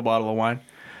half a bottle of wine.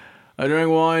 I drank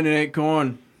wine and ate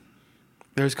corn.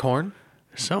 There's corn.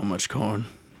 There's so much corn.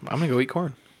 I'm gonna go eat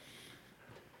corn.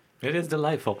 It is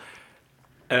delightful.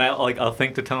 And I'll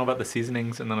think to tell them about the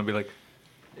seasonings, and then I'll be like,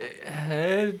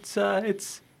 it's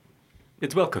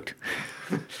well cooked.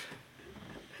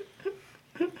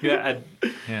 I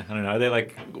don't know. Are they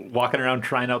like walking around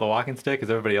trying out the walking stick? Is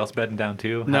everybody else bedding down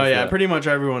too? No, How's yeah, that? pretty much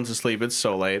everyone's asleep. It's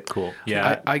so late. Cool.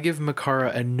 Yeah. I give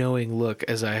Makara a knowing look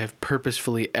as I have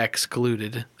purposefully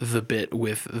excluded the bit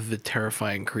with the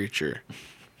terrifying creature.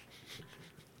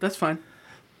 that's fine.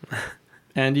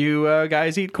 And you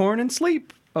guys eat corn and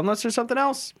sleep, unless there's something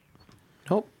else.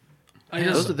 Nope. I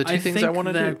Those are the two things I think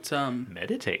wanna do. that,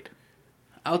 Meditate.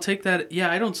 I'll take that. Yeah,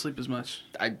 I don't sleep as much,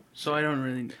 so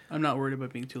I'm not worried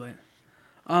about being too late.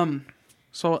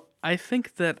 So I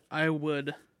think that I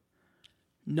would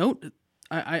note.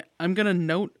 I'm gonna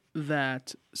note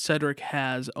that Cedric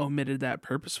has omitted that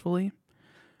purposefully,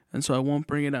 and so I won't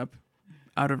bring it up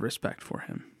out of respect for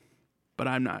him. But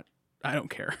I don't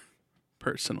care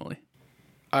personally.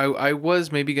 I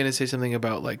was maybe going to say something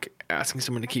about like asking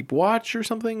someone to keep watch or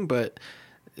something, but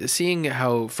seeing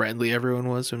how friendly everyone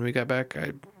was when we got back,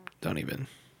 I don't even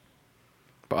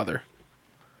bother.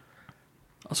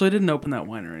 Also, I didn't open that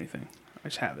wine or anything. I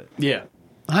just have it. Yeah.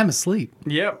 I'm asleep.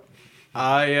 Yep.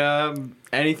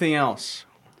 Anything else?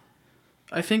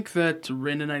 I think that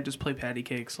Rin and I just play patty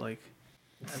cakes like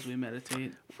as we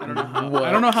meditate. I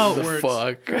don't know how it works.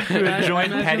 Fuck. Joint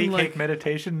Imagine, patty like- cake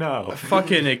meditation? No.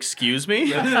 Fucking excuse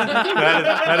me?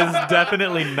 that is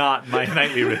definitely not my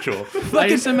nightly ritual. I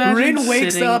just imagine Rin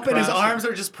wakes sitting up and his cross- arms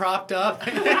are just propped up.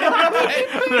 He's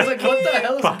like, what the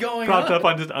hell is going Propped on? up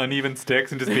on just uneven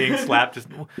sticks and just being slapped. Just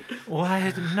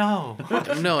what? No.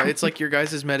 No, it's like your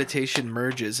guys' meditation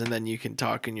merges, and then you can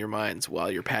talk in your minds while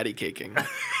you're patty caking.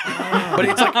 But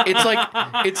it's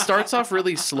like it starts off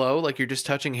really slow, like you're just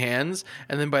touching hands,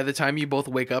 and then by the time you both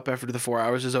wake up after the 4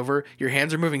 hours is over, your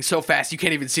hands are moving so fast you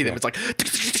can't even see them. It's like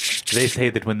They say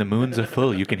that when the moons are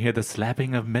full, you can hear the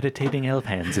slapping of meditating elf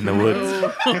hands in the woods.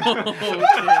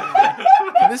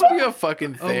 Can this be a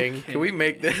fucking thing? Okay. Can we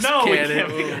make this No, we canon?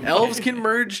 can't. Elves can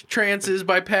merge trances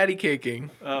by patty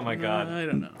caking. Oh my god. I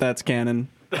don't know. That's canon.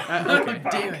 Okay.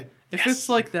 Damn it. If it's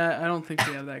like that, I don't think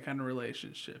we have that kind of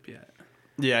relationship yet.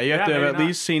 Yeah, you have to have maybe at not.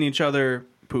 least seen each other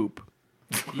poop.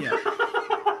 Yeah.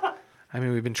 I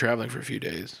mean, we've been traveling for a few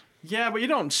days. Yeah, but you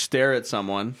don't stare at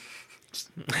someone.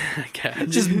 I guess.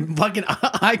 Just fucking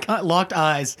locked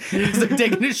eyes. Because they're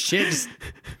taking a shit. Just,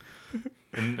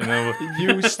 And then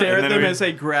You stare And at then them we- as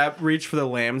they reach for the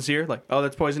lamb's ear, like, oh,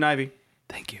 that's poison ivy.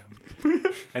 Thank you.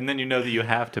 and then you know that you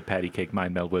have to patty cake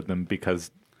mind meld with them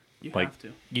because You like have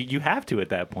to. you have to at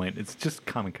that point. It's just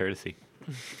common courtesy.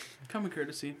 Common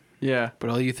courtesy. Yeah. But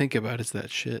all you think about is that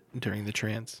shit during the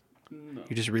trance. No.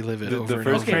 You just relive it The, over the and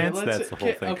first over. Okay, trance, let's- that's the whole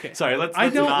okay, thing. okay. Sorry, let's I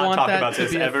don't not want talk that about to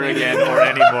this be a ever thing again or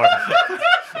anymore.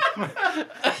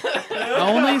 I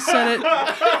only said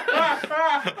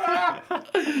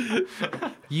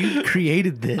it. You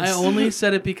created this. I only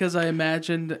said it because I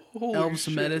imagined Holy elves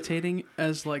shit. meditating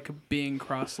as like being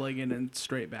cross-legged and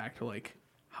straight back to like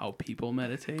how people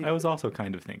meditate. I was also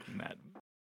kind of thinking that.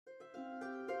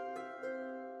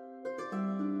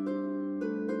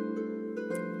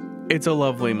 It's a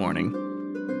lovely morning.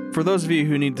 For those of you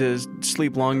who need to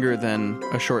sleep longer than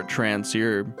a short trance,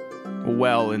 you're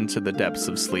well into the depths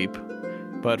of sleep.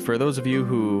 But for those of you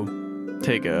who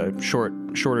take a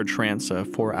shorter trance, a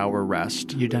 4-hour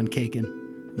rest, You're done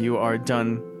caking. you are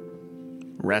done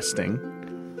resting.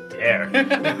 Dare.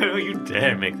 You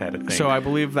dare make that a thing. So I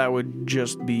believe that would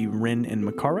just be Rin and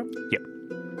Makara? Yep.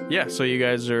 Yeah, so you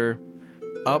guys are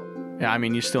up. Yeah, I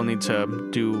mean, you still need to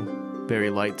do very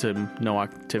light to no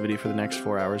activity for the next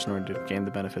 4 hours in order to gain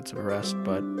the benefits of a rest,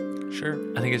 but Sure.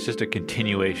 I think it's just a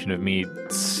continuation of me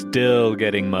still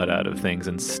getting mud out of things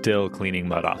and still cleaning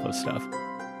mud off of stuff.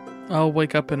 I'll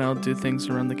wake up and I'll do things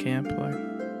around the camp. Like,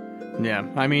 yeah.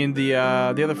 I mean, the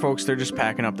other folks, they're just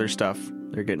packing up their stuff.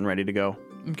 They're getting ready to go.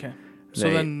 okay. So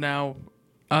They- then now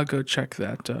I'll go check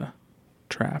that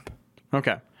trap.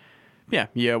 Okay. Yeah,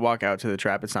 you walk out to the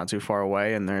trap. It's not too far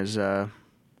away, and there's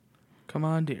Come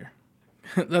on, dear.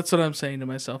 That's what I'm saying to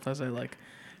myself as I like,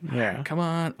 yeah. come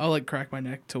on. I'll like crack my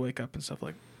neck to wake up and stuff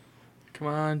like, come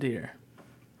on, dear.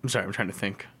 I'm sorry, I'm trying to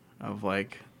think of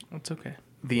like That's okay.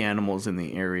 the animals in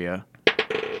the area.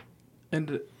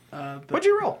 And What'd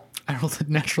you roll? I rolled a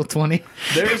natural 20.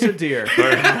 There's a deer.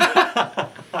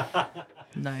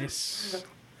 nice.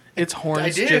 Its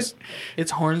horns did.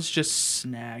 just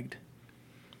snagged.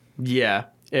 Yeah,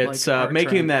 it's Like our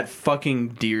making trap. that fucking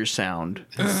deer sound.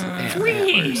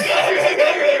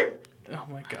 Oh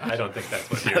my god. I don't think that's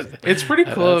what it is. It's pretty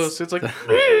close. It's like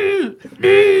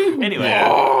Anyway,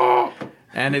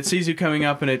 And it sees you coming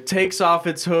up, and it takes off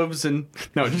its hooves and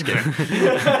no, just kidding.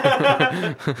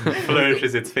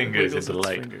 flourishes its fingers wiggles into its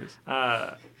light. fingers.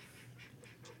 No,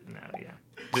 yeah.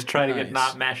 Just try to get Nice.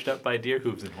 not mashed up by deer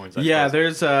hooves and horns. I Yeah,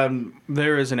 suppose.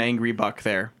 there is an angry buck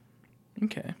there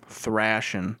Okay.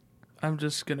 thrashing. I'm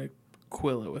just gonna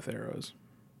quill it with arrows.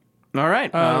 All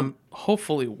right.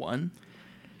 Hopefully one.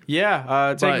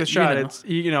 Yeah. Take but, the shot.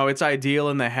 you know. It's it's ideal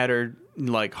in the head or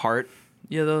like heart.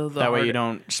 Yeah, the That way heart- you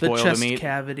don't the spoil the chest meat.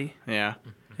 cavity. Yeah.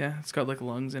 Yeah, it's got like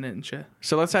lungs in it and shit.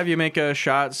 So let's have you make a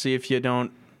shot. See if you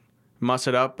don't muss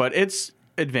it up. But it's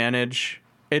advantage.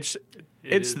 It's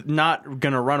is. not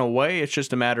gonna run away. It's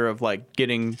just a matter of like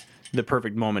getting the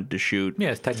perfect moment to shoot.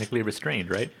 Yeah, it's technically restrained,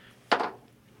 right?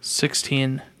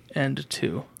 16 and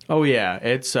 2. Oh yeah,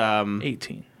 it's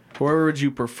 18. Where would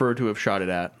you prefer to have shot it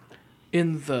at?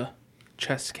 In the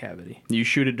chest cavity. You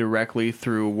shoot it directly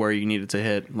through where you need it to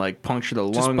hit, like puncture the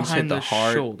Just lungs, hit behind the the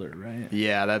heart. shoulder, right?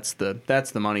 Yeah, that's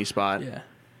the money spot. Yeah.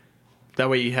 That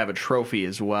way you have a trophy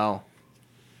as well.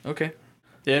 Okay.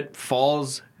 It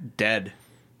falls dead.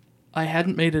 I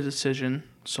hadn't made a decision,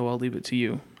 so I'll leave it to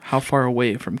you. How far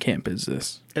away from camp is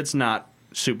this? It's not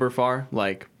super far,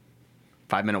 like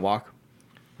 5-minute walk.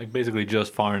 Like basically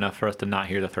just far enough for us to not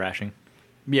hear the thrashing.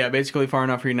 Yeah, basically far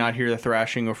enough for you not hear the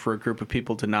thrashing or for a group of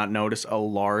people to not notice a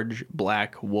large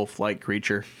black wolf-like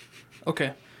creature.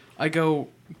 Okay. I go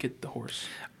get the horse.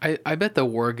 I bet the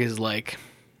warg is like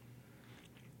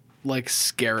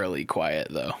scarily quiet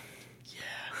though.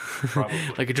 Probably.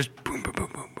 Like it just boom boom boom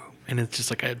boom boom, and it's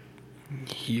just like a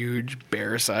huge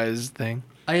bear-sized thing.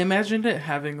 I imagined it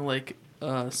having like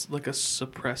a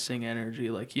suppressing energy,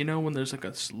 like you know when there's like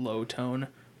a slow tone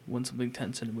when something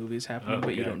tense in a movie is happening, Oh,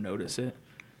 but you yeah. don't notice it.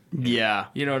 Yeah.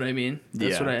 You know what I mean?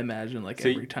 That's Yeah. what I imagine. Like So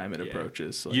every time it yeah.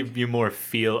 approaches. Like, You more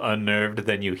feel unnerved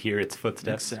than you hear its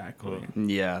footsteps. Exactly. Well,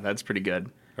 Yeah, that's pretty good.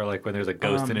 or like when there's a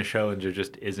ghost in a show and there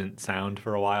just isn't sound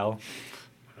for a while.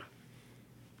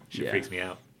 Shit Yeah. freaks me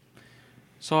out.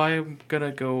 So I'm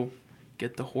gonna go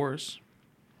get the horse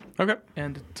Okay.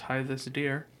 and tie this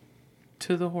deer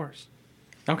to the horse.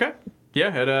 Okay.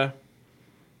 Yeah,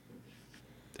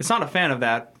 it's not a fan of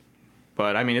that,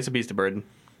 but I mean, it's a beast of burden.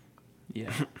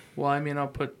 Yeah. Well, I mean, I'll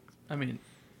do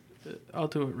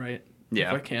it right. Yeah.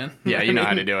 If I can. Yeah, you know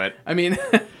how to do it. I mean,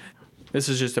 This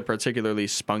is just a particularly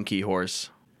spunky horse.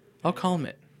 I'll calm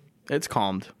it. It's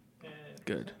calmed.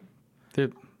 Good.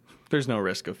 There's no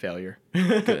risk of failure.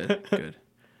 Good. Good.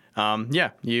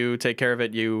 Yeah, you take care of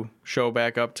it. You show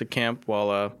back up to camp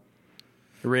while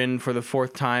Rin, for the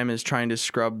fourth time, is trying to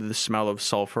scrub the smell of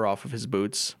sulfur off of his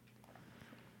boots.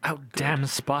 Oh, damn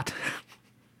spot.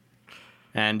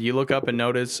 And you look up and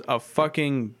notice a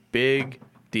fucking big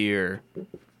deer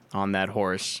on that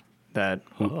horse that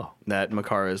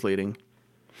Makara is leading.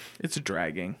 It's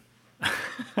dragging.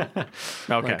 Okay.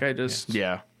 Like I just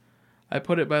Yeah. I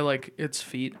put it by like its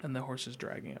feet, and the horse is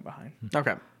dragging it behind.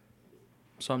 Okay.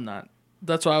 So I'm not.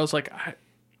 That's why I was like,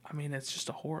 I mean, it's just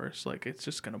a horse. Like it's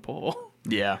just gonna pull.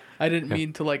 Yeah. I didn't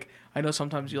mean to like. I know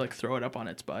sometimes you like throw it up on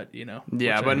its butt, you know.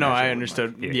 Yeah, which but no, I actually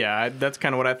understood. wouldn't Yeah, that's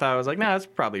kind of what I thought. I was like, nah, it's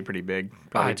probably pretty big.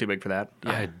 Probably too big for that.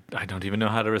 I don't even know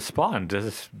how to respond.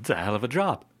 It's a hell of a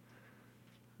drop.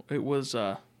 like. It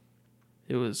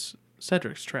was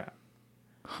Cedric's trap.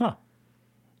 Huh.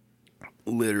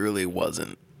 Literally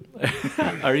wasn't.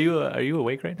 Are you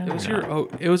awake right now? It was or your not?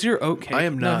 oat. It was your oat cake. I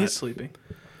am No, not. he's sleeping.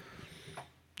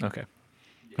 Okay.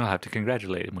 I'll have to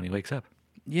congratulate him when he wakes up.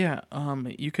 Yeah.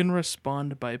 You can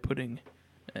respond by putting,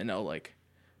 like,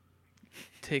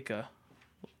 take a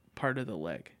part of the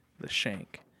leg, the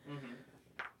shank,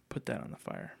 put that on the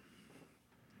fire.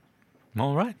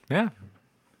 All right. Yeah.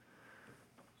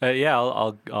 Yeah.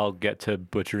 I'll get to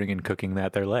butchering and cooking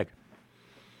their leg.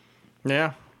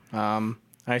 Yeah. I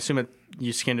assume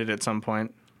you skinned it at some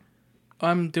point.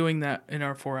 I'm doing that in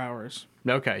our 4 hours.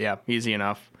 Okay, yeah, easy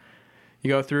enough. You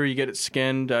go through, you get it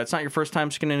skinned. It's not your first time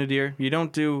skinning a deer. You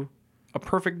don't do a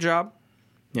perfect job.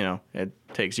 You know, it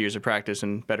takes years of practice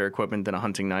and better equipment than a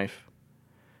hunting knife.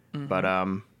 But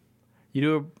you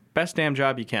do a best damn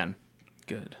job you can.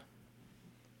 Good.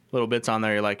 Little bits on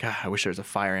there, you're like, I wish there was a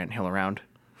fire ant hill around.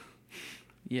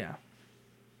 Yeah.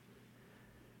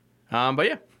 But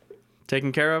yeah,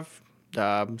 taken care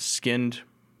of, skinned,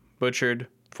 butchered.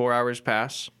 4 hours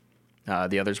pass.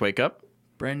 The others wake up.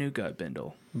 Brand new gut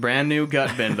bindle. Brand new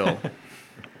gut bindle.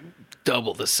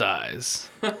 Double the size.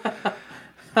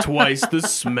 Twice the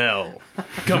smell.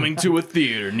 Coming to a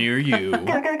theater near you.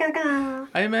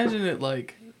 I imagine it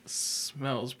like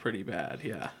smells pretty bad.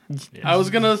 Yeah. I was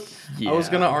gonna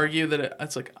argue that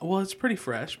it's like, well, it's pretty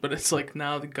fresh, but it's like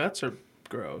now the guts are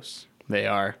gross. They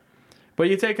are. But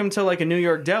you take them to like a New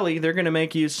York deli, they're going to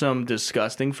make you some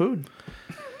disgusting food.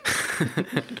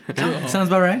 Sounds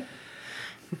about right.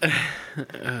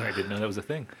 I didn't know that was a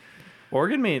thing.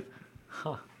 Organ meat.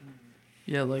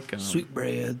 Yeah, like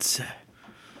Sweetbreads.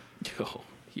 Oh,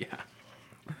 yeah.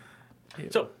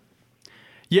 So,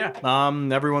 Yeah,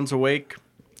 everyone's awake.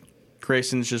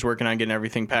 Grayson's just working on getting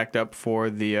everything packed up for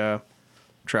the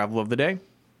travel of the day.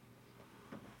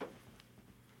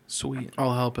 Sweet.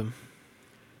 I'll help him.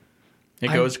 It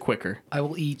goes quicker. I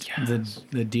will eat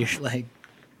the deer leg.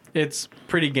 It's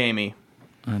pretty gamey,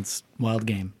 That's wild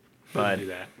game. but do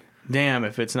that. damn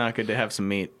if it's not good to have some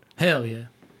meat. Hell yeah.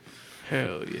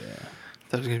 Hell yeah.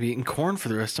 I was gonna be eating corn for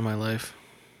the rest of my life.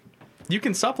 You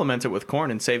can supplement it with corn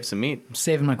and save some meat. I'm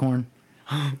saving my corn.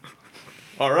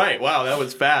 All right, wow, that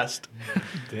was fast.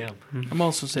 Damn. I'm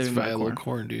also It's saving my valuable corn.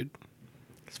 corn, dude.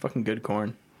 It's fucking good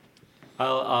corn.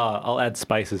 I'll add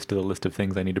spices to the list of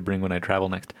things I need to bring when I travel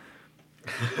next.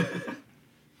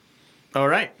 All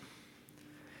right.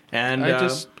 And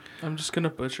I'm just gonna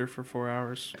butcher for 4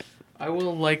 hours. I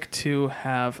will like to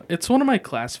have. It's one of my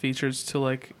class features to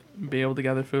like be able to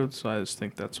gather food, so I just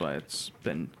think that's why it's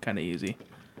been kind of easy.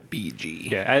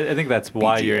 BG. Yeah, I think that's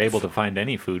why you're BGF. able to find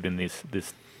any food in this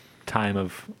time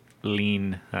of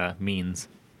lean means.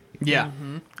 yeah.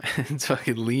 It's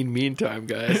fucking lean mean time,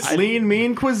 guys. Lean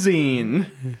Mean Cuisine.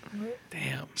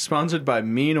 Damn. Sponsored by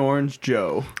Mean Orange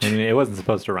Joe. I mean, it wasn't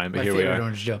supposed to rhyme, but My here we favorite are.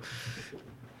 Orange Joe.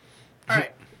 All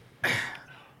right.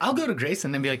 I'll go to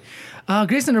Grayson and be like,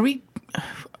 Grayson,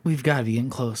 we've got to be getting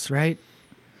close, right?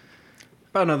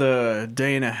 About another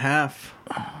day and a half.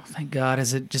 Oh, thank God.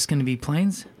 Is it just going to be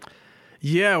plains?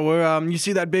 Yeah, we're you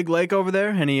see that big lake over there?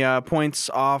 And he points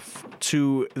off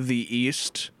to the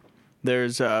east.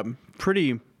 There's a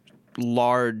pretty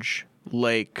large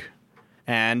lake.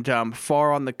 And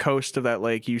far on the coast of that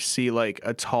lake, you see like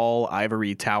a tall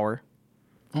ivory tower.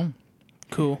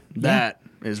 Cool. That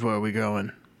is where we're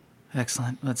going.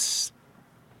 Excellent.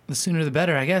 The sooner the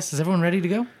better, I guess. Is everyone ready to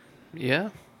go? Yeah.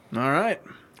 All right.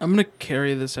 I'm gonna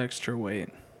carry this extra weight.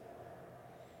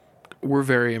 We're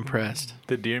very impressed.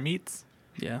 The deer meats?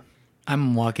 Yeah,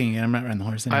 I'm walking and I'm not riding the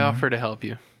horse I anymore. offer to help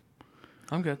you.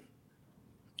 I'm good.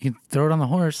 You can throw it on the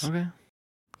horse. Okay.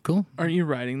 Cool. Aren't you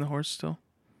riding the horse still?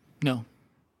 No.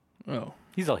 Oh,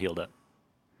 He's all healed up.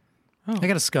 I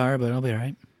got a scar, but I'll be all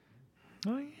right.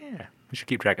 Oh, yeah. We should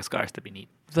keep track of scars to be neat.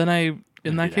 then in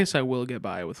do that that. case, I will get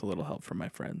by with a little help from my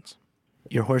friends.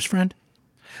 Your horse friend?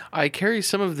 I carry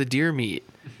some of the deer meat.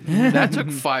 That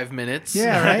took 5 minutes.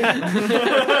 Yeah, right?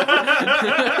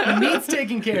 The meat's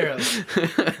taken care of.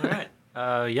 All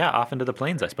right. Yeah, off into the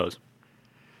plains, I suppose.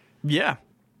 Yeah.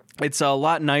 It's a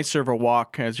lot nicer of a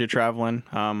walk as you're traveling.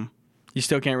 You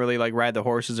still can't really like ride the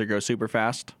horses or go super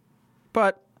fast,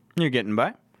 but you're getting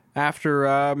by. After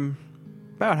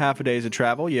about half a day's of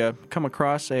travel, you come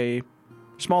across a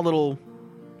small little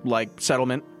like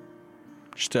settlement.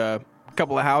 Just a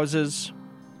couple of houses,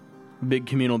 big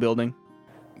communal building.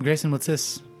 Grayson, what's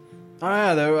this? Oh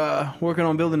yeah, they're working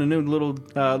on building a new little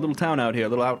town out here,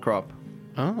 little outcrop.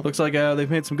 Oh. Looks like they've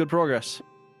made some good progress.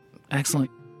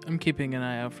 Excellent. I'm keeping an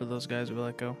eye out for those guys who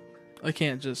let go. I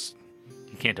can't just.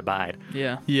 You can't abide.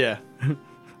 Yeah. Yeah.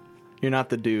 You're not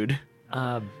the dude.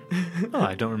 Oh,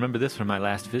 I don't remember this from my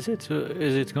last visit.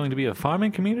 Is it going to be a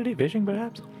farming community, fishing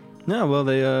perhaps? No, well,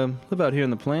 they live out here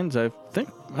in the plains, I think.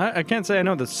 I can't say I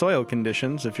know the soil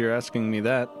conditions, if you're asking me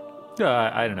that.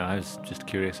 I don't know. I was just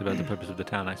curious about the purpose of the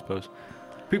town, I suppose.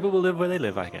 People will live where they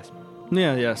live, I guess.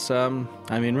 Yeah, yes. I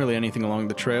mean, really anything along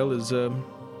the trail is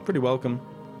pretty welcome.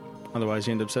 Otherwise,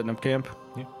 you end up setting up camp.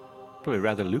 Probably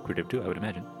rather lucrative, too, I would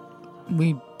imagine.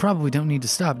 We probably don't need to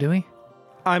stop, do we?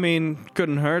 I mean,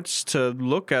 couldn't hurts to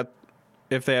look at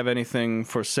if they have anything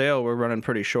for sale. We're running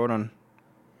pretty short on,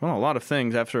 well, a lot of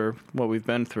things after what we've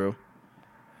been through.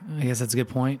 I guess that's a good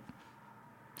point.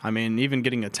 I mean, even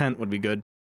getting a tent would be good.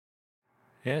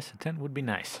 Yes, a tent would be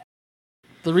nice.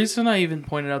 The reason I even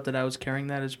pointed out that I was carrying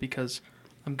that is because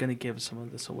I'm going to give some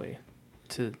of this away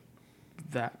to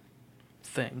that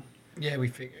thing. Yeah, we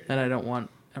figured. And I don't want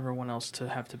everyone else to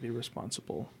have to be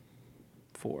responsible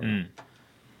for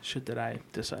shit that I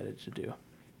decided to do.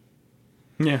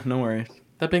 Yeah, no worries.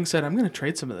 That being said, I'm going to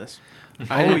trade some of this.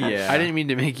 I yeah. didn't mean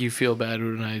to make you feel bad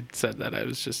when I said that. I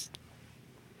was just...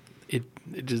 It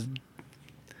just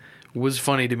was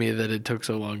funny to me that it took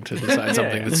so long to decide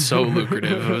something that's so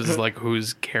lucrative. It was like,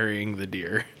 who's carrying the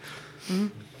deer?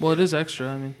 Well, it is extra.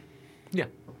 I mean, Yeah,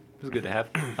 it was good to have.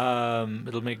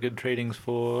 It'll make good tradings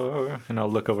for... And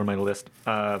I'll look over my list.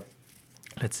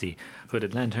 Let's see.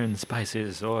 Hooded lanterns,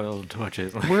 spices, oil,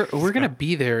 torches. We're gonna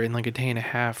be there in like a day and a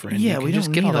half, Randy. Yeah, You can we just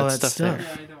don't get need all all that that stuff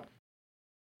stuff. there.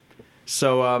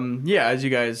 So, yeah, as you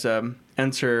guys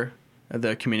enter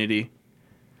the community,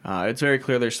 it's very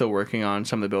clear they're still working on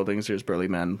some of the buildings. There's burly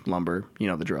men, lumber, you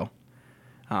know the drill.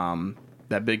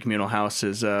 That big communal house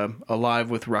is alive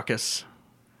with ruckus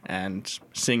and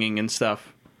singing and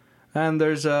stuff. And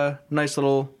there's a nice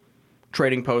little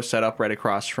trading post set up right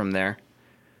across from there.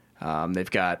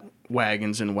 They've got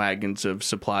wagons and wagons of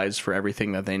supplies for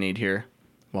everything that they need here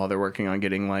while they're working on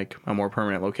getting like a more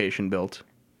permanent location built.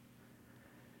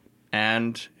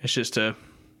 And it's just a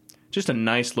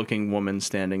nice looking woman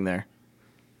standing there.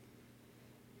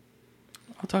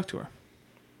 I'll talk to her.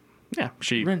 Yeah,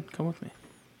 she Rin, come with me.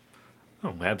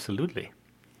 Oh, absolutely.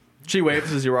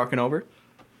 waves as you're walking over.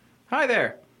 Hi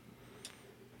there.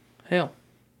 Hail.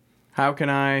 How can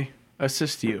I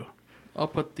assist you? I'll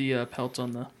put the pelts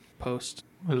on the post.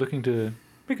 We're looking to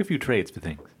make a few trades for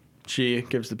things. She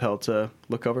gives the pelt a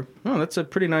look over. Oh, that's a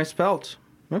pretty nice pelt.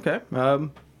 Okay.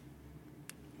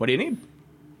 What do you need?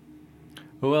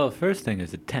 Well, first thing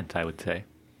is a tent, I would say.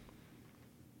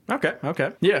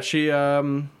 Okay. Yeah, she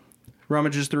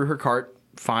rummages through her cart,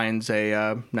 finds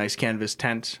a nice canvas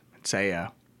tent. It's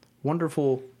a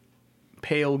wonderful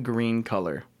pale green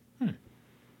color.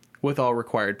 With all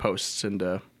required posts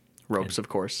and ropes, of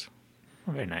course.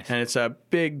 Oh, very nice. And it's a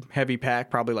big, heavy pack,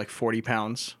 probably like 40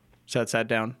 pounds. Sets that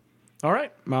down. All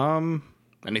right.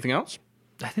 Anything else?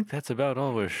 I think that's about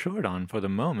all we're short on for the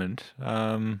moment.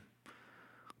 Let's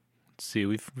see,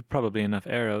 we've probably enough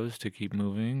arrows to keep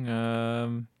moving.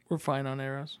 We're fine on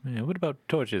arrows. Yeah, what about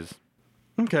torches?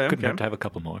 Okay. Couldn't hurt to have a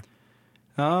couple more.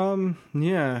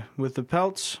 Yeah, with the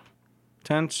pelts,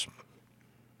 tents,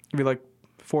 maybe like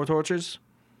 4 torches.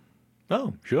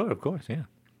 Oh, sure, of course, yeah.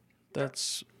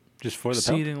 That's Just for the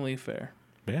pelt? exceedingly fair.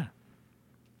 Yeah.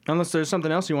 Unless there's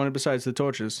something else you wanted besides the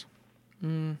torches.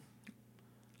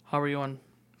 How are you on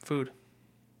food?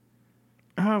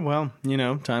 Well,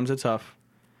 times are tough.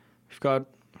 We've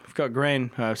got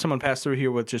grain. Someone passed through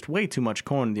here with just way too much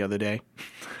corn the other day.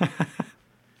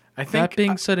 I think. That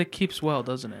being said, it keeps well,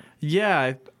 doesn't it?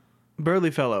 Yeah, burly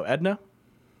fellow, Edna.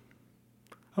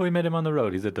 Oh, we met him on the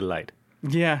road. He's a delight.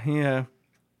 Yeah.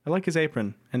 I like his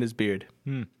apron and his beard.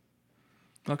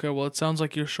 Okay, well, it sounds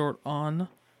like you're short on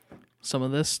some of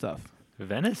this stuff.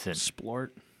 Venison. Splort.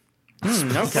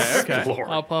 Okay.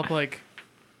 I'll pop like,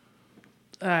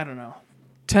 I don't know,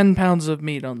 10 pounds of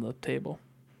meat on the table.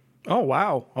 Oh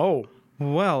wow. Oh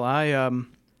well,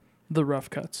 The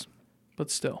rough cuts, but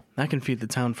still. I can feed the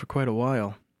town for quite a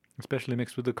while. Especially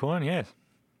mixed with the corn, yes.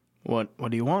 What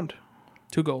do you want?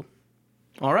 2 gold.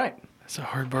 All right. That's a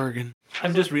hard bargain.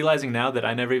 I'm just realizing now that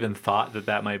I never even thought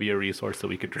that might be a resource that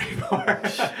we could trade for.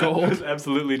 Gold.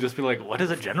 Absolutely just be like, what does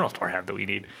a general store have that we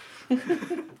need?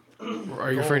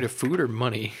 Are you afraid of food or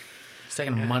money? He's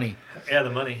taking money. Yeah, the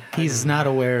money. He's not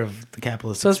aware of the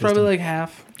capitalist So that's probably system. like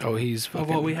half Oh, he's of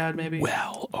fucking what we had, maybe.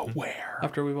 well aware.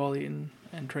 After we've all eaten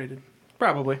and traded.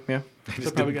 Probably, yeah. I So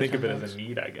just probably didn't think got of it 10 as a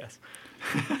need, I guess.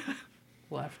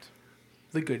 left.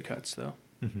 The good cuts, though.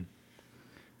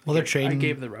 Well, they're I trading.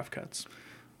 gave the rough cuts.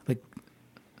 Like,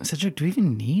 Cedric, do we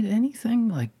even need anything?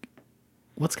 Like,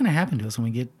 what's going to happen to us when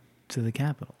we get to the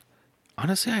capital?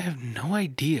 Honestly, I have no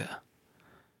idea.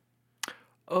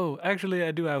 Oh, actually,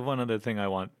 I do have one other thing I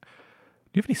want. Do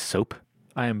you have any soap?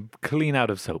 I am clean out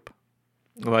of soap.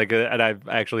 Like, and I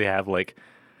actually have, like,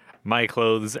 my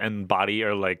clothes and body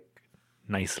are, like,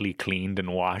 nicely cleaned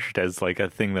and washed as, like, a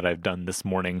thing that I've done this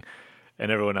morning.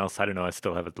 And everyone else, I don't know, I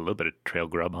still have a little bit of trail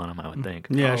grub on them, I would think.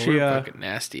 Yeah, Oh, she we're fucking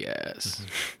nasty ass.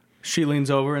 she leans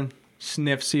over and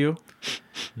sniffs you.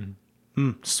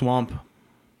 Swamp.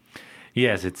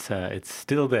 Yes, it's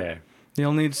still there.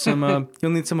 You'll need some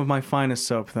of my finest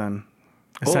soap then.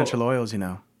 Essential oils, you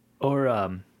know. Or,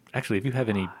 actually, if you have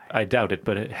any, I doubt it,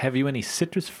 but have you any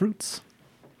citrus fruits?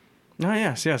 Oh,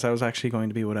 yes. That was actually going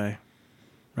to be what I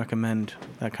recommend,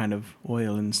 that kind of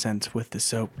oil and scent with the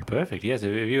soap. Perfect, yes.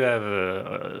 If you have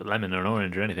a lemon or an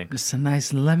orange or anything. Just a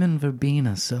nice lemon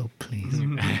verbena soap, please.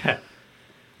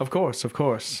 Of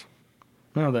course.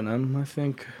 Well then, I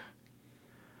think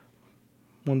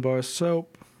 1 bar of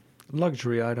soap,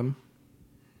 luxury item.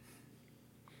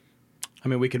 I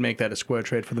mean, we could make that a square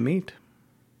trade for the meat.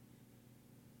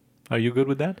 Are you good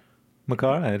with that?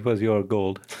 Makara, it was your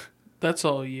gold. That's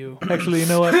all you. Actually, you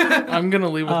know what? I'm going to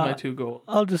leave with my 2 gold.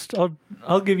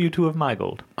 I'll give you 2 of my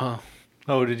gold. Oh,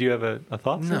 Oh, did you have a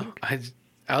thought? no. Cedric?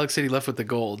 Alex said he left with the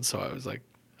gold, so I was like,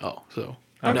 oh, so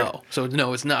no. So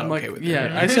no, it's not I'm okay like, with yeah,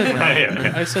 it. I said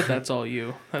Yeah. I said that's all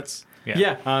you. That's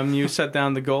Yeah. You set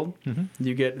down the gold.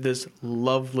 You get this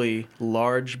lovely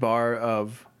large bar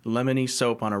of lemony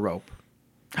soap on a rope.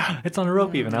 It's on a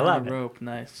rope even. I love it. rope.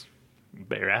 Nice.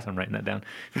 Bet your ass I'm writing that down.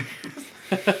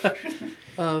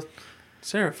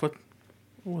 Seraph,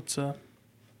 what's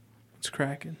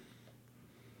cracking?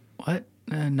 What?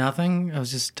 Nothing. I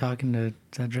was just talking to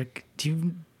Cedric.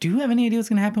 Do you have any idea what's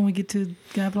going to happen when we get to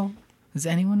capital? Does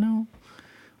anyone know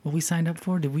what we signed up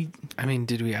for? Did we? I mean,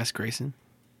 did we ask Grayson?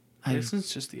 This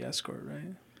is just the escort,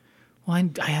 right? Well,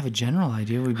 I have a general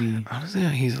idea. We'd be. Honestly,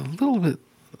 he's a little bit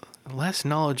less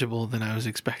knowledgeable than I was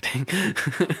expecting.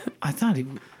 I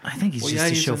think he's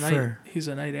just a chauffeur. He's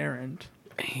a knight errant.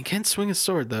 He can't swing a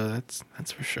sword, though. That's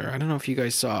for sure. I don't know if you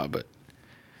guys saw, but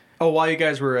Oh, while you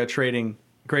guys were trading,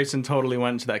 Grayson totally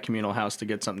went into that communal house to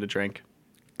get something to drink.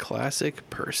 classic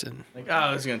person. Like,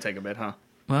 oh, this is going to take a bit, huh?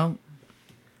 Well,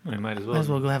 We might as well. might as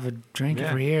well go have a drink Yeah.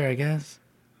 if we're here, I guess.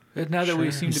 Now that we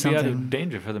Sure. seem to be out of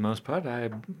danger for the most part,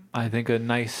 I think a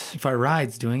nice If our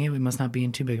ride's doing it, we must not be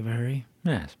in too big of a hurry.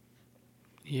 yes.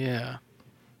 Yeah.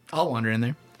 I'll wander in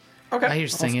there. Okay. I hear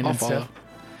singing I'll and follow. stuff.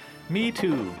 Me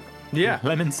too. Yeah.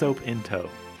 Lemon soap in tow.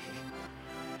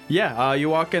 Yeah, you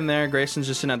walk in there. Grayson's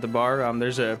just sitting at the bar.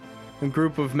 There's a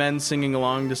group of men singing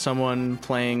along to someone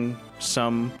playing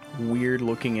some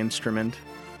weird-looking instrument.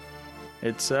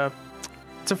 It's a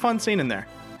fun scene in there.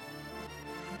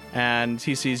 And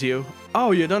he sees you.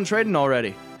 Oh, you're done trading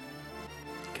already.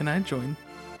 Can I join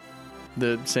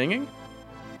The singing?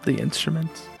 the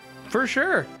instruments? For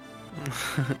sure.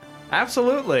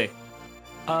 Absolutely.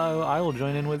 I will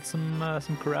join in with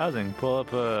some carousing. Pull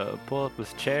up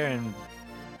this chair and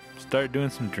start doing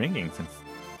some drinking since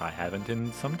I haven't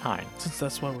in some time. Since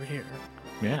that's why we're here.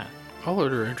 Yeah. I'll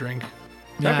order a drink.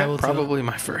 Yeah, Okay, I will too. Probably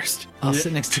my first. I'll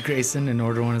sit next to Grayson and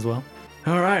order one as well.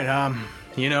 All right.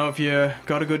 You know if you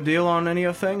got a good deal on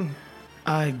anything?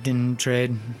 I didn't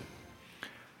trade.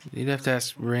 You'd have to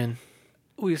ask Rin.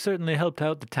 We certainly helped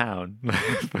out the town.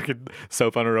 Fucking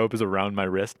soap on a rope is around my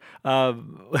wrist. I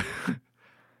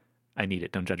need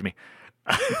it. Don't judge me.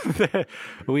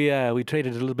 We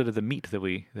traded a little bit of the meat that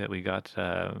we got.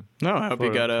 No, I hope for,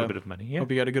 you got for a a bit of money. Yeah,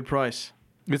 hope you got a good price.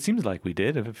 it seems like we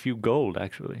did a few gold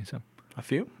actually. So A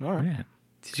few? All right. yeah,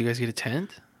 Did you guys get a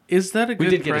tent? Is that a good we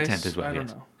did get price? a tent as well. I don't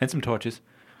Yes. know. And some torches.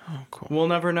 Oh, cool. We'll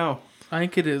never know. I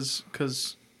think it is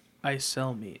because I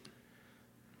sell meat.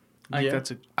 I think Yeah.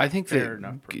 that's a I think fair that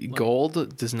enough.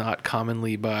 gold does not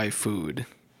commonly buy food.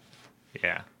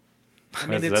 Yeah. I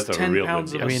mean, That's it's a 10 real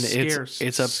pounds good of deal. a I mean, scarce,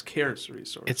 it's a- scarce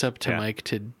resource. It's up to Yeah. Mike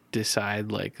to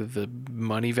decide like the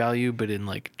money value, but in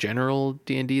like general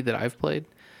D&D that I've played,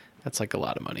 that's like a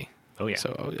lot of money. Oh yeah.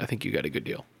 So I think you got a good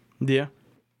deal. Yeah.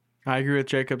 I agree with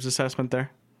Jacob's assessment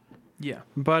there. Yeah.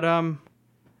 But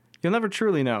you'll never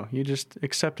truly know. You just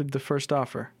accepted the first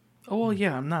offer. Oh well,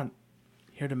 yeah. I'm not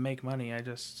here to make money.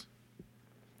 It's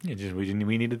Yeah,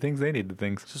 we needed things. They needed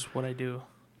things. just what I do.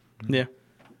 Yeah.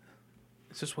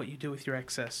 It's just what you do with your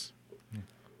excess. You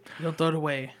don't throw it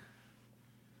away.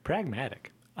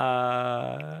 Pragmatic.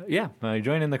 Yeah.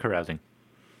 Join in the carousing.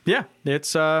 Yeah,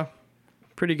 it's a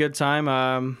pretty good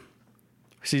time.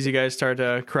 Sees you guys start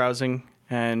carousing,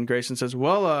 and Grayson says,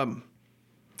 well, are we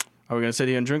going to sit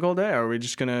here and drink all day, or are we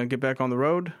just going to get back on the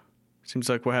road? Seems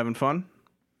like we're having fun.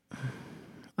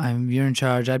 You're in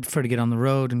charge. I'd prefer to get on the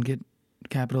road and get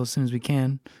capital as soon as we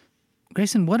can.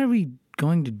 Grayson, what are we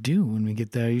going to do when we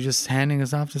get there? Are you just handing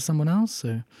us off to someone else?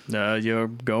 Or? You're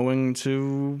going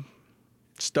to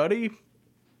study?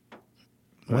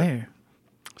 Where?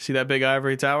 See that big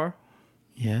ivory tower?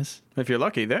 Yes. If you're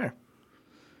lucky, there.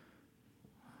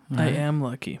 I am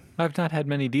lucky. I've not had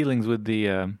many dealings with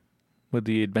the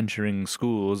adventuring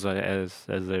schools as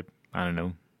they, I don't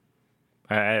know,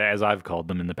 as I've called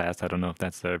them in the past. I don't know if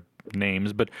that's their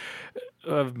names, but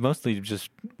I've mostly just,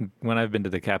 when I've been to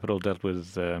the capital, dealt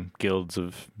with guilds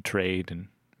of trade and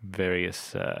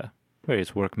various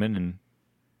workmen and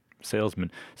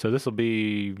salesmen. So this will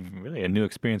be really a new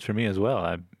experience for me as well.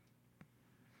 I'm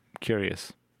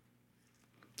curious.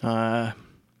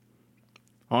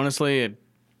 Honestly,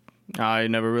 I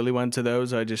never really went to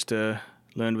those. I just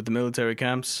learned with the military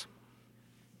camps.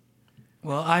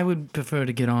 Well, I would prefer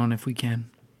to get on if we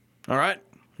can. All right.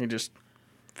 He just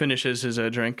finishes his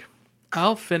drink.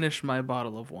 I'll finish my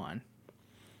bottle of wine.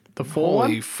 The full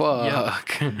Holy one?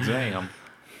 fuck. Damn.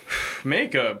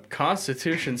 Make a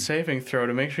Constitution saving throw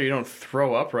to make sure you don't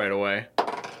throw up right away.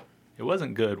 It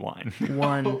wasn't good wine.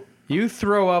 One. You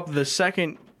throw up the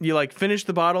second you finish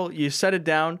the bottle, you set it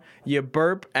down, you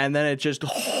burp, and then it just.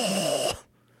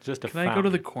 Just a Can I go to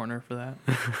the corner for that?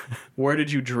 Where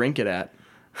did you drink it at?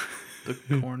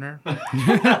 The corner?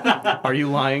 Are you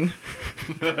lying?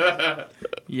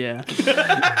 Yeah.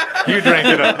 You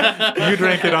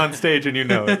drank it on stage and you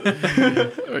know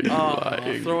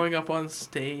it. Throwing up on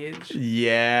stage?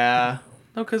 Yeah.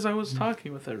 No, because I was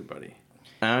talking with everybody.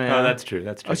 Oh, yeah. Oh, that's true.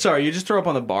 That's true. Oh, sorry, you just throw up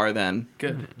on the bar then.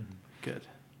 Good. Good.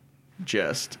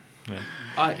 Just.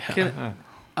 I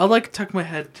tuck my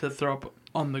head to throw up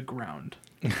on the ground.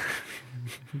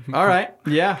 All right.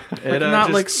 Yeah.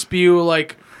 Not spew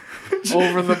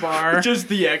over the bar. Just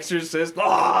The Exorcist.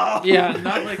 Ah! Yeah,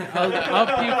 not I'll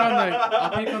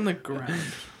peek on the ground.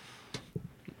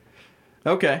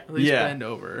 Okay. At least yeah. bend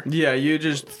over. Yeah, you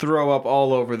just throw up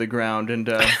all over the ground and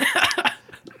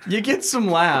you get some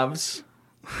laughs.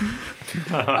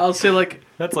 I'll say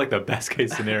That's like the best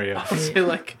case scenario. I'll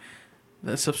say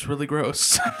that stuff's really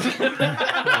gross.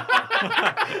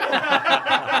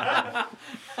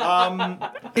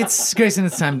 It's Grayson.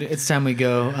 It's time we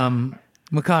go.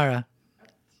 Makara,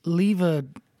 leave a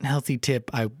healthy tip.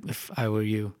 If I were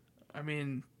you. I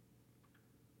mean,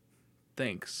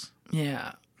 thanks.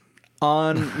 Yeah.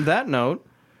 On that note,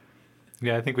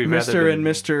 Yeah, I think we've Mr. and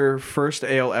Mr. First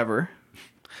Ale Ever.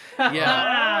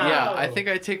 Yeah. I think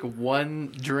I take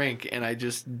one drink and I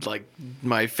just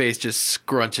my face just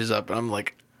scrunches up and I'm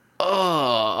like,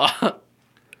 oh.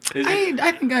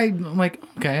 I think I'm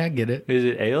okay. I get it. Is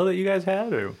it ale that you guys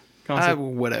had, or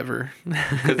Whatever.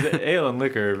 because ale and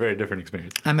liquor are very different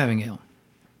experience? I'm having ale.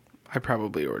 I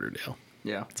probably ordered ale.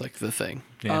 Yeah. It's like the thing.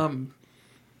 Yeah. Are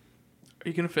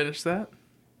you gonna finish that?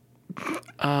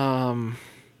 Oh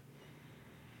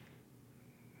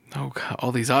God,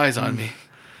 all these eyes on me.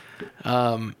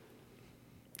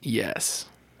 Yes.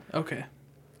 Okay.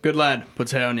 Good lad.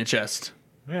 Puts hair on your chest.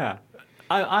 Yeah.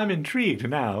 I'm intrigued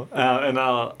now, and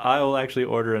I'll actually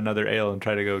order another ale and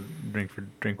try to go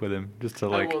drink with him, just to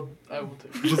I will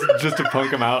too. just to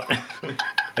punk him out,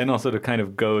 and also to kind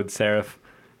of goad Seraph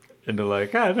into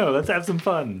no, let's have some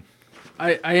fun.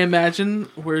 I imagine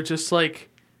we're just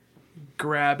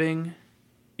grabbing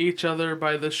each other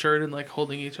by the shirt and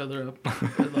holding each other up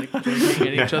and drinking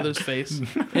at each other's face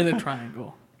in a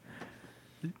triangle.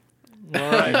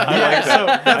 All right, Yeah, so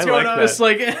that's going on.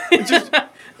 It's just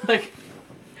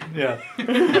Yeah.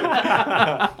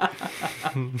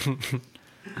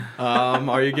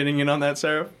 Are you getting in on that,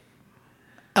 Sarah?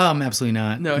 Absolutely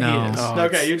not. No, he is.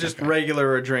 Okay, you're just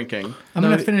regular drinking. I'm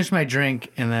gonna finish my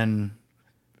drink and then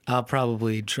I'll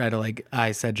probably try to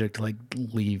eye Cedric to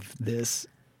leave this.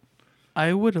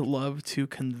 I would love to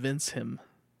convince him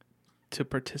to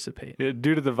participate. Yeah,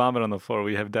 due to the vomit on the floor,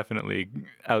 we have definitely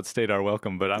outstayed our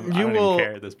welcome, but I don't even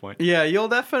care at this point. Yeah, you'll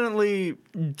definitely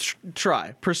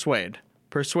try. Persuade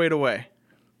away.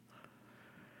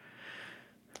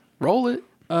 Roll it.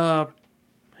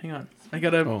 Hang on. I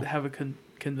gotta Oh. have a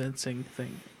convincing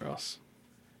thing, or else.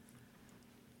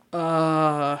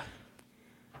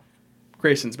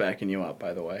 Grayson's backing you up,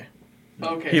 by the way.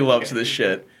 Okay. He loves this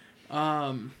shit.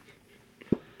 I'll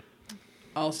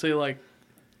say like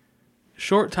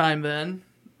short time then,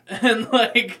 and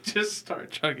like just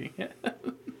start chugging it.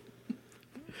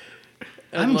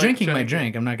 And, I'm like, drinking my chugging it.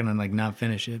 drink. I'm not gonna like not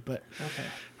finish it, but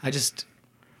Okay.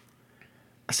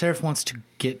 Seraph wants to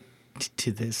get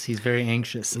to this. He's very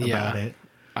anxious about it.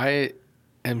 I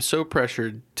am so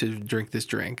pressured to drink this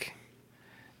drink,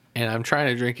 and I'm trying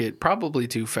to drink it probably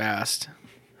too fast.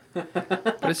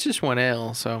 But it's just one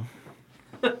ale, so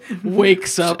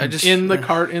Wakes up I just- in the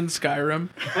cart in Skyrim.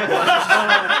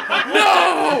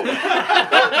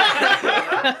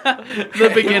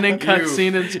 The beginning cutscene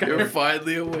in you're Skyrim.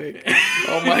 finally awake.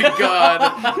 Oh my god!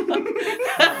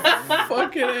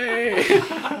 Fucking A!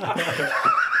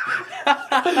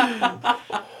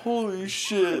 Holy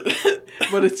shit!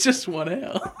 But it's just one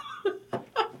ale.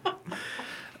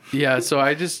 Yeah, so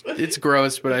it's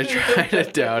gross, but I try to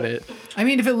down it. I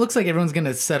mean, if it looks like everyone's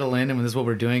gonna settle in and this is what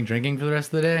we're doing, drinking for the rest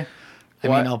of the day,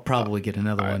 What? I'll probably get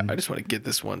another one. I just want to get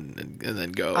this one and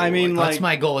then go. I mean, That's like,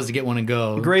 my goal, is to get one and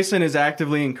go. Grayson is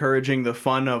actively encouraging the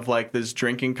fun of like this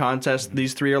drinking contest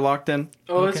these three are locked in,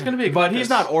 Oh, it's gonna be. A but he's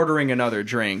contest. not ordering another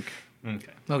drink. Okay.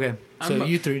 Okay, so I'm-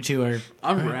 you two are.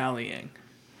 I'm rallying.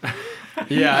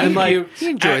 Yeah, and like he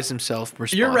enjoys himself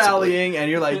responsibly. you're rallying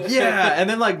and you're like, yeah, and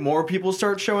then like more people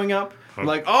start showing up,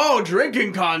 like, oh,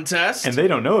 drinking contest. And they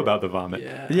don't know about the vomit.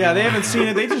 Yeah. Yeah, they haven't seen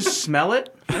it. They just smell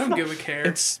it. I don't give a care.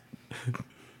 It's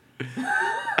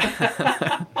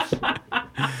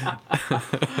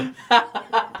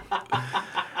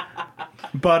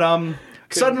but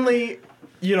suddenly,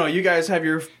 you know, you guys have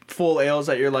your full ales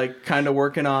that you're like kind of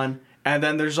working on, and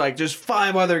then there's like just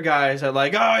 5 other guys that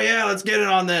like, oh yeah, let's get it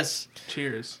on this.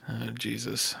 Cheers. Oh,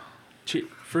 Jesus.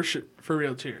 For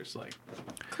real, cheers. Like,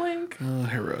 clink. Oh,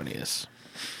 erroneous.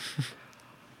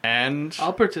 And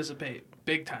I'll participate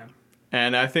big time.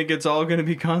 I think it's all going to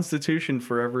be Constitution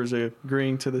forever's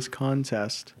agreeing to this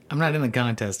contest. I'm not in the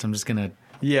contest. I'm just gonna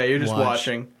Yeah, you're just Watch.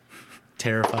 watching.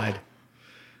 terrified.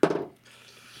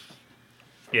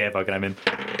 Yeah, fuck it, I'm in.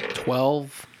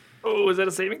 12. Oh, is that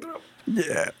a saving throw?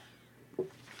 Yeah.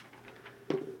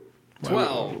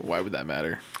 12. Why would that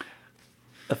matter?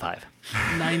 A 5.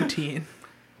 19.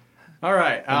 All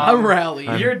right. I'm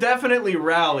rallying. You're definitely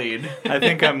rallied. I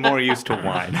think I'm more used to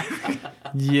wine.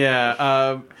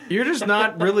 Yeah, you're just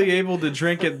not really able to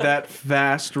drink it that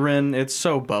fast, Rin. It's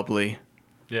so bubbly.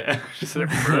 Yeah. Just like,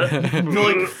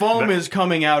 Like foam is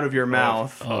coming out of your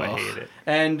mouth. oh, I hate it.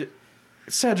 And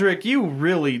Cedric, you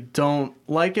really don't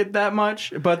like it that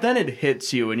much, but then it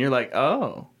hits you and you're like,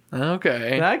 oh,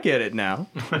 Okay. I get it now.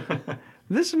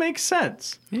 This makes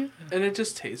sense. And it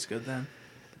just tastes good then.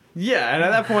 Yeah, and at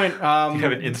that point, You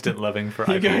have an instant loving for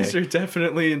you IPA. guys are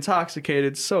definitely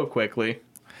intoxicated so quickly.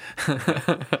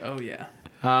 Oh, yeah.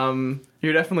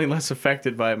 You're definitely less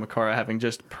affected by it, Makara, having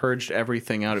just purged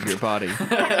everything out of your body.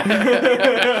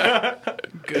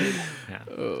 Good.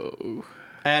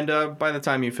 And by the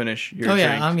time you finish your Oh yeah,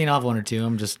 drink, I mean, I'll have one or two.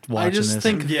 I'm just watching I just this.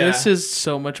 think Yeah. this is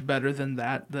so much better than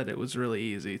that it was really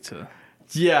easy to.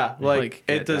 yeah, like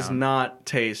get it does down. not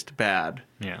taste bad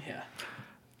Yeah. Yeah.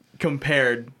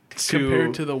 compared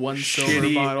Compared to the one silver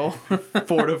shitty- bottle.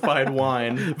 fortified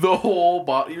wine. The whole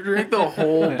bottle. You drink the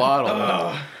whole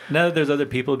bottle. Now that there's other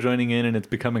people joining in and it's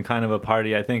becoming kind of a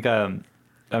party, I think I'm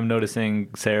noticing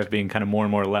Seraph being kind of more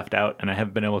and more left out, and I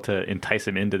haven't been able to entice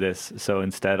him into this. So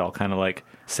instead, I'll kind of like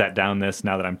set down this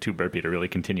now that I'm too burpy to really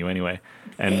continue anyway,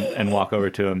 and walk over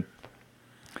to him.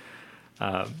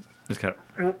 Just kind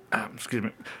of, excuse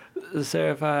me,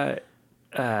 Seraph.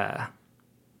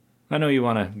 I know you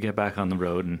want to get back on the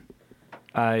road, and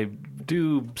I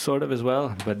do sort of as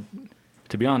well. But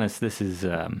to be honest, this is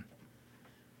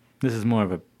more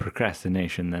of a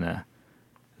procrastination than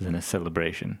a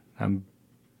celebration.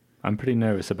 I'm pretty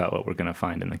nervous about what we're going to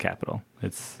find in the capital.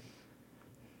 It's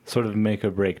sort of make or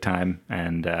break time,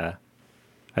 and I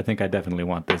think I definitely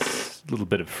want this little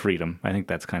bit of freedom. I think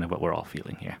that's kind of what we're all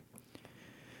feeling here.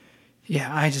 Yeah,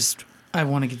 I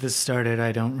want to get this started.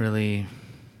 I don't want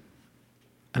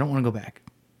to go back.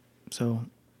 So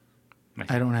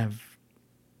I don't have.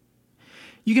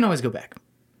 You can always go back.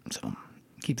 So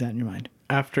keep that in your mind.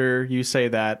 After you say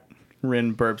that,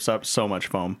 Rin burps up so much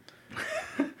foam.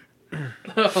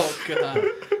 Oh, God.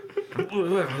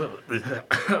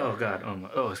 Oh God!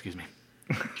 Oh, excuse me.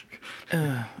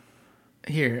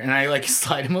 Here, and I like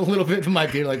slide him a little bit in my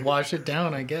beard, like wash it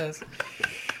down, I guess.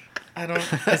 I don't.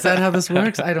 Is that how this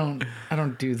works? I don't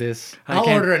do this. I I'll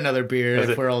can't- order another beer Is if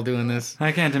it- we're all doing this.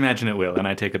 I can't imagine it will, and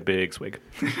I take a big swig.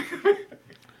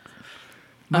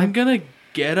 I'm gonna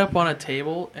get up on a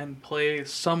table and play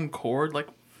some chord like,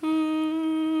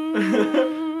 and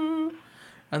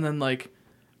then like,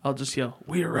 I'll just yell,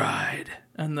 "We ride,"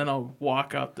 and then I'll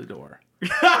walk out the door.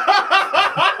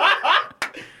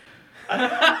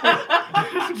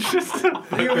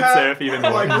 You have,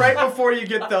 like right before you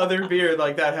get the other beer,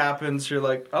 like that happens. You're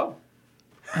like, oh.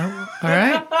 All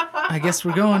right. I guess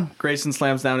we're going. Grayson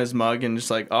slams down his mug and just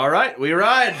like, all right, we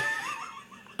ride.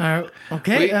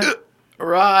 Okay.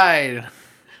 Ride.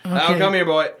 Now come here,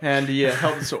 boy. And he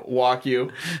helps walk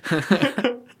you.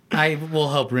 I will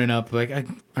help Rin up. Like, all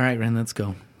right, Rin, let's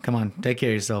go. Come on, take care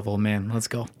of yourself, old man. Let's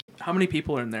go. How many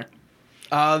people are in there?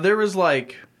 There was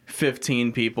like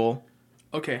 15 people.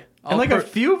 Okay. And like a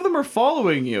few of them are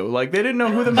following you. Like they didn't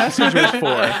know who the message was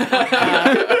for.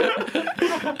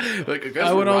 Like,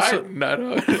 I would also not.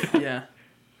 yeah.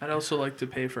 I'd also like to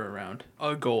pay for a round.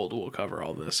 A gold will cover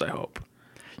all this, I hope.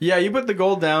 Yeah, you put the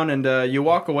gold down and you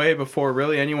walk away before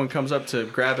really anyone comes up to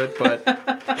grab it, but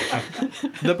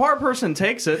the bar person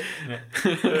takes it.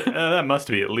 That must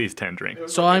be at least 10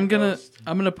 drinks. So I'm gonna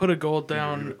put a gold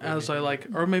down as I like,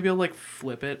 or maybe I'll like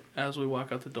flip it as we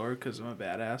walk out the door because I'm a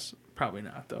badass. Probably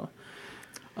not though.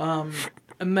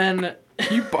 And then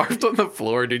You barfed on the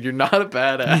floor, dude. You're not a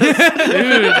badass.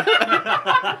 dude,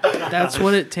 that's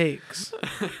what it takes.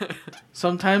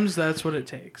 Sometimes that's what it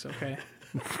takes. Okay.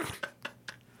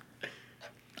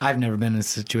 I've never been in a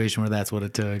situation where that's what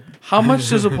it took. How much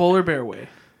does a polar bear weigh?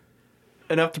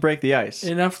 Enough to break the ice.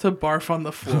 Enough to barf on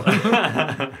the floor.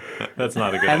 That's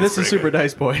not a good. And this is icebreaker. Super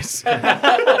Dice Boys.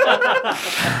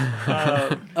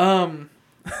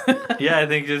 Yeah, I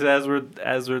think just as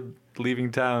we're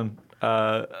leaving town,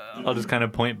 I'll just kind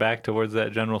of point back towards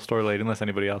that general store lady, unless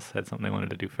anybody else had something they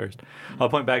wanted to do first. I'll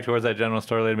point back towards that general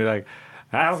store lady and be like,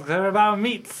 "Ask her about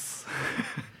meats."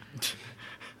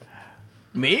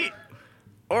 Meat?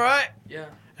 All right. Yeah.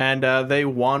 And they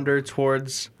wander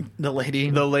towards The lady.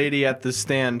 the lady at the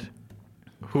stand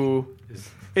who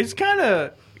is kind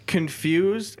of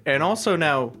confused and also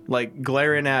now like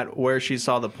glaring at where she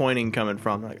saw the pointing coming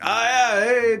from. Like, oh yeah,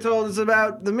 hey, told us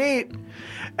about the meat.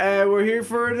 We're here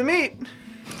for the meat.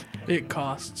 It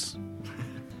costs.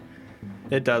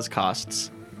 It does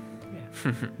costs.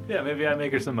 Yeah, maybe I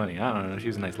make her some money. I don't know. She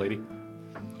was a nice lady.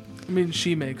 I mean,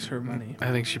 she makes her money.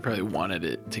 I think she probably wanted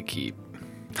it to keep.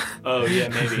 Oh yeah,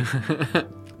 maybe.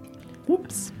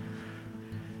 Whoops.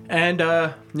 And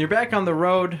you're back on the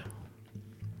road.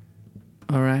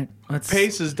 All right. Let's.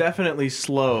 Pace is definitely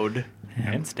slowed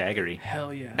And staggery.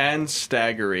 Hell yeah. and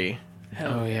staggery.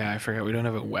 Hell Oh yeah, I forgot we don't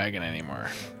have a wagon anymore.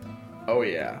 Oh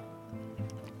yeah.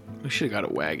 We should have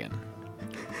got a wagon.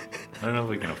 I don't know if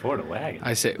we can afford a wagon.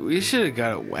 I said we should have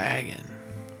got a wagon.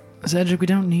 Cedric, we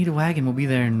don't need a wagon. We'll be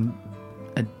there in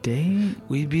a day.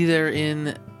 We'd be there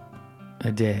in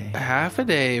A day. half a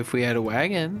day if we had a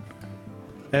wagon.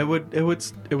 It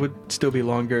would still be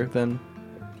longer than.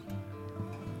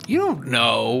 You don't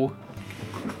know.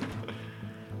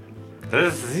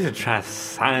 These are trying to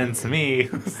science me.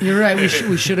 You're right. We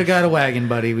should have got a wagon,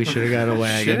 buddy. We should have got a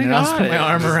wagon. Shoulda And I'll got put my it.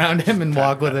 arm around him and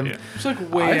walk with him. Yeah. It's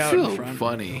like way I out in feel front.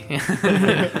 funny.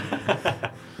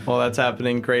 While that's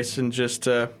happening, Grayson just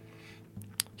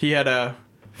he had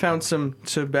found some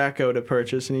tobacco to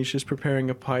purchase, and he's just preparing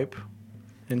a pipe,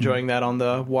 enjoying that on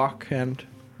the walk, and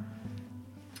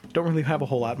don't really have a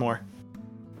whole lot more.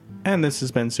 And this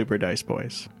has been Super Dice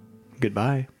Boys.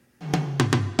 Goodbye.